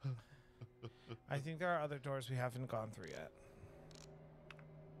other doors we haven't gone through yet.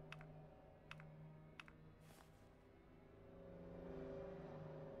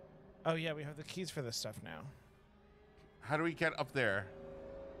 Oh yeah, we have the keys for this stuff now. How do we get up there?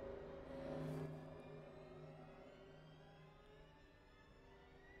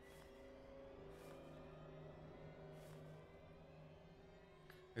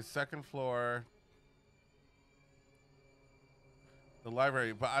 His second floor. The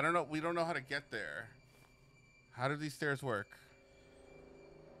library, but I don't know. We don't know how to get there. How do these stairs work?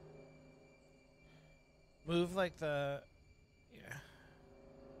 Move like the... Yeah.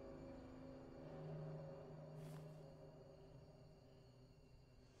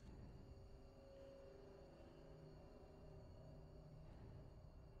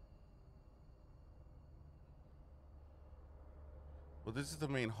 Well, this is the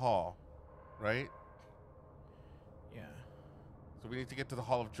main hall, right? Yeah. So we need to get to the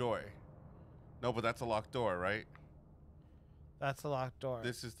Hall of Joy. No, but that's a locked door, right? That's a locked door.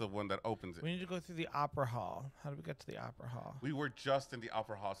 This is the one that opens it. We need to go through the opera hall. How do we get to the opera hall? We were just in the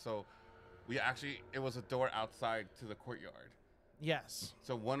opera hall, so we actually, it was a door outside to the courtyard. Yes.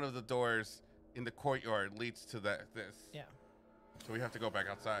 So one of the doors in the courtyard leads to this. Yeah. So we have to go back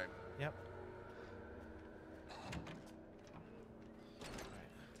outside. Yep.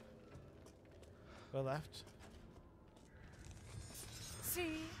 Go left.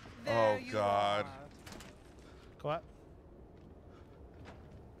 See, there you God. are. Go up.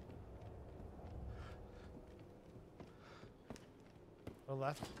 Go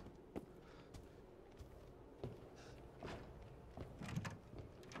left.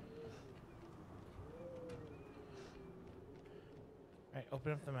 Alright,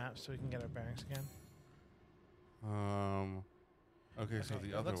 open up the map so we can get our bearings again. Okay, so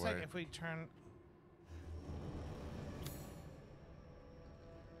the it other looks way. like if we turn...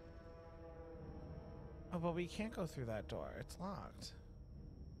 Oh, but we can't go through that door. It's locked.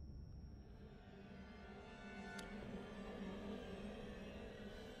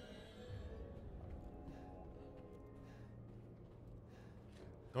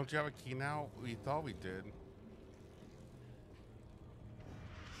 Don't you have a key now? We thought we did.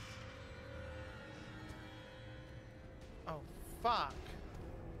 Oh, fuck.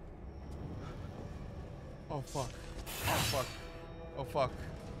 Oh, fuck. Oh, fuck. Oh, fuck.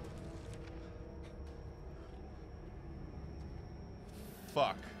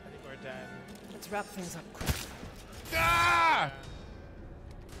 Fuck. I think we're dead. Let's wrap things up quick. Ah!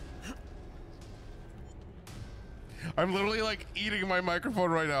 I'm literally like eating my microphone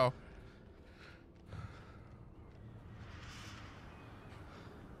right now.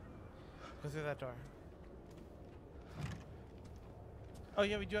 Go through that door. Oh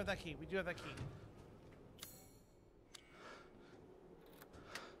yeah, we do have that key. We do have that key.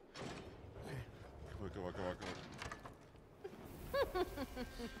 Come on, come on, come on.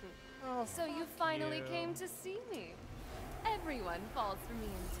 Oh, So you finally came to see me. Everyone falls for me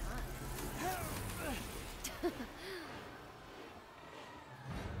in time.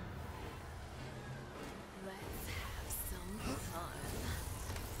 Let's have some fun.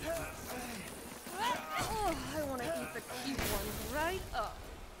 Oh, I want to eat the cute one right up.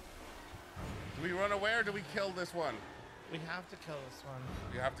 Do we run away or do we kill this one? We have to kill this one.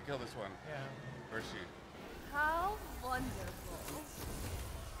 You have to kill this one. Yeah. Where's she? How wonderful.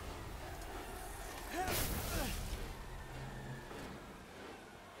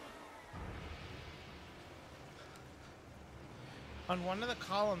 On one of the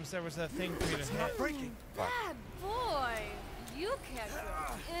columns, there was a thing for you to hit. Breaking. Bad boy. You can't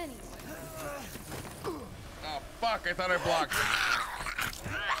go anywhere. Oh, fuck. I thought I blocked.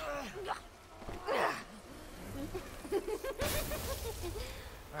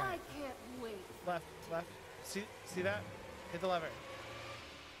 I can't wait. Left, left. See that? Hit the lever.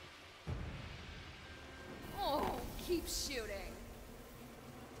 Oh, keep shooting.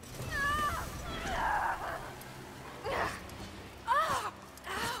 Ah! Ow!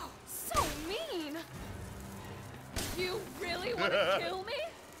 So mean! You really want to kill me?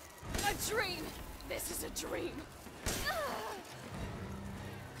 A dream! This is a dream!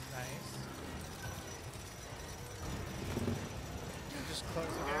 Nice. Just close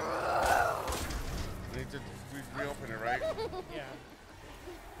again. We need to reopen it, right? Yeah.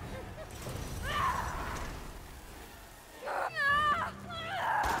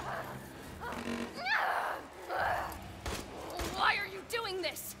 Why are you doing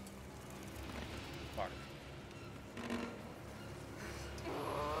this? Fuck.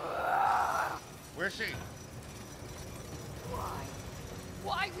 Where's she? Why?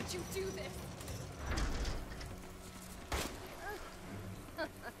 Why would you do this?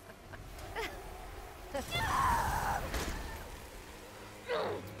 I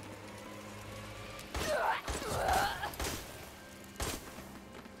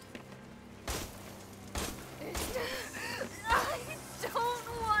don't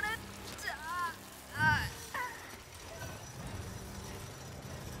want to die.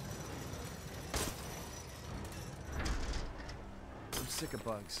 I'm sick of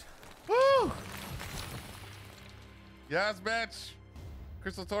bugs. Woo! Yes, bitch.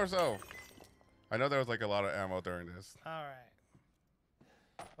 Crystal torso. I know there was like a lot of ammo during this. All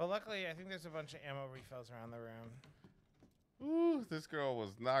right. Well, luckily, I think there's a bunch of ammo refills around the room. Ooh, this girl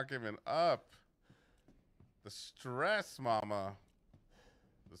was not giving up. The stress, mama.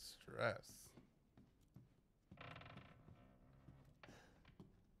 The stress.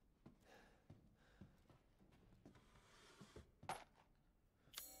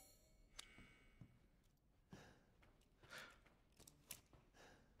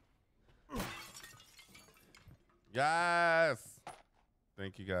 Yes.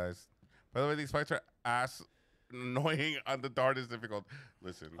 Thank you, guys. By the way, these fights are ass annoying on the dart is difficult.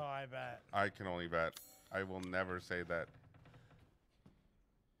 Listen. Oh, I bet. I can only bet. I will never say that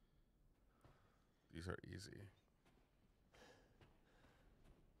these are easy.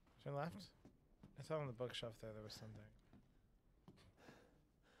 To your left? I thought on the bookshelf there was something.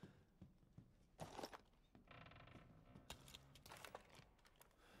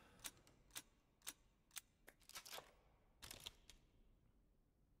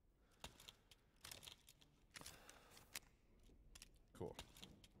 Cool.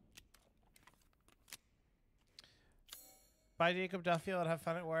 Bye, Jacob Duffield. Have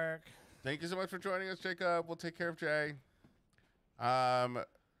fun at work. Thank you so much for joining us, Jacob. We'll take care of Jay.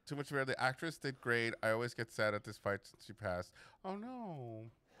 Too much rare. The actress did great. I always get sad at this fight since she passed. Oh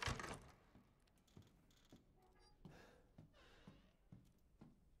no.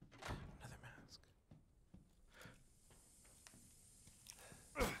 Another mask.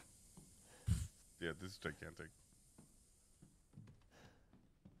 Yeah, this is gigantic.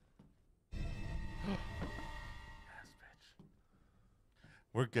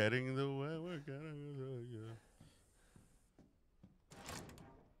 We're getting the way, we're getting the way, yeah.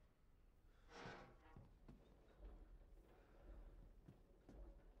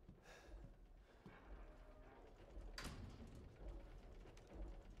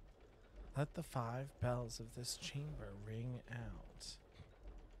 Let the 5 bells of this chamber ring out.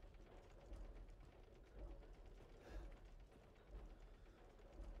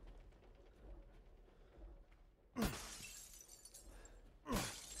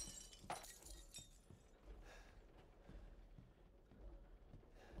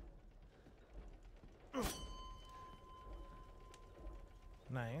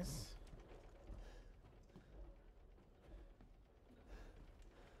 Nice.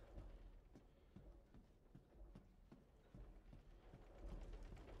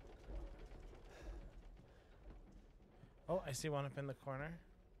 Oh, I see one up in the corner.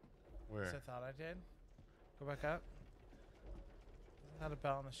 Where? As I thought I did. Go back up. Isn't that a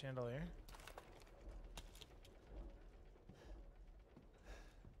bell on the chandelier?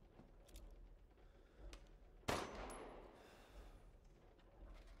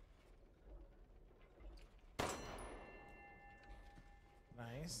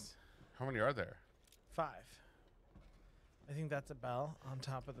 Nice. How many are there? 5. I think that's a bell on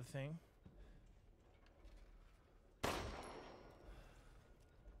top of the thing.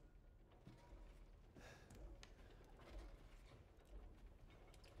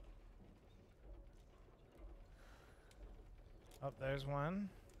 Oh, there's one.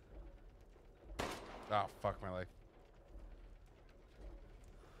 Oh, fuck my life.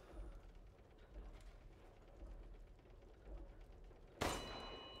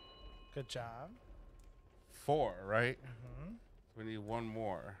 Good job. 4, right? Mm-hmm. We need one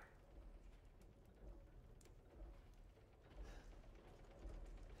more.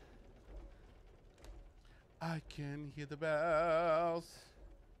 I can hear the bells.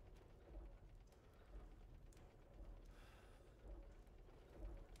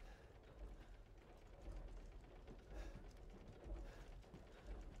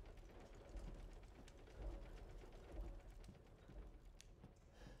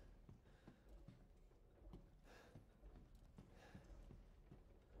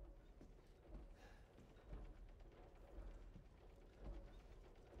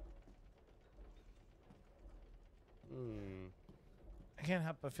 I can't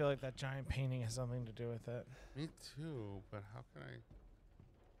help but feel like that giant painting has something to do with it. Me too, but how can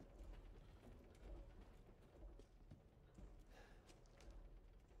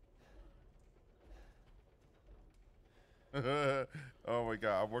I? Oh my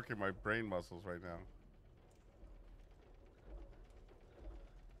god, I'm working my brain muscles right now.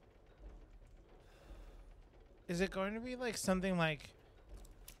 Is it going to be like something like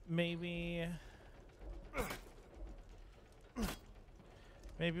maybe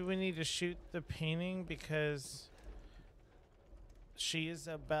maybe we need to shoot the painting because she is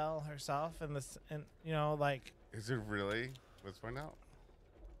a belle herself and this and you know like Is it really? Let's find out.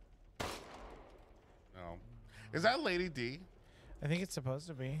 No. Is that Lady D? I think it's supposed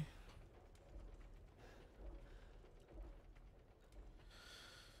to be.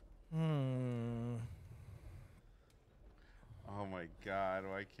 Oh my God!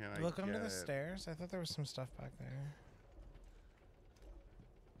 Why can't I Look get under the it? stairs. I thought there was some stuff back there.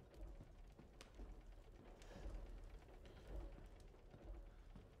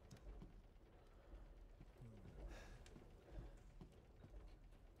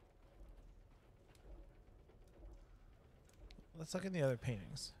 Let's look at the other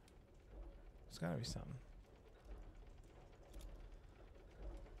paintings. There's gotta be something.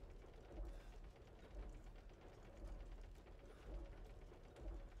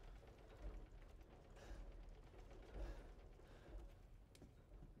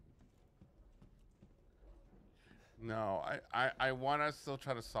 No, I want to still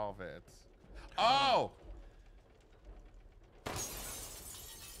try to solve it. Oh!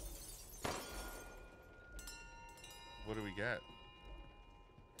 What do we get?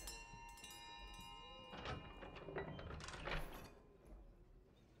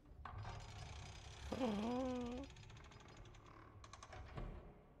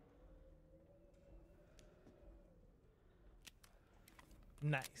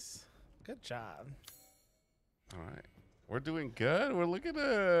 Nice. Good job. All right. We're doing good. We're look at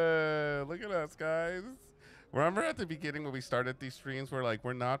us, guys. Remember at the beginning when we started these streams, we're like,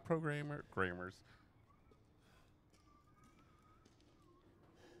 we're not grammars.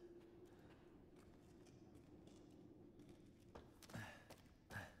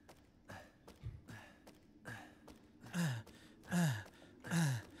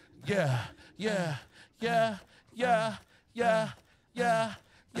 Yeah, yeah, yeah, yeah, yeah, yeah,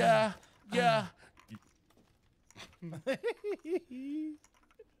 yeah, yeah.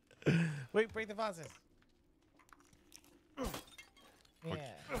 Wait, break the vases.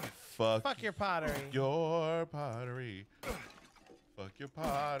 Yeah. Fuck your pottery. Your pottery. Fuck your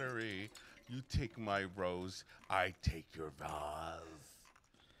pottery. You take my rose, I take your vase.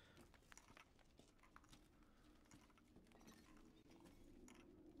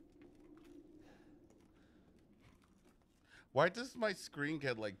 Why does my screen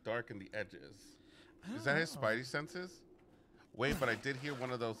get like dark in the edges? Is that his spidey senses? Wait, but I did hear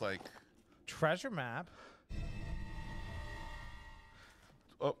one of those like treasure map.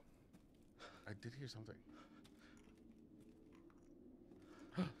 Oh, I did hear something.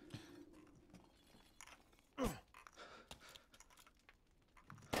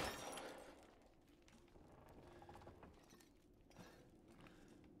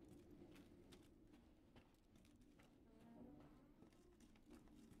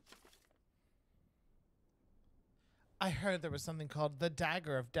 I heard there was something called the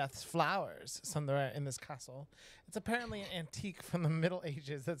Dagger of Death's Flowers somewhere in this castle. It's apparently an antique from the Middle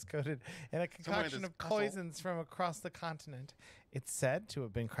Ages that's coated in a concoction of poisons from across the continent. It's said to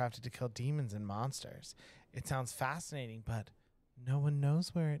have been crafted to kill demons and monsters. It sounds fascinating, but no one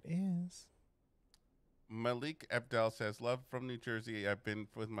knows where it is. Malik Abdel says, love from New Jersey. I've been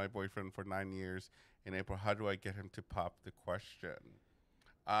with my boyfriend for 9 years. In April, how do I get him to pop the question?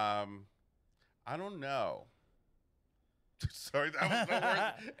 I don't know. Sorry, that was the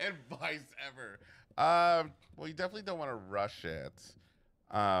worst advice ever. Well, you definitely don't want to rush it.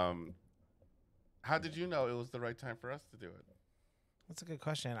 How did you know it was the right time for us to do it? That's a good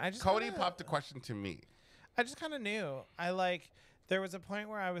question. Cody popped the question to me. I just kind of knew. There was a point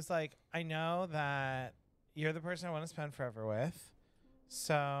where I was like, I know that you're the person I want to spend forever with.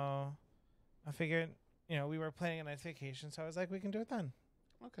 So I figured, we were planning a nice vacation. So I was like, we can do it then.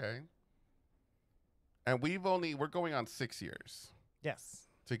 Okay. And we're going on 6 years. Yes.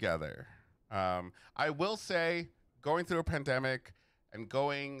 Together. I will say, going through a pandemic and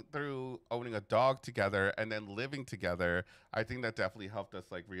going through owning a dog together and then living together, I think that definitely helped us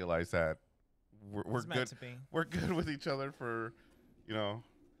realize that we're good. We're good with each other for, in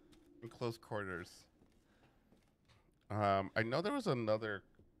close quarters. I know there was another.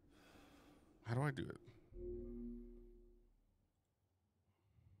 How do I do it?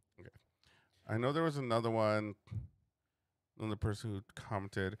 I know there was another one. Another person who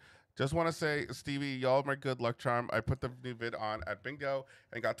commented. Just want to say, Stevie, y'all my good luck charm. I put the new vid on at bingo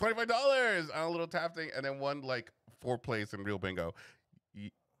and got $25 on a little tap thing and then won 4 plays in real bingo.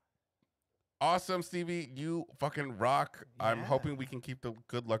 Awesome, Stevie. You fucking rock. Yeah. I'm hoping we can keep the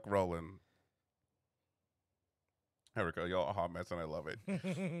good luck rolling. There we go. Y'all a hot mess and I love it.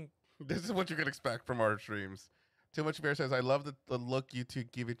 This is what you can expect from our streams. Too Much Bear says, I love the look you two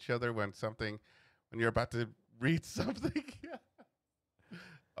give each other when you're about to read something.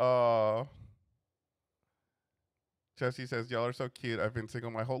 Oh. Jesse says, y'all are so cute. I've been single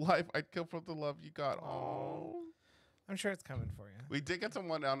my whole life. I'd kill for the love you got. Oh. I'm sure it's coming for you. We did get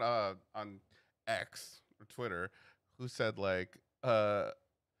someone on X or Twitter who said, like,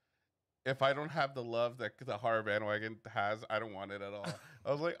 if I don't have the love that the Horror Bandwagon has, I don't want it at all.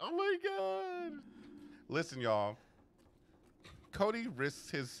 I was like, oh my God. Listen, y'all. Cody risks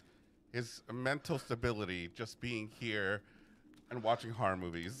his mental stability just being here and watching horror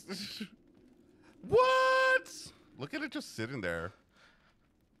movies. What? Look at it just sitting there.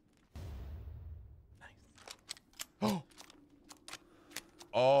 Nice.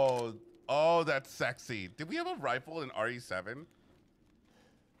 Oh, that's sexy. Did we have a rifle in RE7?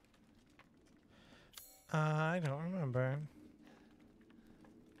 I don't remember.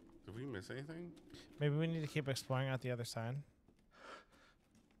 Did we miss anything? Maybe we need to keep exploring out the other side.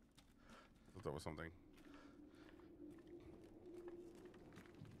 I thought that was something.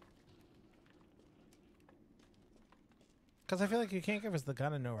 Because I feel like you can't give us the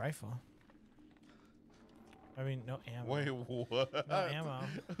gun and no rifle. I mean, no ammo. Wait, what? No ammo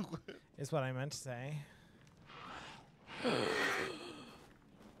is what I meant to say.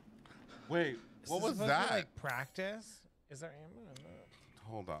 Wait, what was supposed to be, that? like practice? Is there ammo in that?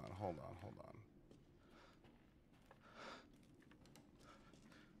 Hold on.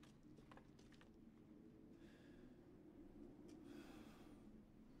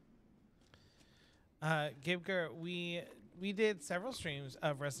 Gibger, we did several streams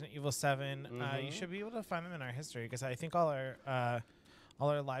of Resident Evil 7. You should be able to find them in our history because I think all our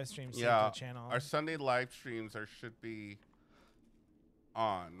live streams on the channel. Our Sunday live streams should be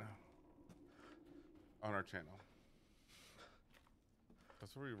on our channel.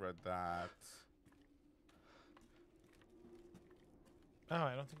 That's where we read that. Oh,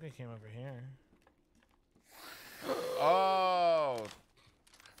 I don't think they came over here. Oh.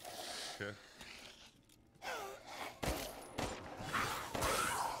 Shit.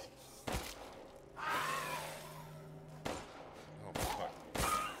 Oh, fuck.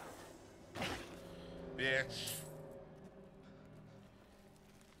 Bitch.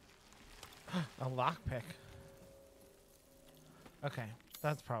 A lockpick. Okay,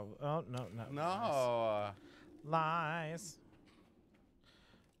 that's probably. Oh no. No. Lies.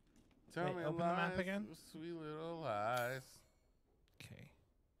 Tell Wait, me open lies, the map again. Sweet little lies. Okay.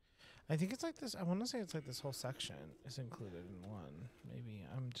 I think it's like this. I want to say it's like this whole section is included in one. Maybe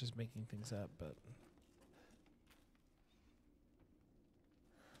I'm just making things up, but.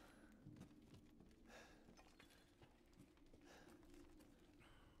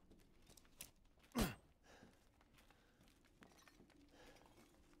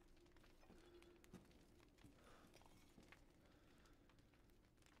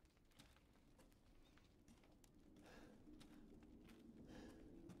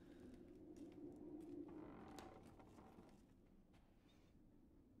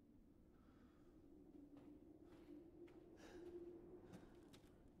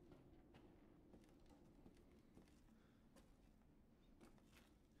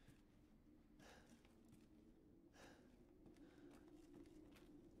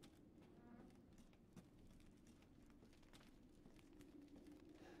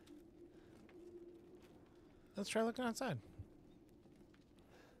 Let's try looking outside.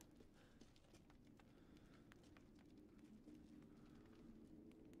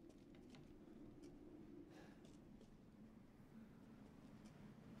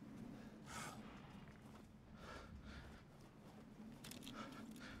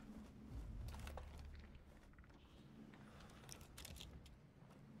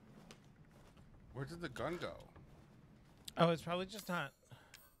 Where did the gun go? Oh, it's probably just not.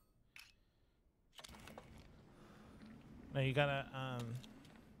 No, you gotta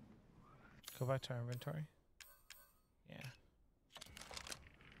go back to our inventory. Yeah.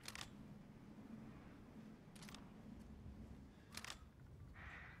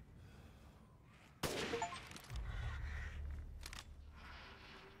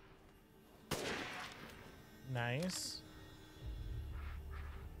 Nice.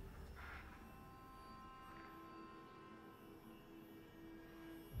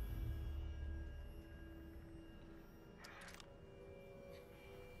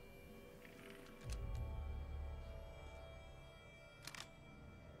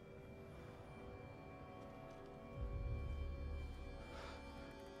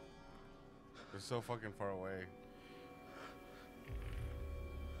 They're so fucking far away.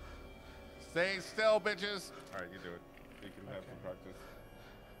 Stay still, bitches. All right, you do it. You can have some practice.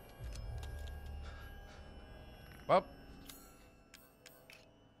 Up.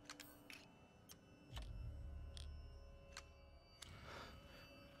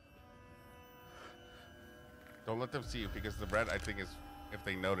 Don't let them see you because the red, I think, is if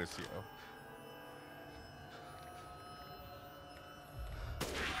they notice you.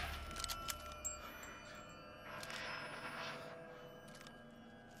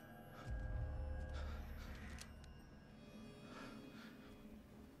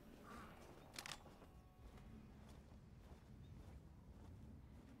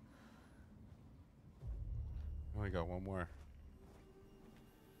 Oh, we got one more.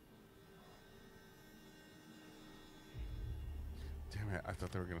 Damn it, I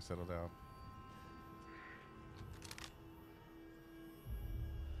thought they were gonna settle down.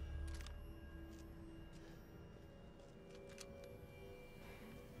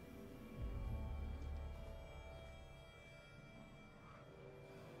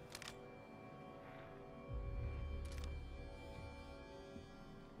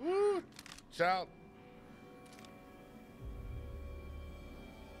 Woo! Shout!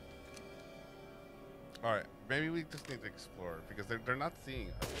 All right, maybe we just need to explore because they're not seeing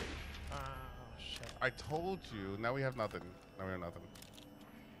us. Oh shit! I told you. Now we have nothing. Now we have nothing.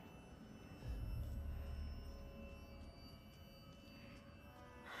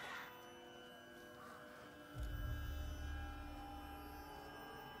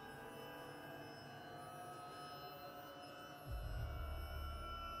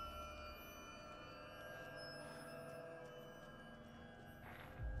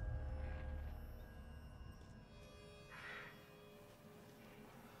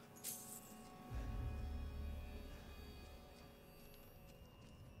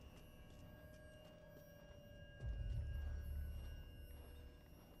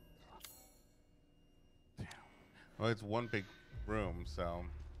 Well, it's one big room, so.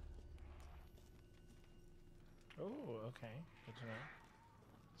 Oh, okay. Good to know.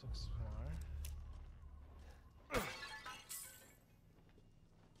 Let's explore.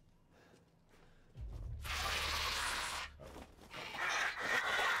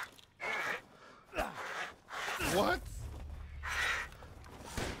 What?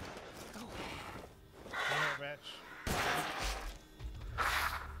 Come here, bitch.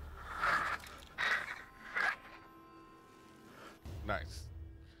 Nice.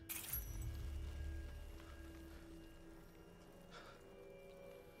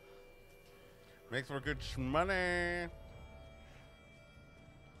 Makes for good money.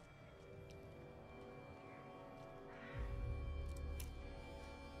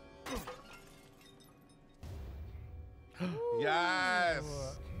 Yes.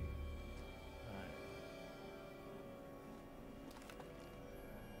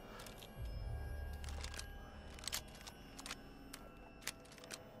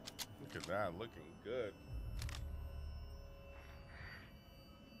 Look at that, looking good.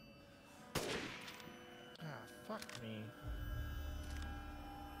 Ah, fuck me.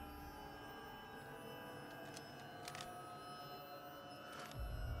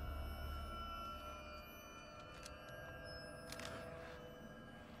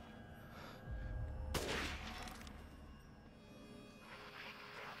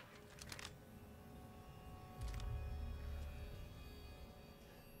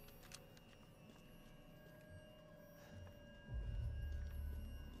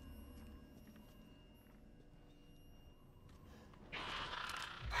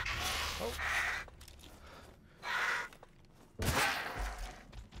 Oh.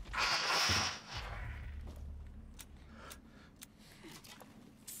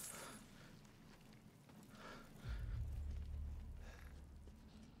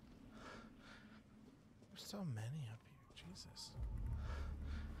 There's so many up here, Jesus.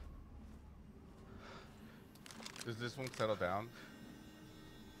 Does this one settle down?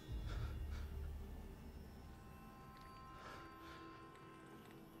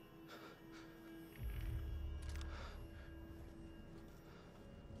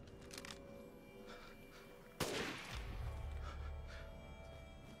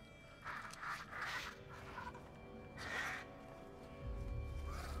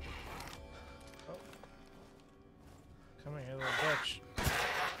 Come here, little bitch.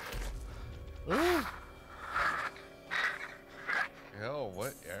 Ooh. Hell,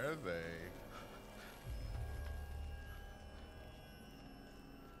 what are they?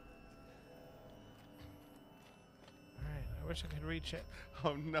 Alright, I wish I could reach it.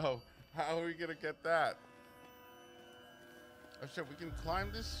 Oh no, how are we gonna get that? Oh shit, we can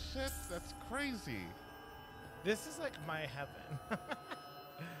climb this shit? That's crazy. This is like my heaven.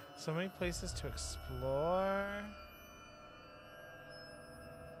 So many places to explore.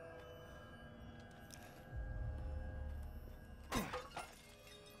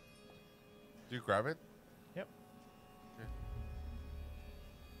 Do you grab it? Yep. Okay.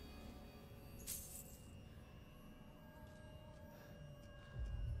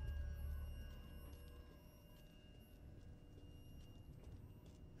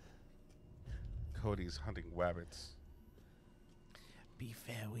 Cody's hunting rabbits. Be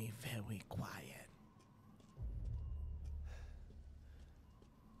very, very quiet.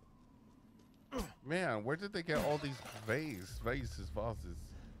 Man, where did they get all these vases?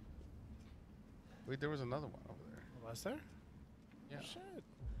 Wait, there was another one over there. Was there? Yeah. Shit.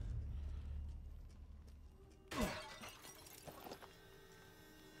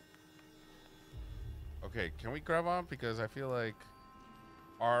 Okay, can we grab on? Because I feel like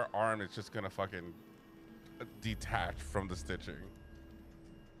our arm is just gonna fucking detach from the stitching.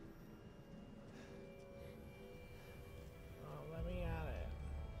 Oh, let me at it.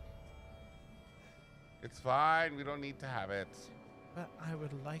 It's fine. We don't need to have it. But I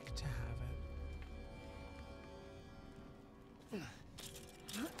would like to have it.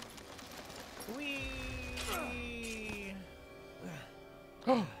 Wee!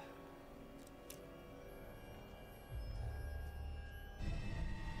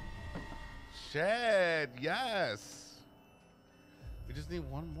 Shed, yes. We just need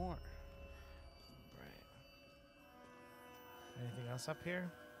one more. Right. Anything else up here?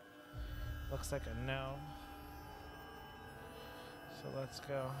 Looks like a no. So let's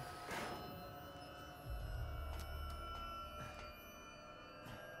go.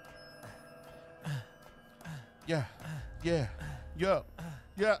 Yeah, yeah, yeah,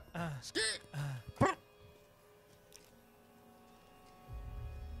 yeah.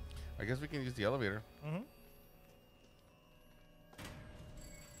 I guess we can use the elevator. Mm-hmm.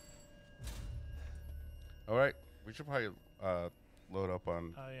 All right, we should probably load up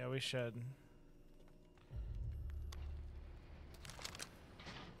on. Oh yeah, we should.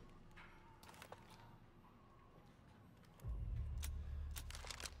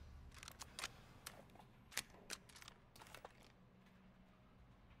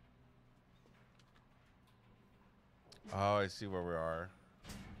 Oh, I see where we are.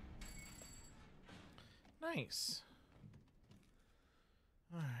 Nice.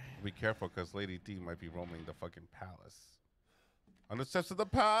 All right. Be careful, because Lady D might be roaming the fucking palace. On the steps of the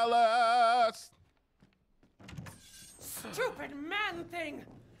palace! Stupid man thing!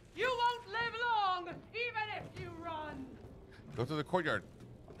 You won't live long, even if you run! Go to the courtyard.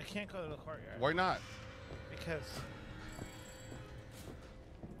 I can't go to the courtyard. Why not? Because.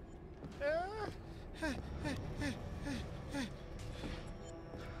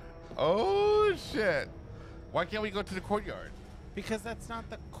 Oh, shit. Why can't we go to the courtyard? Because that's not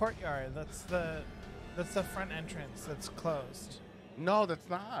the courtyard. That's the front entrance that's closed. No, that's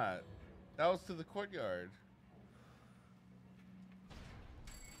not. That was to the courtyard.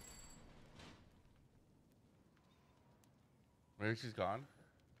 Maybe she's gone.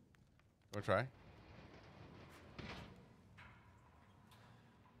 Wanna try?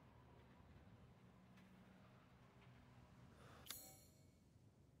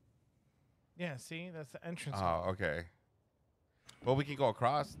 Yeah, see? That's the entrance. Oh, okay. Well, we can go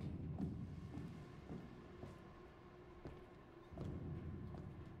across.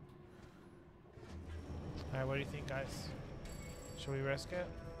 All right, what do you think, guys? Should we risk it?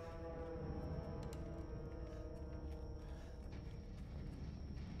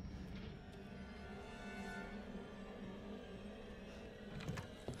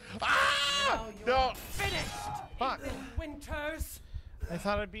 Ah! No! Finished! Fuck. Winters! I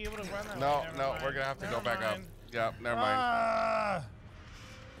thought I'd be able to run that No, way. Never no, mind. we're gonna have to Never go back up. mind. Yep, never mind. Ah!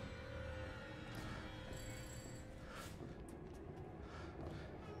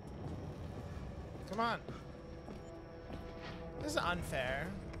 Come on. This is unfair.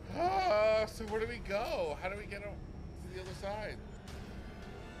 So where do we go? How do we get to the other side?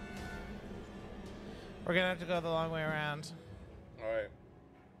 We're gonna have to go the long way around. All right.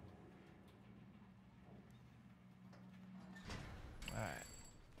 All right.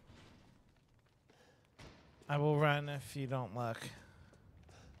 I will run if you don't look.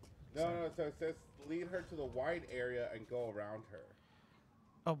 No, so it says lead her to the wide area and go around her.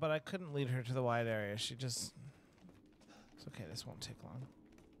 Oh, but I couldn't lead her to the wide area. She just... It's okay. This won't take long.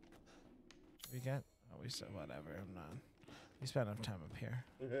 We get... Oh, we said whatever. I'm not... We spent enough time up here.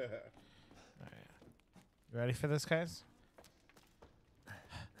 All right. You ready for this, guys?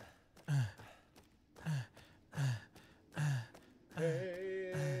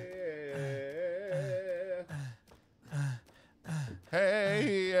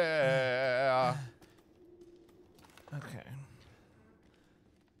 Hey, yeah. Okay.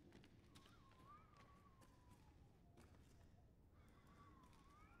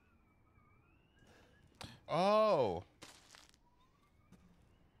 Oh.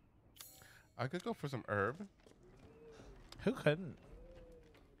 I could go for some herb. Who couldn't?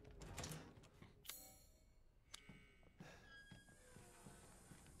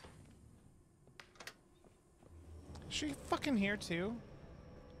 Is she fucking here too?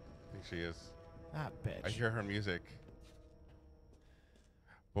 I think she is. That bitch. I hear her music.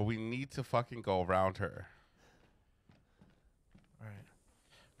 But we need to fucking go around her. All right.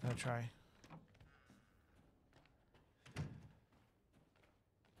 Gonna try.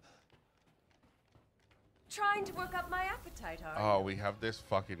 Trying to work up my appetite, are you? Oh, we have this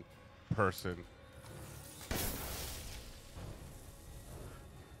fucking person.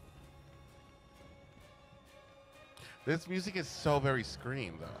 This music is so very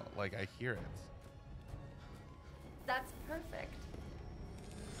Scream, though. Like, I hear it. That's perfect.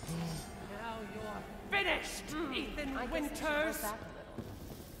 Now you're finished, Ethan I guess I should Winters. hold back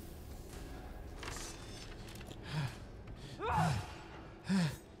a little.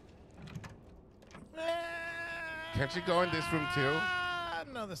 Can't you go in this room, too?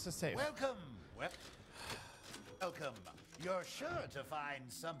 No, this is safe. Welcome. Welcome. You're sure to find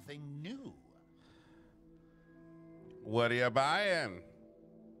something new. What are you buying?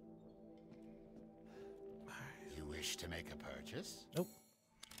 You wish to make a purchase? Nope.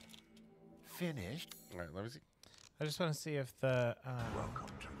 Finished. All right, let me see. I just want to see if the. Welcome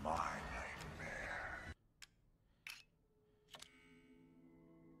to my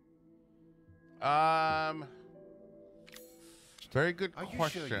nightmare. Very good Are you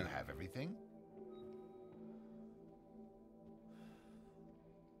question. sure you have everything?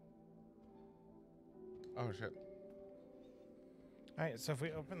 Oh shit. All right, so if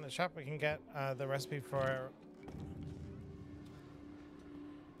we open the shop, we can get the recipe for.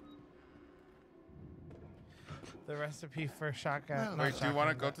 The recipe for shotgun. Wait, do you want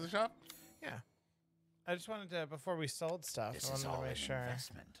to go to the shop? Yeah. I just wanted to, before we sold stuff, This I is wanted all to an make sure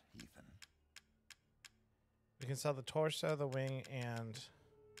investment, Ethan. we can sell the torso, the wing, and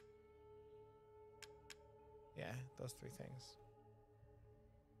yeah, those three things.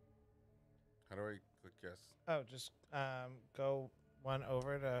 How do I click yes? Oh, just go one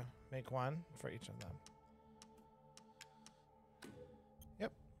over to make one for each of them.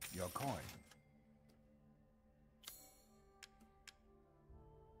 Yep. Your coin.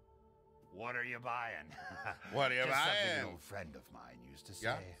 What are you buying? What are you Just something buying? an old friend of mine used to say.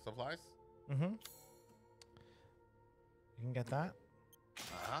 Yeah, supplies. Mm-hmm. You can get that.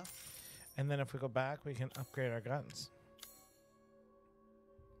 Uh-huh. And then if we go back, we can upgrade our guns.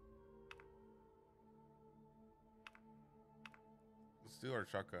 Let's do our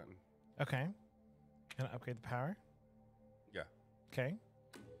shotgun. Okay. Can I upgrade the power? Yeah. Okay.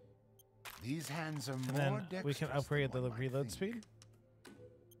 These hands are And more then dexterous we can than upgrade the one might reload think. speed.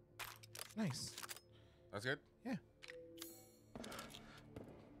 Nice. That's good. Yeah.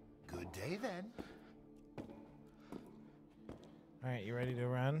 Good day then. All right, you ready to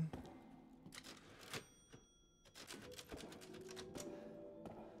run?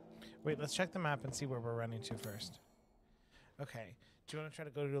 Wait, let's check the map and see where we're running to first. Okay. Do you want to try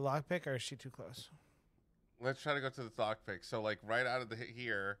to go to the lockpick, or is she too close? Let's try to go to the lockpick. So like right out of the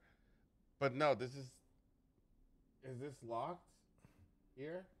here, but no, this is. Is this locked?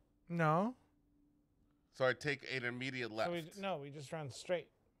 Here. No. So I take an immediate left. So we just run straight.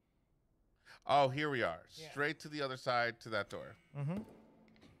 Oh, here we are. Yeah. Straight to the other side to that door. Mm-hmm.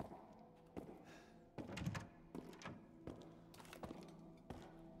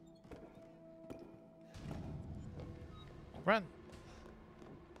 Run.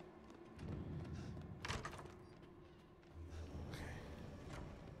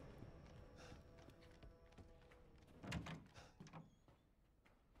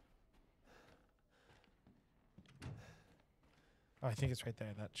 Oh, I think it's right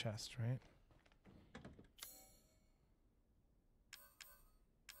there, that chest, right?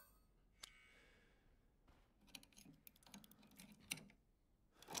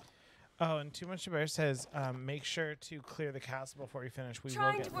 Oh, and Too Much to Bear says, make sure to clear the castle before you finish. We will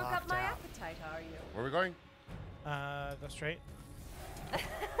Trying get to work up locked my out. appetite, are you? Where are we going? Go straight.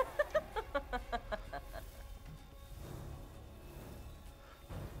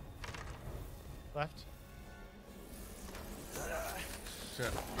 Left.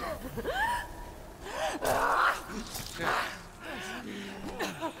 Shit.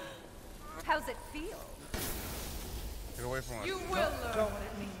 How's it feel? Get away from us. You will learn what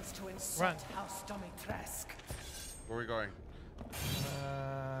it means to insult Run. House Domitresque. Where are we going?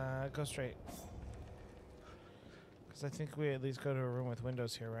 Go straight. Because I think we at least go to a room with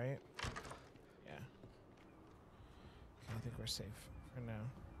windows here, right? Yeah. Okay, I think we're safe for now.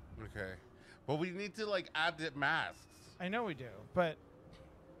 Okay. But we need to like add the masks. I know we do, but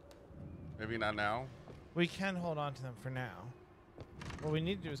Maybe not now. we can hold on to them for now. What we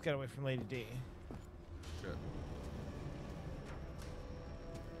need to do is get away from Lady D. Shit.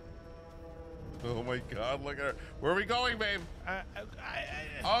 Oh my God! Look at her. Where are we going, babe?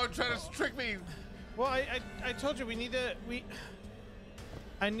 Oh, trying to trick me. Well, I told you we need to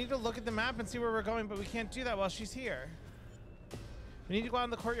I need to look at the map and see where we're going, but we can't do that while she's here. We need to go out in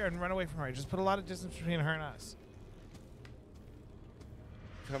the courtyard and run away from her. Just put a lot of distance between her and us.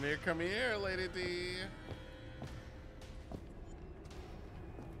 Come here, Lady D.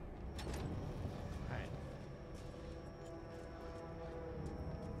 Alright.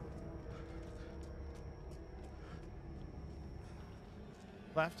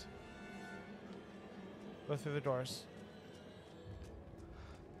 Left. Go through the doors.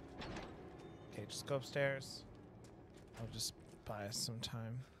 Okay, just go upstairs. I'll just buy us some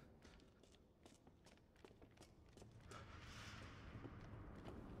time.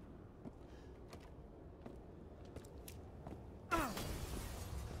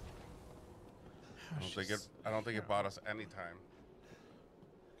 I don't think it bought us any time.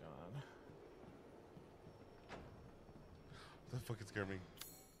 God. That fucking scared me.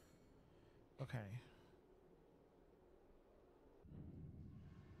 Okay.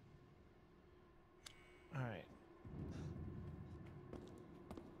 All right.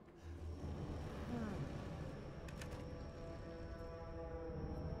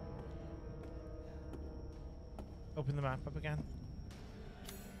 Open the map up again.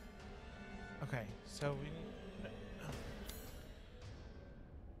 Okay, so we need.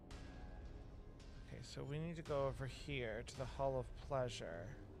 Okay, so we need to go over here to the Hall of Pleasure.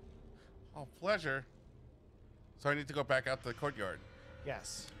 Oh, pleasure. So I need to go back out to the courtyard.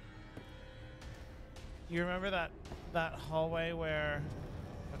 Yes. You remember that hallway where?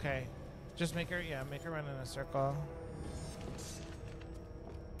 Okay, just make her run in a circle.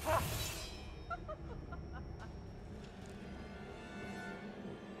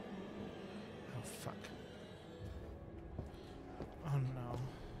 Fuck. Oh no.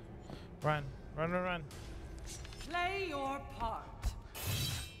 Run. Run. Play your part.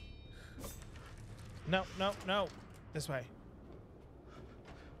 No. This way.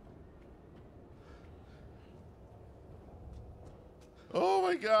 Oh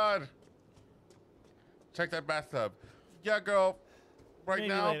my God. Check that bathtub. Yeah, girl. Right Maybe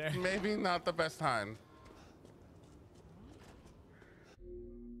now, later. maybe not the best time.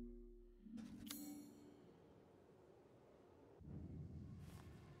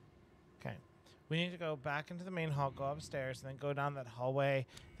 Okay. We need to go back into the main hall, go upstairs, and then go down that hallway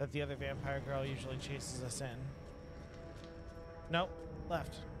that the other vampire girl usually chases us in. Nope.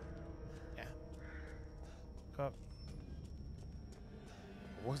 Left. Yeah. Go up.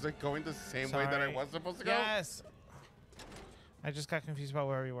 Was it going the same way that I Sorry. was supposed to go? Yes. I just got confused about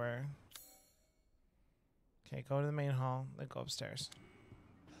where we were. Okay, go to the main hall, then go upstairs.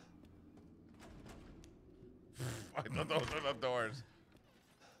 I thought those were the doors.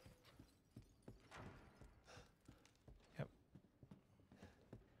 Yep.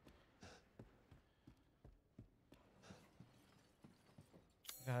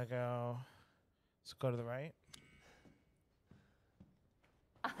 Gotta go. So go to the right.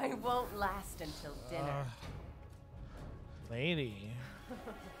 I won't last until dinner. Lady.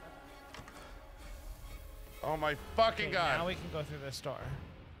 Oh my fucking Okay, God. now we can go through this door.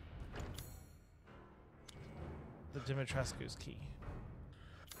 The Dimitrescu's key.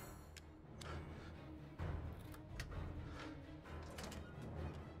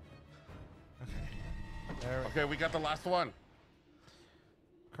 Okay. There. Okay, we got the last one.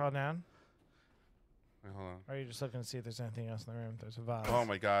 Crawl down. Wait, hold on. Or are you just looking to see if there's anything else in the room? There's a vase. Oh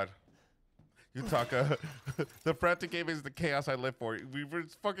my God. Yutaka, the frantic game is the chaos I live for. We're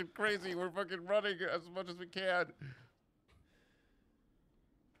fucking crazy. We're fucking running as much as we can.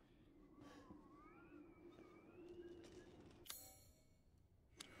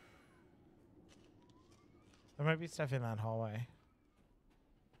 There might be stuff in that hallway.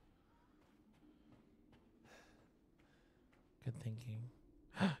 Good thinking.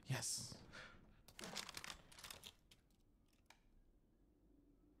 Yes.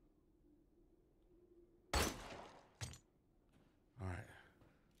 All right.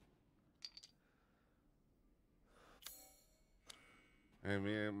 I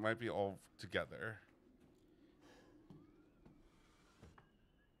mean, it might be all together.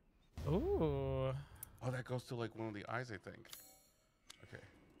 Ooh. Oh, that goes to like one of the eyes, I think. Okay.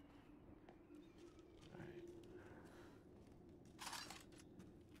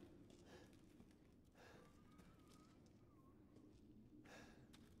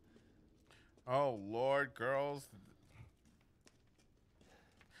 Oh, Lord, girls.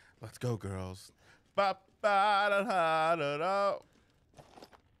 Let's go, girls. Ba ba da da da da.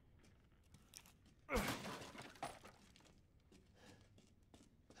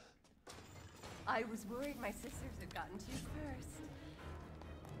 I was worried my sisters had gotten to you first.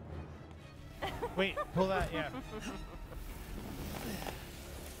 Wait, pull that, yeah.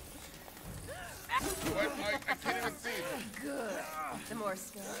 What? I can't even see. Good. The more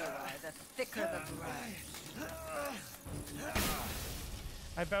skilled you are, the thicker the blood.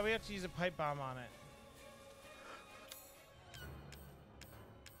 I bet we have to use a pipe bomb on it.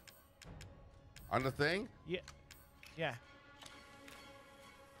 On the thing? Yeah. Yeah.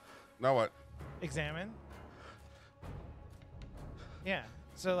 Now what? Examine. Yeah.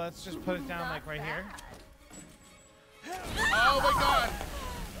 So let's just put it down like right here. Oh my god!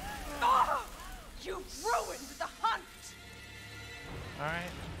 Oh, you ruined the hunt! All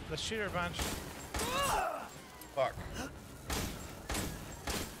right. Let's shoot her a bunch. Fuck.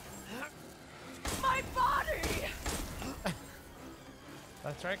 My body!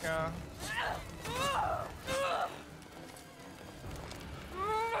 That's right, girl.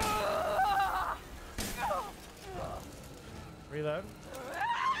 Reload.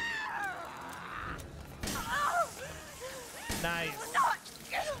 Nice.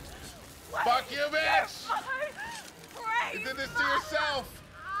 Fuck you, bitch! You did this to yourself!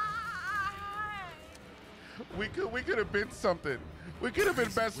 We could have been something. We could have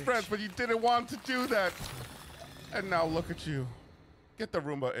been best friends, but you didn't want to do that. And now look at you. Get the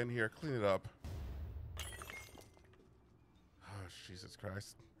Roomba in here. Clean it up. Oh, Jesus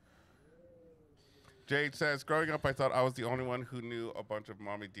Christ. Jade says, growing up, I thought I was the only one who knew a bunch of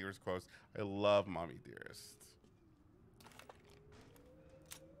Mommy Dearest quotes. I love Mommy Dearest.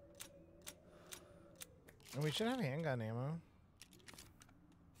 And we should have handgun ammo.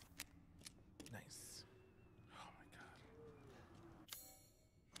 Nice. Oh, my God.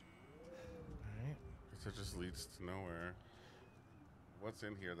 All right. Guess it just leads to nowhere. What's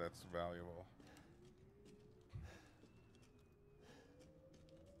in here that's valuable?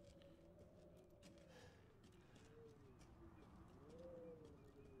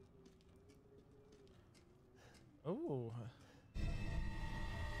 Ooh.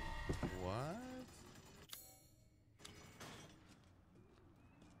 What?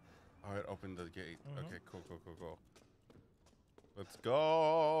 All right, open the gate. Okay, cool. Let's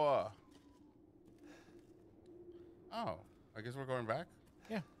go. Oh, I guess we're going back?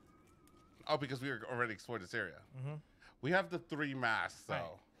 Yeah. Oh, because we already explored this area. We have the 3 masks, though.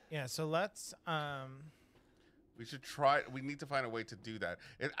 Right. Yeah, so let's We should try. We need to find a way to do that.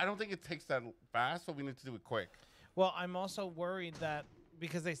 I don't think it takes that fast, but we need to do it quick. Well, I'm also worried that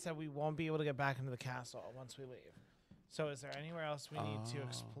because they said we won't be able to get back into the castle once we leave. So is there anywhere else we need to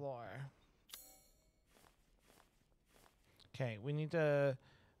explore? Okay, we need to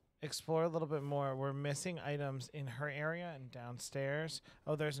explore a little bit more. We're missing items in her area and downstairs.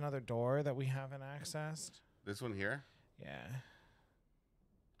 Oh, there's another door that we haven't accessed. This one here? Yeah.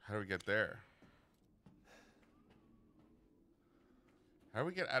 How do we get there? How do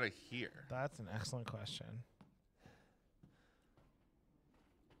we get out of here? That's an excellent question.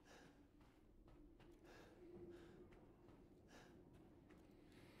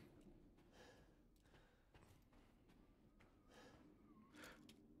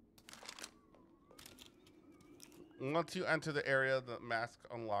 Once you enter the area, the masks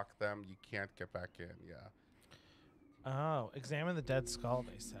unlock them. You can't get back in. Yeah. Oh, examine the dead skull,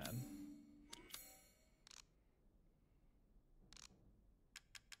 they said.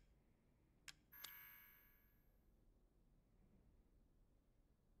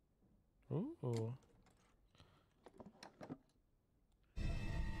 Ooh.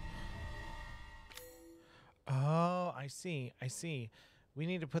 Oh, I see. We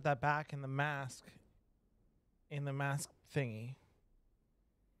need to put that back in the mask. In the mask thingy.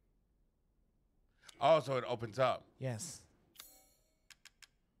 Oh, so it opens up. Yes.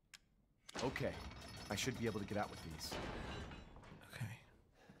 Okay, I should be able to get out with these. Okay.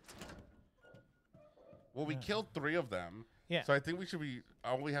 Well, we killed 3 of them. Yeah. So I think we should be.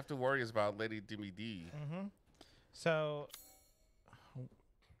 All we have to worry is about Lady Dimmy D. So,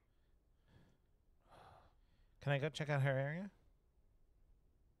 can I go check out her area?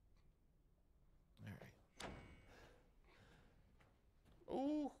 All right.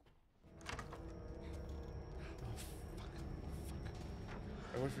 Ooh. Oh, fuck.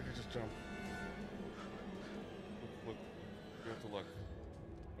 I wish we could just jump. Look. We have to look.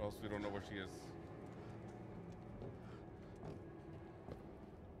 Or else we don't know where she is.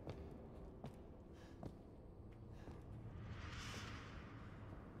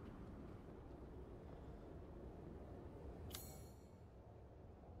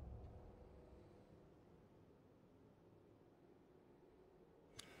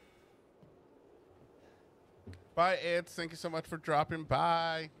 Bye, Eds. Thank you so much for dropping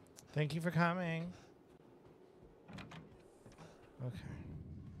by. Thank you for coming. Okay.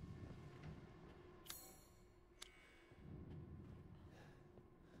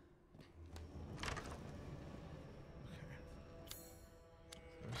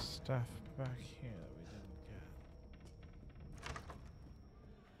 There's stuff back here that we didn't get.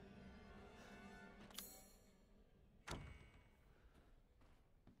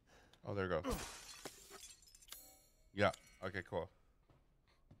 Oh, there you go. Yeah. Okay, cool.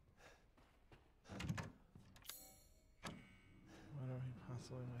 What are we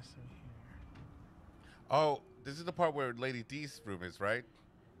possibly missing here? Oh, this is the part where Lady D's room is, right?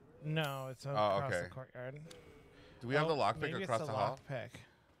 No, it's across okay. the courtyard. Do we have the lockpick across the hall? Lockpick.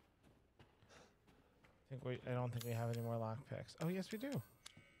 I don't think we have any more lockpicks. Oh, yes, we do.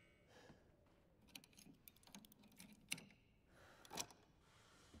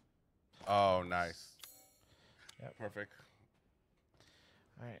 Oh, nice. Yep. Perfect.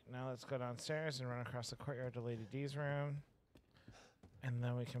 All right, now let's go downstairs and run across the courtyard to Lady D's room. And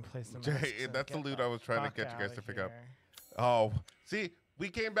then we can place them. Jay, that's the loot I was trying to get you guys to pick up. Oh, see, we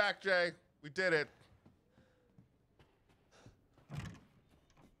came back, Jay. We did it.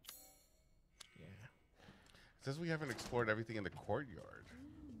 Yeah. It says we haven't explored everything in the courtyard.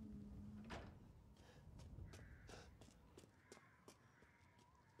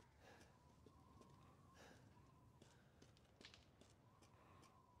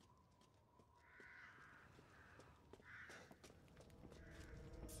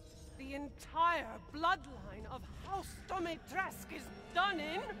 The entire bloodline of House Domitresk is done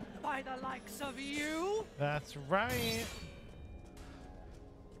in by the likes of you. That's right.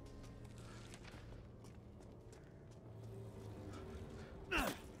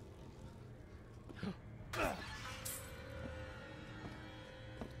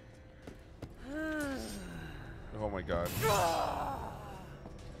 Oh my god.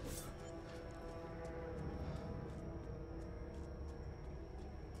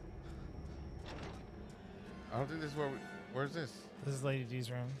 I don't think this is where where's this? This is Lady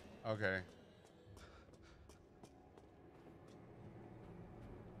D's room. Okay.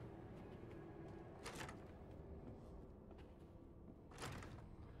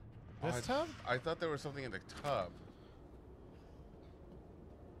 This tub? I thought there was something in the tub.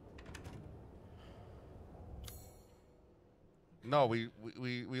 No, we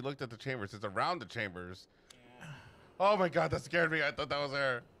looked at the chambers. It's around the chambers. Yeah. Oh my god, that scared me. I thought that was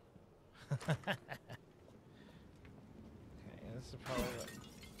her. Okay, this is probably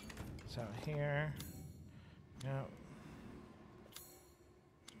what's out here. No.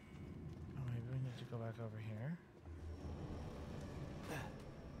 Oh, maybe we need to go back over here.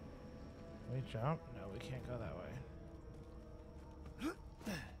 Can we jump? No, we can't go that way.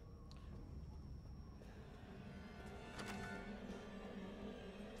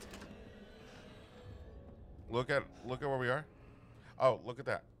 Look at where we are. Oh, look at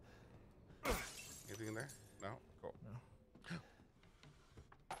that. Anything in there? No? Cool. No.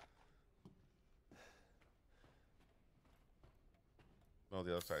 No,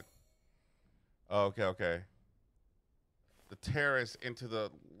 the other side. Oh, okay, okay. The terrace into the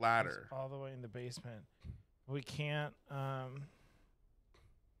ladder. It's all the way in the basement. We can't,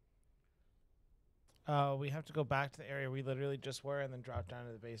 oh, we have to go back to the area we literally just were and then drop down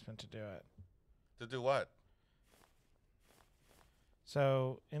to the basement to do it. To do what?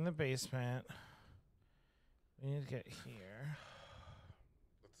 So, in the basement, we need to get here.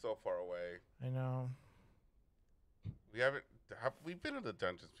 It's so far away. I know. We've been in the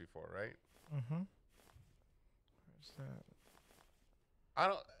dungeons before, right? Mm-hmm. Where's that?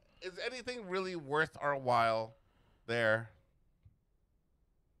 Is anything really worth our while there?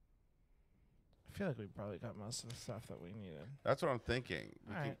 I feel like we probably got most of the stuff that we needed. That's what I'm thinking.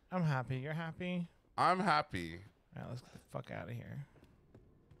 All right, I'm happy. You're happy? I'm happy. All right, let's get the fuck out of here.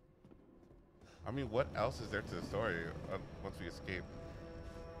 I mean, what else is there to the story once we escape?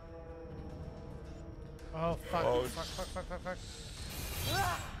 Oh, fuck. Oh, Fuck.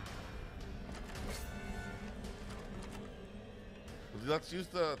 Let's use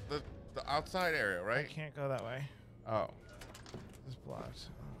the outside area, right? I can't go that way. Oh. This is blocked.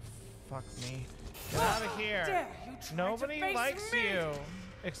 Oh, fuck me. Get out of here. Nobody likes you.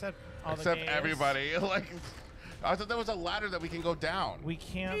 Except everybody. Like, I thought there was a ladder that we can go down. We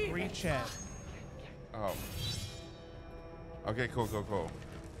can't reach it. Oh. Okay, cool.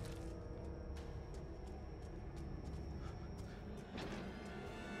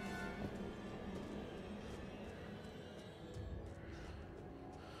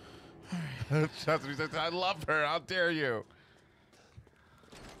 Chastity says, I love her. How dare you?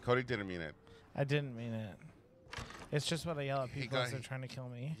 Cody didn't mean it. I didn't mean it. It's just what I yell at people as they're trying to kill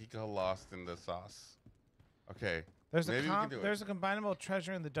me. He got lost in the sauce. Okay. There's maybe we can do there's it. a combinable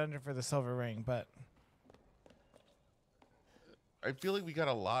treasure in the dungeon for the silver ring, but I feel like we got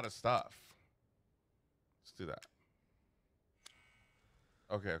a lot of stuff. Let's do that.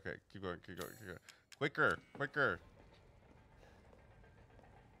 Okay, okay. Keep going, keep going, keep going. Quicker, quicker.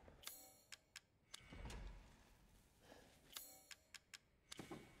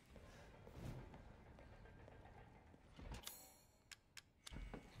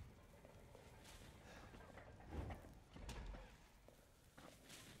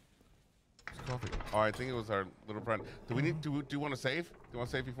 Coffee. Oh, I think it was our little friend. Do we need? Do you want to save? Do you want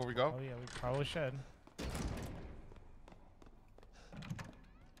to save before we go? oh yeah, we probably should.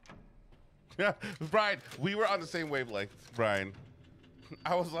 Yeah, Brian, we were on the same wavelength, Brian.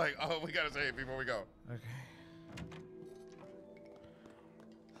 I was like, oh, we gotta save before we go. Okay.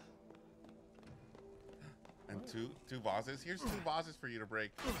 And two vases. Here's 2 vases for you to break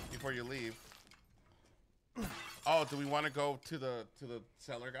before you leave. Oh, do we want to go to the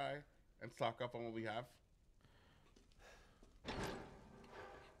cellar guy and stock up on what we have?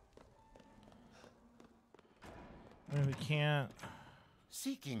 I mean, we can't.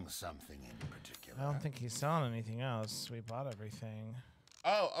 Seeking something in particular. I don't think he's selling anything else. We bought everything.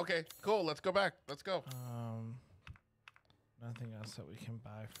 Oh, okay, cool. Let's go back. Let's go. Nothing else that we can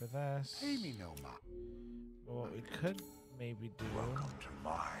buy for this. Pay me no mind. But what we could maybe do. Welcome to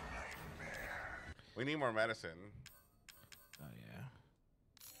my nightmare. We need more medicine. Oh yeah.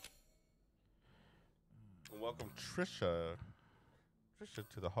 And welcome, Trisha. Trisha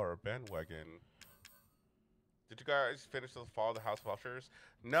to the Horror Bandwagon. Did you guys finish the Fall of the House of Ushers?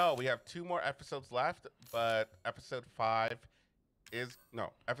 No, we have 2 more episodes left, but episode 5 is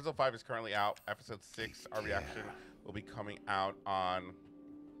currently out. Episode 6, our reaction, will be coming out on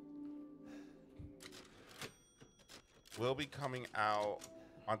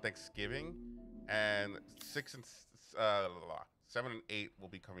Thanksgiving, and 7 and 8 will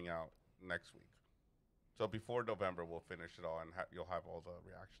be coming out next week. So before November, we'll finish it all, and you'll have all the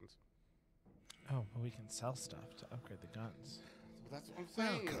reactions. Oh, but we can sell stuff to upgrade the guns. That's what I'm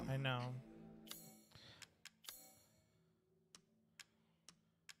saying. I know.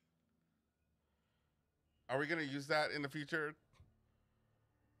 Are we gonna use that in the future?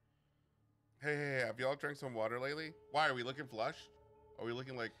 Hey, have y'all drank some water lately? Why are we looking flushed? Are we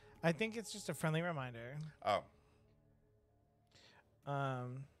looking like? I think it's just a friendly reminder. Oh.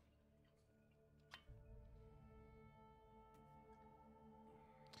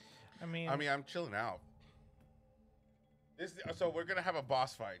 I mean, I'm chilling out. So we're gonna have a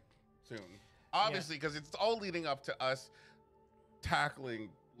boss fight soon, obviously, because it's all leading up to us tackling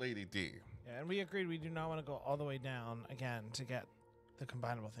Lady D. Yeah, and we agreed we do not want to go all the way down again to get the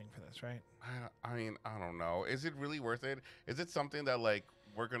combinable thing for this, right? I mean, I don't know. Is it really worth it? Is it something that like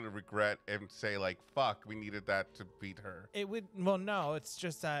we're gonna regret and say like, "Fuck, we needed that to beat her"? It would. Well, no. It's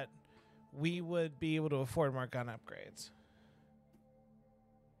just that we would be able to afford more gun upgrades.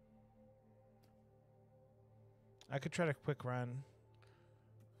 I could try to quick run.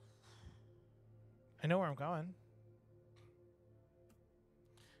 I know where I'm going.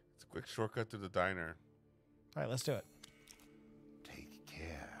 It's a quick shortcut to the diner. All right, let's do it. Take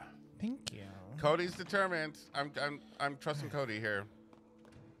care. Thank you. Cody's determined. I'm trusting Cody here.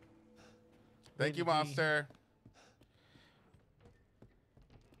 Thank you, Monster.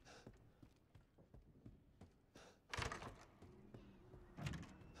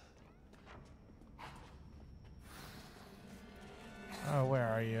 Oh, where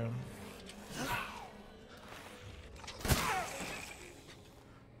are you?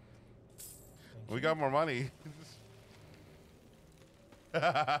 We got more money.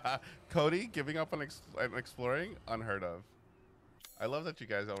 Cody giving up on exploring, unheard of. I love that you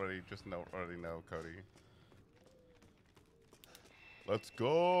guys already know Cody. Let's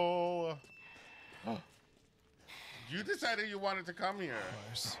go. You decided you wanted to come here. Of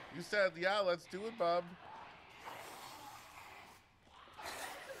course. You said, "Yeah, let's do it, bub."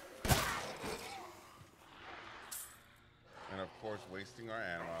 And of course, wasting our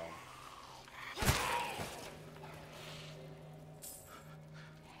ammo.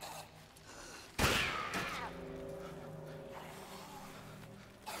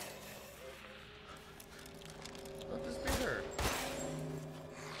 Let this be her.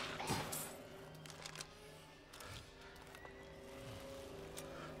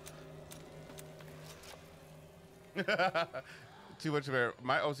 Too much of it.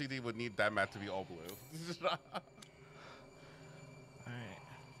 My OCD would need that mat to be all blue.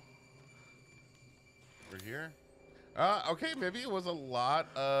 We're here. Okay, maybe it was a lot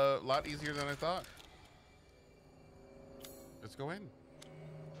easier than I thought. Let's go in.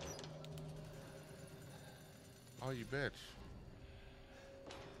 Oh, you bitch.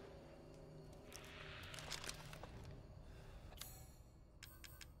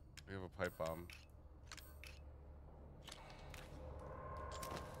 We have a pipe bomb.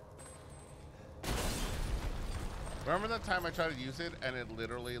 Remember that time I tried to use it and it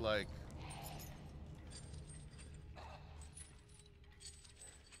literally like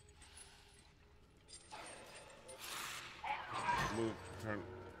move, turn.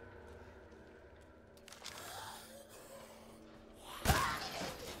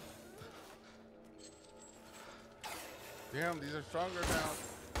 Damn, these are stronger now.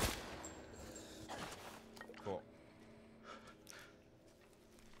 Cool.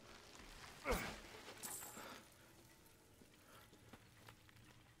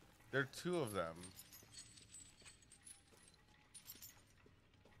 There are two of them.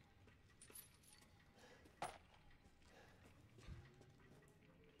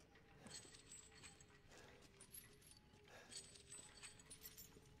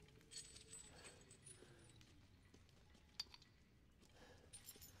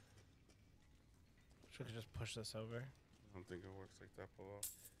 We could just push this over. I don't think it works like that below.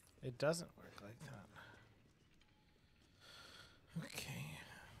 It doesn't work like that. Okay.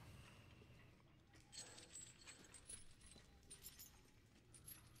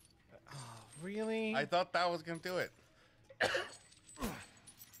 Oh, really? I thought that was gonna do it. I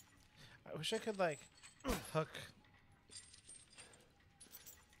wish I could like hook.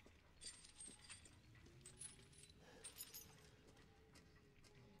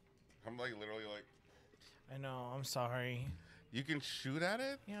 I'm like literally like. I know, I'm sorry. You can shoot at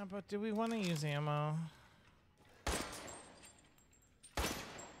it? Yeah, but do we want to use ammo? Okay,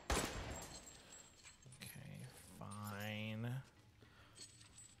 fine.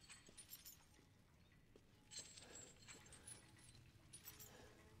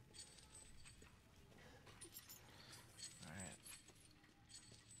 Alright.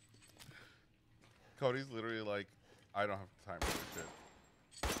 Cody's literally like, I don't have time for this shit.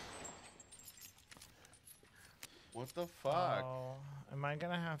 What the fuck? Oh, am I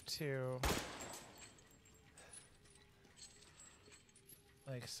gonna have to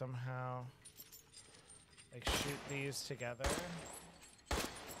like somehow like shoot these together?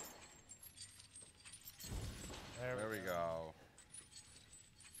 There we go.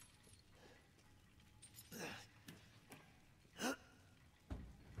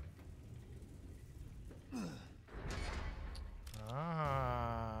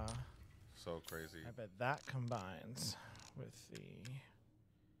 Ah. So crazy. I bet that combines with the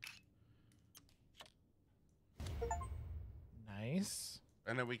nice.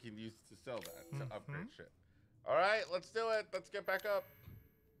 And then we can use to sell that to upgrade shit. All right, let's do it. Let's get back up.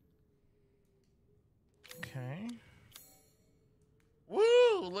 Okay.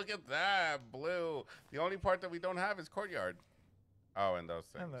 Woo! Look at that blue. The only part that we don't have is courtyard. Oh, and those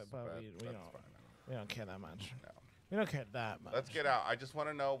things. And that, but we that's don't. fine. We don't care that much. No. We don't care that much. Let's get out. I just want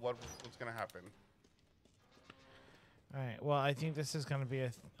to know what's gonna happen. All right. Well, I think this is gonna be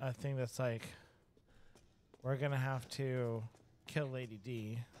a thing that's like we're gonna have to kill Lady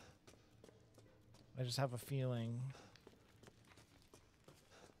D. I just have a feeling.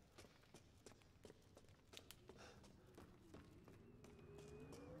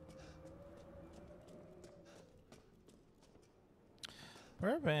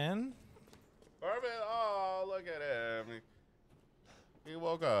 Bourbon. Bourbon, oh, look at him. He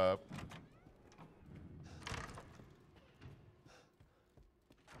woke up.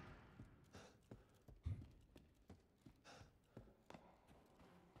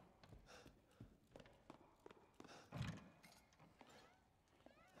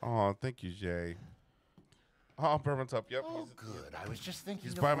 Oh, thank you, Jay. Oh, Bourbon's up. Yep. Oh, good. I was just thinking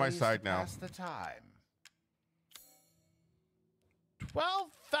he's of by my ways side to now. pass the time.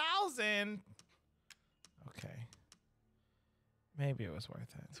 12,000. Okay. Maybe it was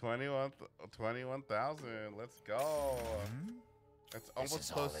worth it. 21,000. Let's go. That's almost is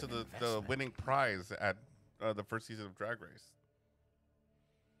close all to an the investment. winning prize at the first season of Drag Race.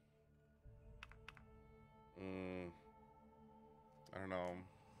 I don't know.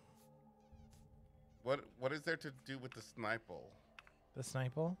 What is there to do with the sniper? The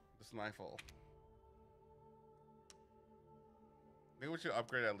sniper? The sniper. Maybe we should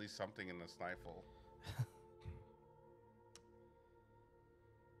upgrade at least something in the sniper.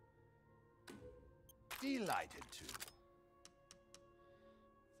 Delighted to.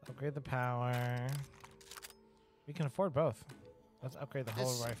 Let's upgrade the power. We can afford both. Let's upgrade the whole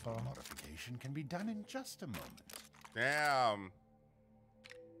This rifle. modification can be done in just a moment. Damn.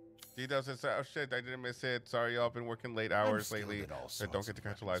 D-Dub says, oh shit, I didn't miss it. Sorry, y'all been working late hours I'm lately. skilled at all I don't sorts get to of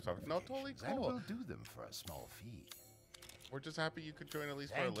catch a live talk. weapons No, totally modifications, and cool. we'll do them for a small fee. We're just happy you could join at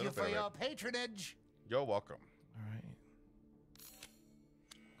least for a Thank little you for bit. your Of it. patronage. You're welcome. All right.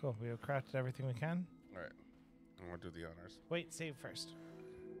 Cool. We have crafted everything we can. All right. I'm going to do the honors. Wait, save first.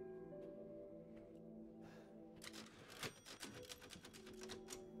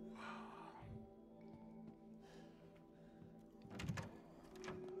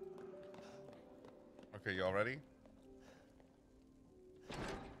 Okay, y'all ready?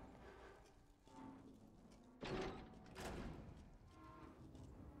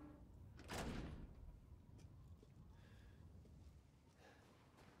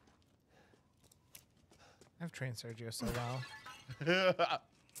 I've trained Sergio so well.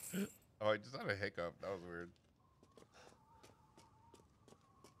 Oh, I just had a hiccup. That was weird.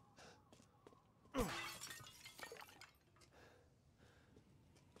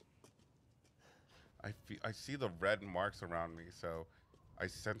 I see the red marks around me, so I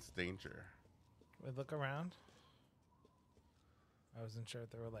sense danger. We look around. I wasn't sure if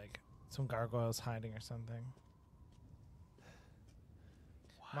there were like some gargoyles hiding or something.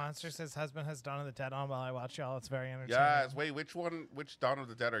 Monster says husband has Dawn of the Dead on while I watch y'all. It's very entertaining. Yes. Wait, which Dawn of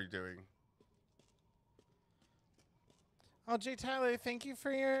the Dead are you doing? Oh, Jay Tyler, thank you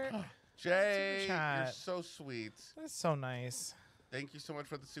for your Jay, super chat. you're so sweet. That's so nice. Thank you so much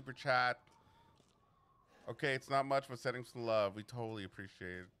for the super chat. Okay, it's not much, but sending some love. We totally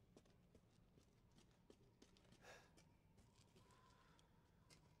appreciate it.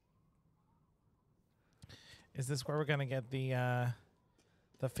 Is this where we're gonna get the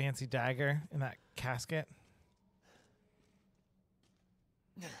fancy dagger in that casket?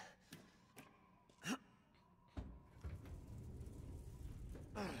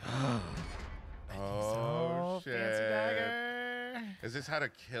 Oh, shit. Fancy dagger. Is this how to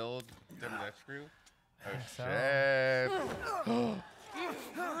kill Demetru? Oh, so. shit.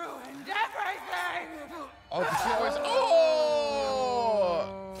 You've ruined everything! Oh, does she always... Oh!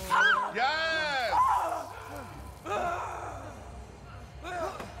 Yes!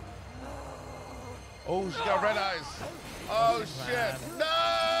 Oh, she got red eyes. Oh, shit.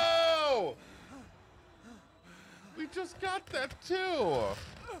 No! We just got that, too.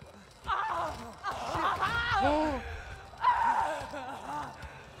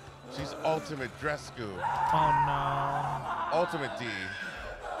 She's ultimate dress scoop. Oh, no. Ultimate D.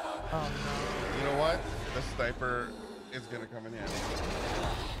 Oh, no. You know what? The sniper is going to come in handy.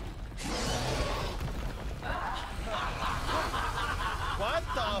 What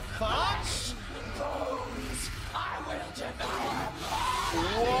the fuck? I will devour.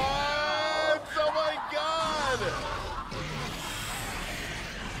 What? Oh my god!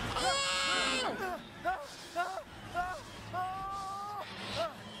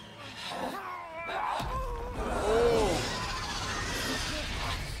 Oh.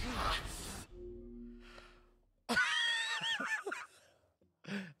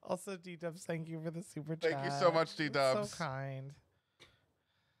 Also, D-Dubs, thank you for the super chat. Thank you so much, D-Dubs. So kind.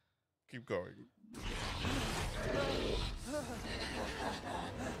 Keep going.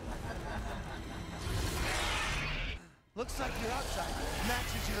 Looks like your outside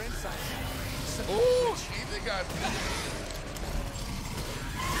matches your inside. Ooh, Easy got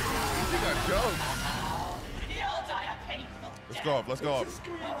jokes. You'll die a painful Let's go up. Let's go up.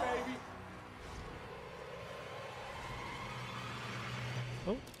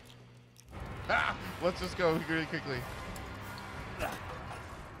 Oh. Ah, let's just go really quickly.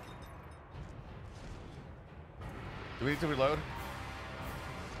 Do we need to reload?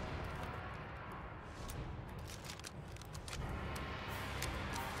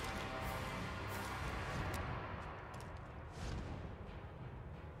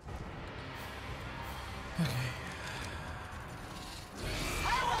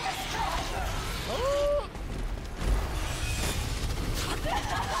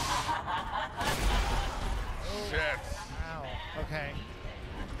 Shit. Ow. Okay.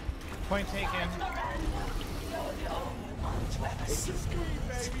 Point taken.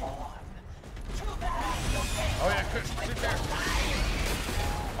 Oh yeah, shoot there.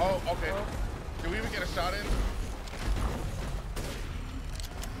 Oh, okay. Did we even get a shot in?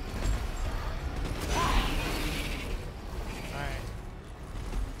 Alright.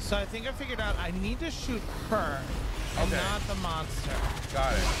 So I think I figured out I need to shoot her and Okay. not the monster.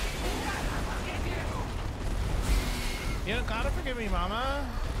 Got it. You don't gotta forgive me, mama.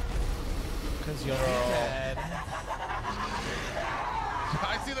 Because you'll be dead.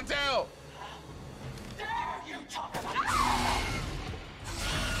 I see the tail.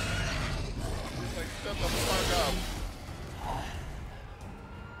 Like, shut the fuck up.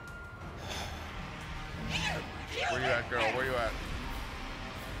 Where you at, girl? Where you at?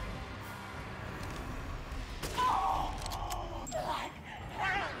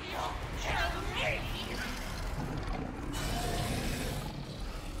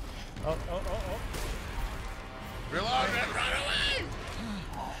 Oh, oh, oh, oh. Reload, run away!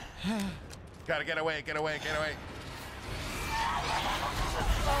 Gotta get away, get away, get away.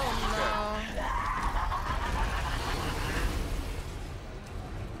 Oh, no.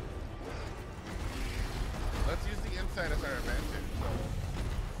 Let's use the inside as our advantage.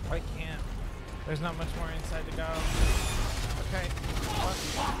 I can't. There's not much more inside to go. Okay. Oh,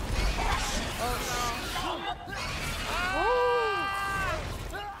 no.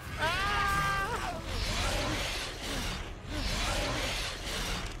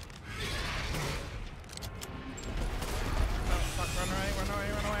 Run away, run away,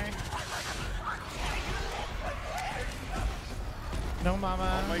 run away. No, mama.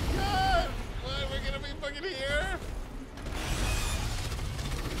 Oh my god! What? We're gonna be fucking here?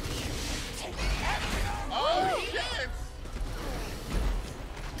 Oh shit!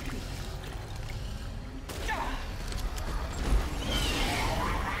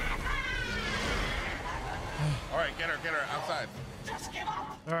 Alright, get her outside.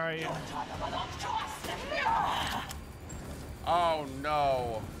 Where are you? Oh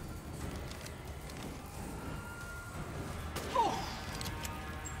no.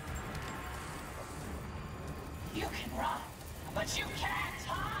 You can run, but you can't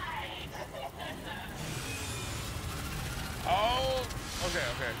hide. Oh,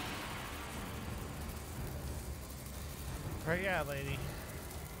 okay. Where you at, lady?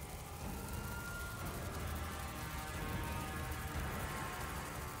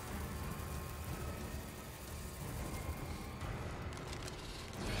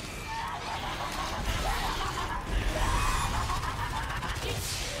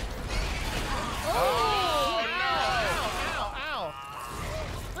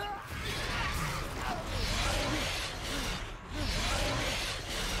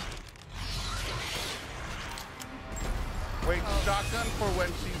 Wait, shotgun for when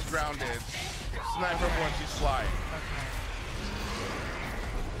she's grounded. Sniper for when she's flying.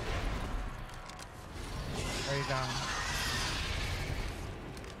 Where you going?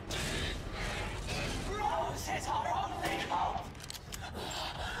 Rose is our only hope.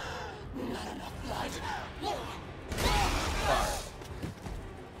 Not enough blood. Fuck.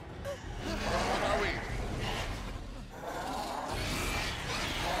 What are we?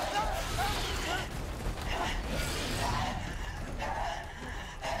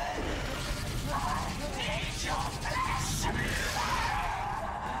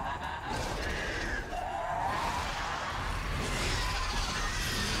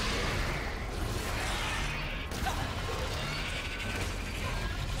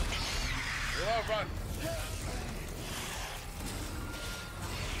 Run.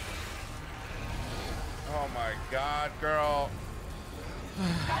 Oh my god, girl.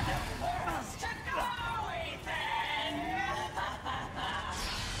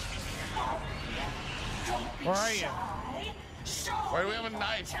 Where are you? Why do we have a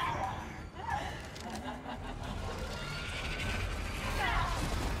knife?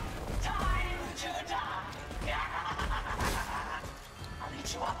 Time to die. I'll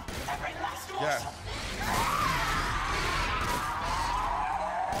eat you up, every last one. Yeah.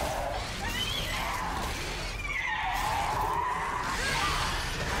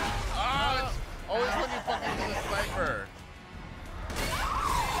 Oh, it's always when you fucking do the sniper.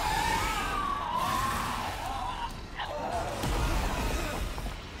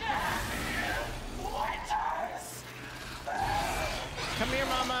 Come here,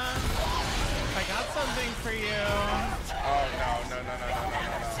 mama. I got something for you. Oh no.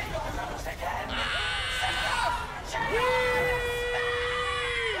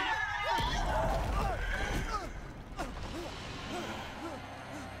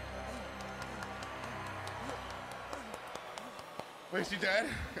 Wait, is she dead?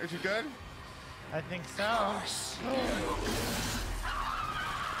 Is she good? I think so.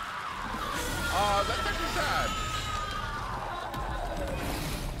 Oh, that's actually sad.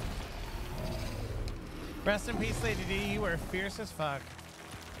 Rest in peace, Lady D. You were fierce as fuck.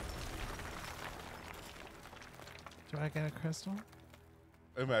 Do I get a crystal?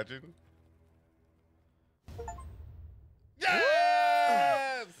 Imagine.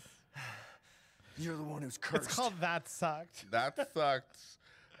 Yes! You're the one who's cursed. It's called That Sucked. That sucked.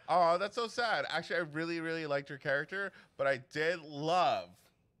 Oh, that's so sad. Actually, I really liked your character, but I did love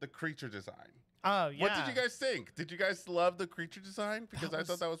the creature design. Oh, yeah. What did you guys think? Did you guys love the creature design? Because I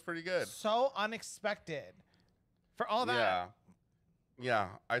thought that was pretty good. So unexpected. For all that. Yeah,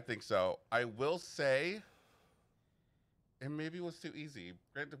 I think so. I will say and maybe it was too easy.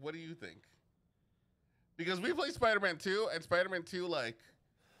 Granted, what do you think? Because we played Spider-Man 2, and Spider-Man 2, like,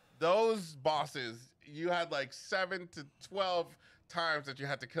 those bosses, you had like 7 to 12 times that you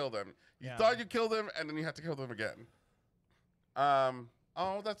had to kill them. You thought you killed them, and then you had to kill them again.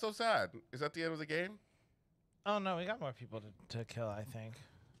 Oh, that's so sad. Is that the end of the game? Oh, no, we got more people to kill, I think.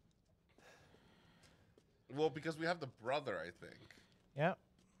 Well, because we have the brother, I think. Yep.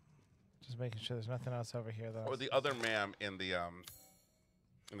 Just making sure there's nothing else over here, though. Or the other ma'am in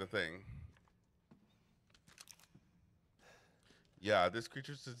the thing. Yeah, this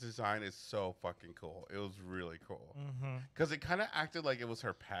creature's design is so fucking cool. It was really cool. Because it kind of acted like it was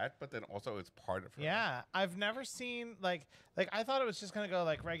her pet, but then also it's part of her. Yeah, I've never seen, like I thought it was just going to go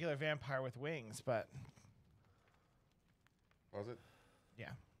like regular vampire with wings, but... Was it? Yeah.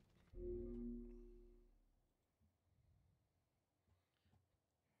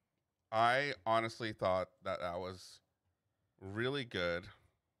 I honestly thought that was really good.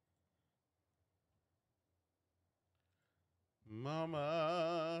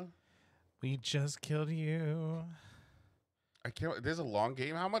 Mama. We just killed you. I can't. There's a long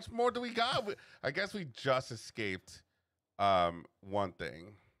game. How much more do we got? I guess we just escaped one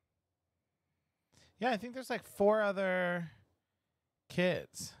thing. Yeah, I think there's like 4 other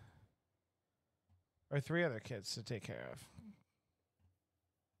kids. Or 3 other kids to take care of.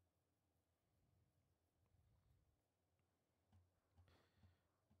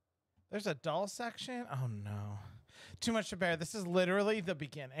 There's a doll section? Oh, no. Too much to bear. This is literally the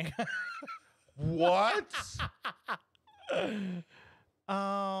beginning. What? Oh,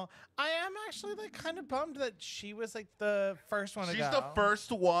 I am actually like kind of bummed that she was like the first one to go. She's the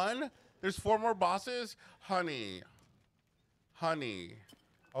first one? There's 4 more bosses? Honey. Honey.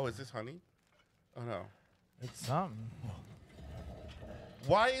 Oh, is this Honey? Oh, no. It's something.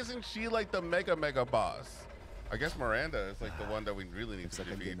 Why isn't she like the mega boss? I guess Miranda is like the one that we really need to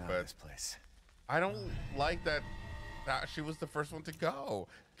defeat, but this place. I don't like that she was the first one to go.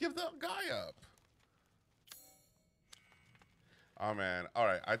 Give the guy up. Oh man. All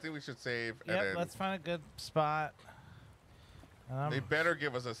right, I think we should save. Yep, and then let's find a good spot. they better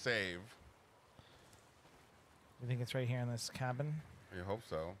give us a save. You think it's right here in this cabin? I hope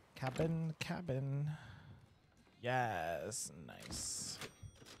so. Cabin. Yes, nice.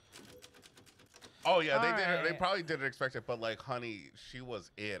 Oh yeah, All they did. right. They probably didn't expect it, but like, Honey, she was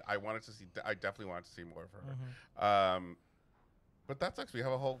it. I definitely wanted to see more of her. But that sucks. We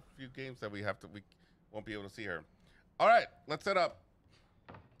have a whole few games that we won't be able to see her. All right, let's set up.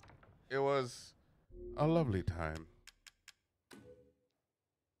 It was a lovely time.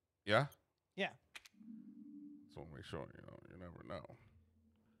 Yeah. Yeah. Just want to make sure you never know.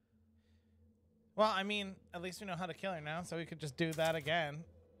 Well, I mean, at least we know how to kill her now, so we could just do that again.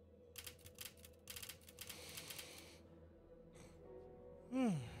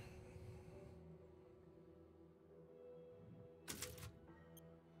 No.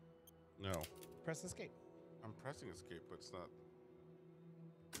 Press escape. I'm pressing escape, but it's not.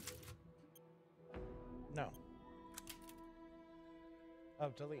 No. Oh,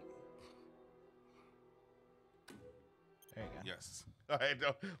 delete. There you go. Yes. I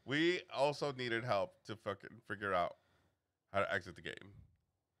know. We also needed help to fucking figure out how to exit the game.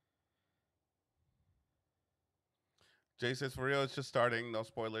 Jay says, for real, it's just starting. No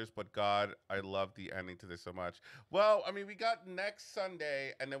spoilers, but God, I love the ending to this so much. Well, I mean, we got next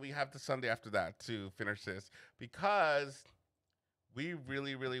Sunday, and then we have the Sunday after that to finish this, because we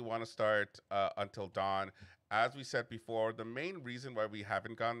really, really want to start Until Dawn. As we said before, the main reason why we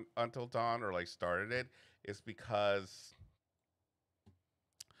haven't gone Until Dawn or like started it is because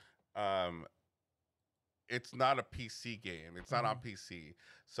it's not a PC game. It's not on PC.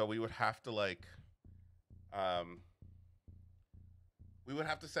 So we would have to like... we would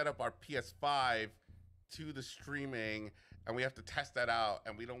have to set up our PS5 to the streaming, and we have to test that out,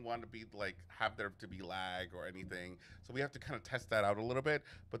 and we don't want to be like have there to be lag or anything, so we have to kind of test that out a little bit.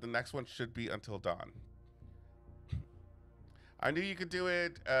 But the next one should be Until Dawn. I knew you could do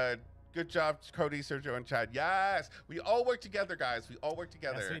it. Good job, Cody, Sergio, and Chad. Yes, we all work together, guys. We all work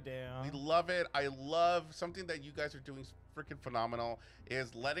together. Yes, we do. We love it. I love something that you guys are doing freaking phenomenal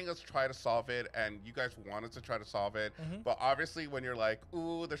is letting us try to solve it, and you guys want us to try to solve it. But obviously, when you're like,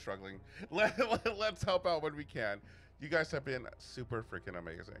 ooh, they're struggling, let's help out when we can. You guys have been super freaking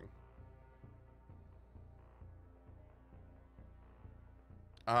amazing.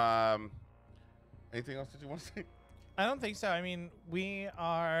 Anything else that you want to say? I don't think so. I mean, we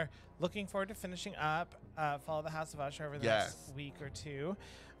are looking forward to finishing up Follow the House of Usher over the next week or two.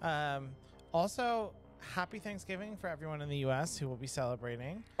 Also, happy Thanksgiving for everyone in the U.S. who will be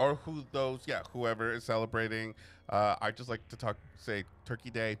celebrating. Or whoever is celebrating. I just like to say Turkey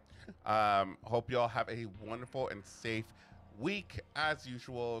Day. Hope you all have a wonderful and safe week as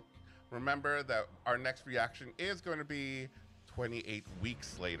usual. Remember that our next reaction is going to be 28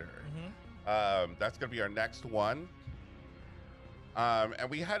 weeks later. That's going to be our next one. And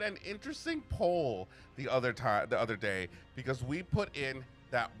we had an interesting poll the other day, because we put in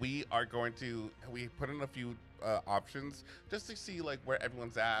that we put in a few options just to see like where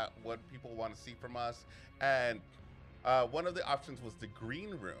everyone's at, what people want to see from us. And one of the options was the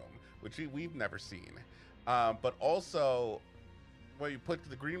green room, which we've never seen. But also when you put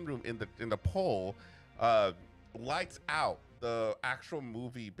the green room in the poll, Lights Out, the actual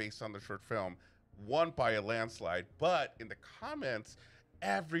movie based on the short film, won by a landslide. But in the comments,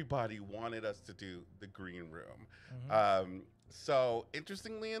 everybody wanted us to do the green room. So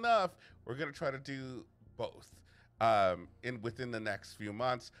interestingly enough, we're gonna try to do both within the next few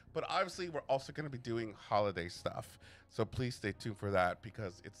months. But obviously, we're also gonna be doing holiday stuff. So please stay tuned for that,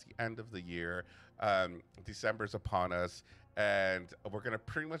 because it's the end of the year. December's upon us, and we're gonna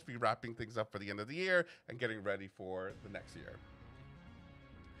pretty much be wrapping things up for the end of the year and getting ready for the next year.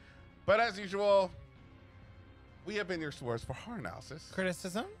 But as usual, we have been your source for horror analysis,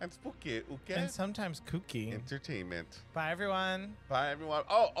 Criticism, and spooky and sometimes kooky entertainment. Bye, everyone. Bye, everyone.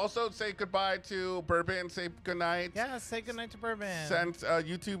 Oh, also say goodbye to Bourbon. Say goodnight. Yeah, say goodnight to Bourbon. Send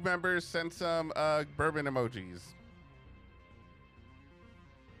YouTube members, send some Bourbon emojis.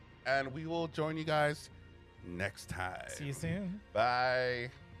 And we will join you guys next time. See you soon. Bye.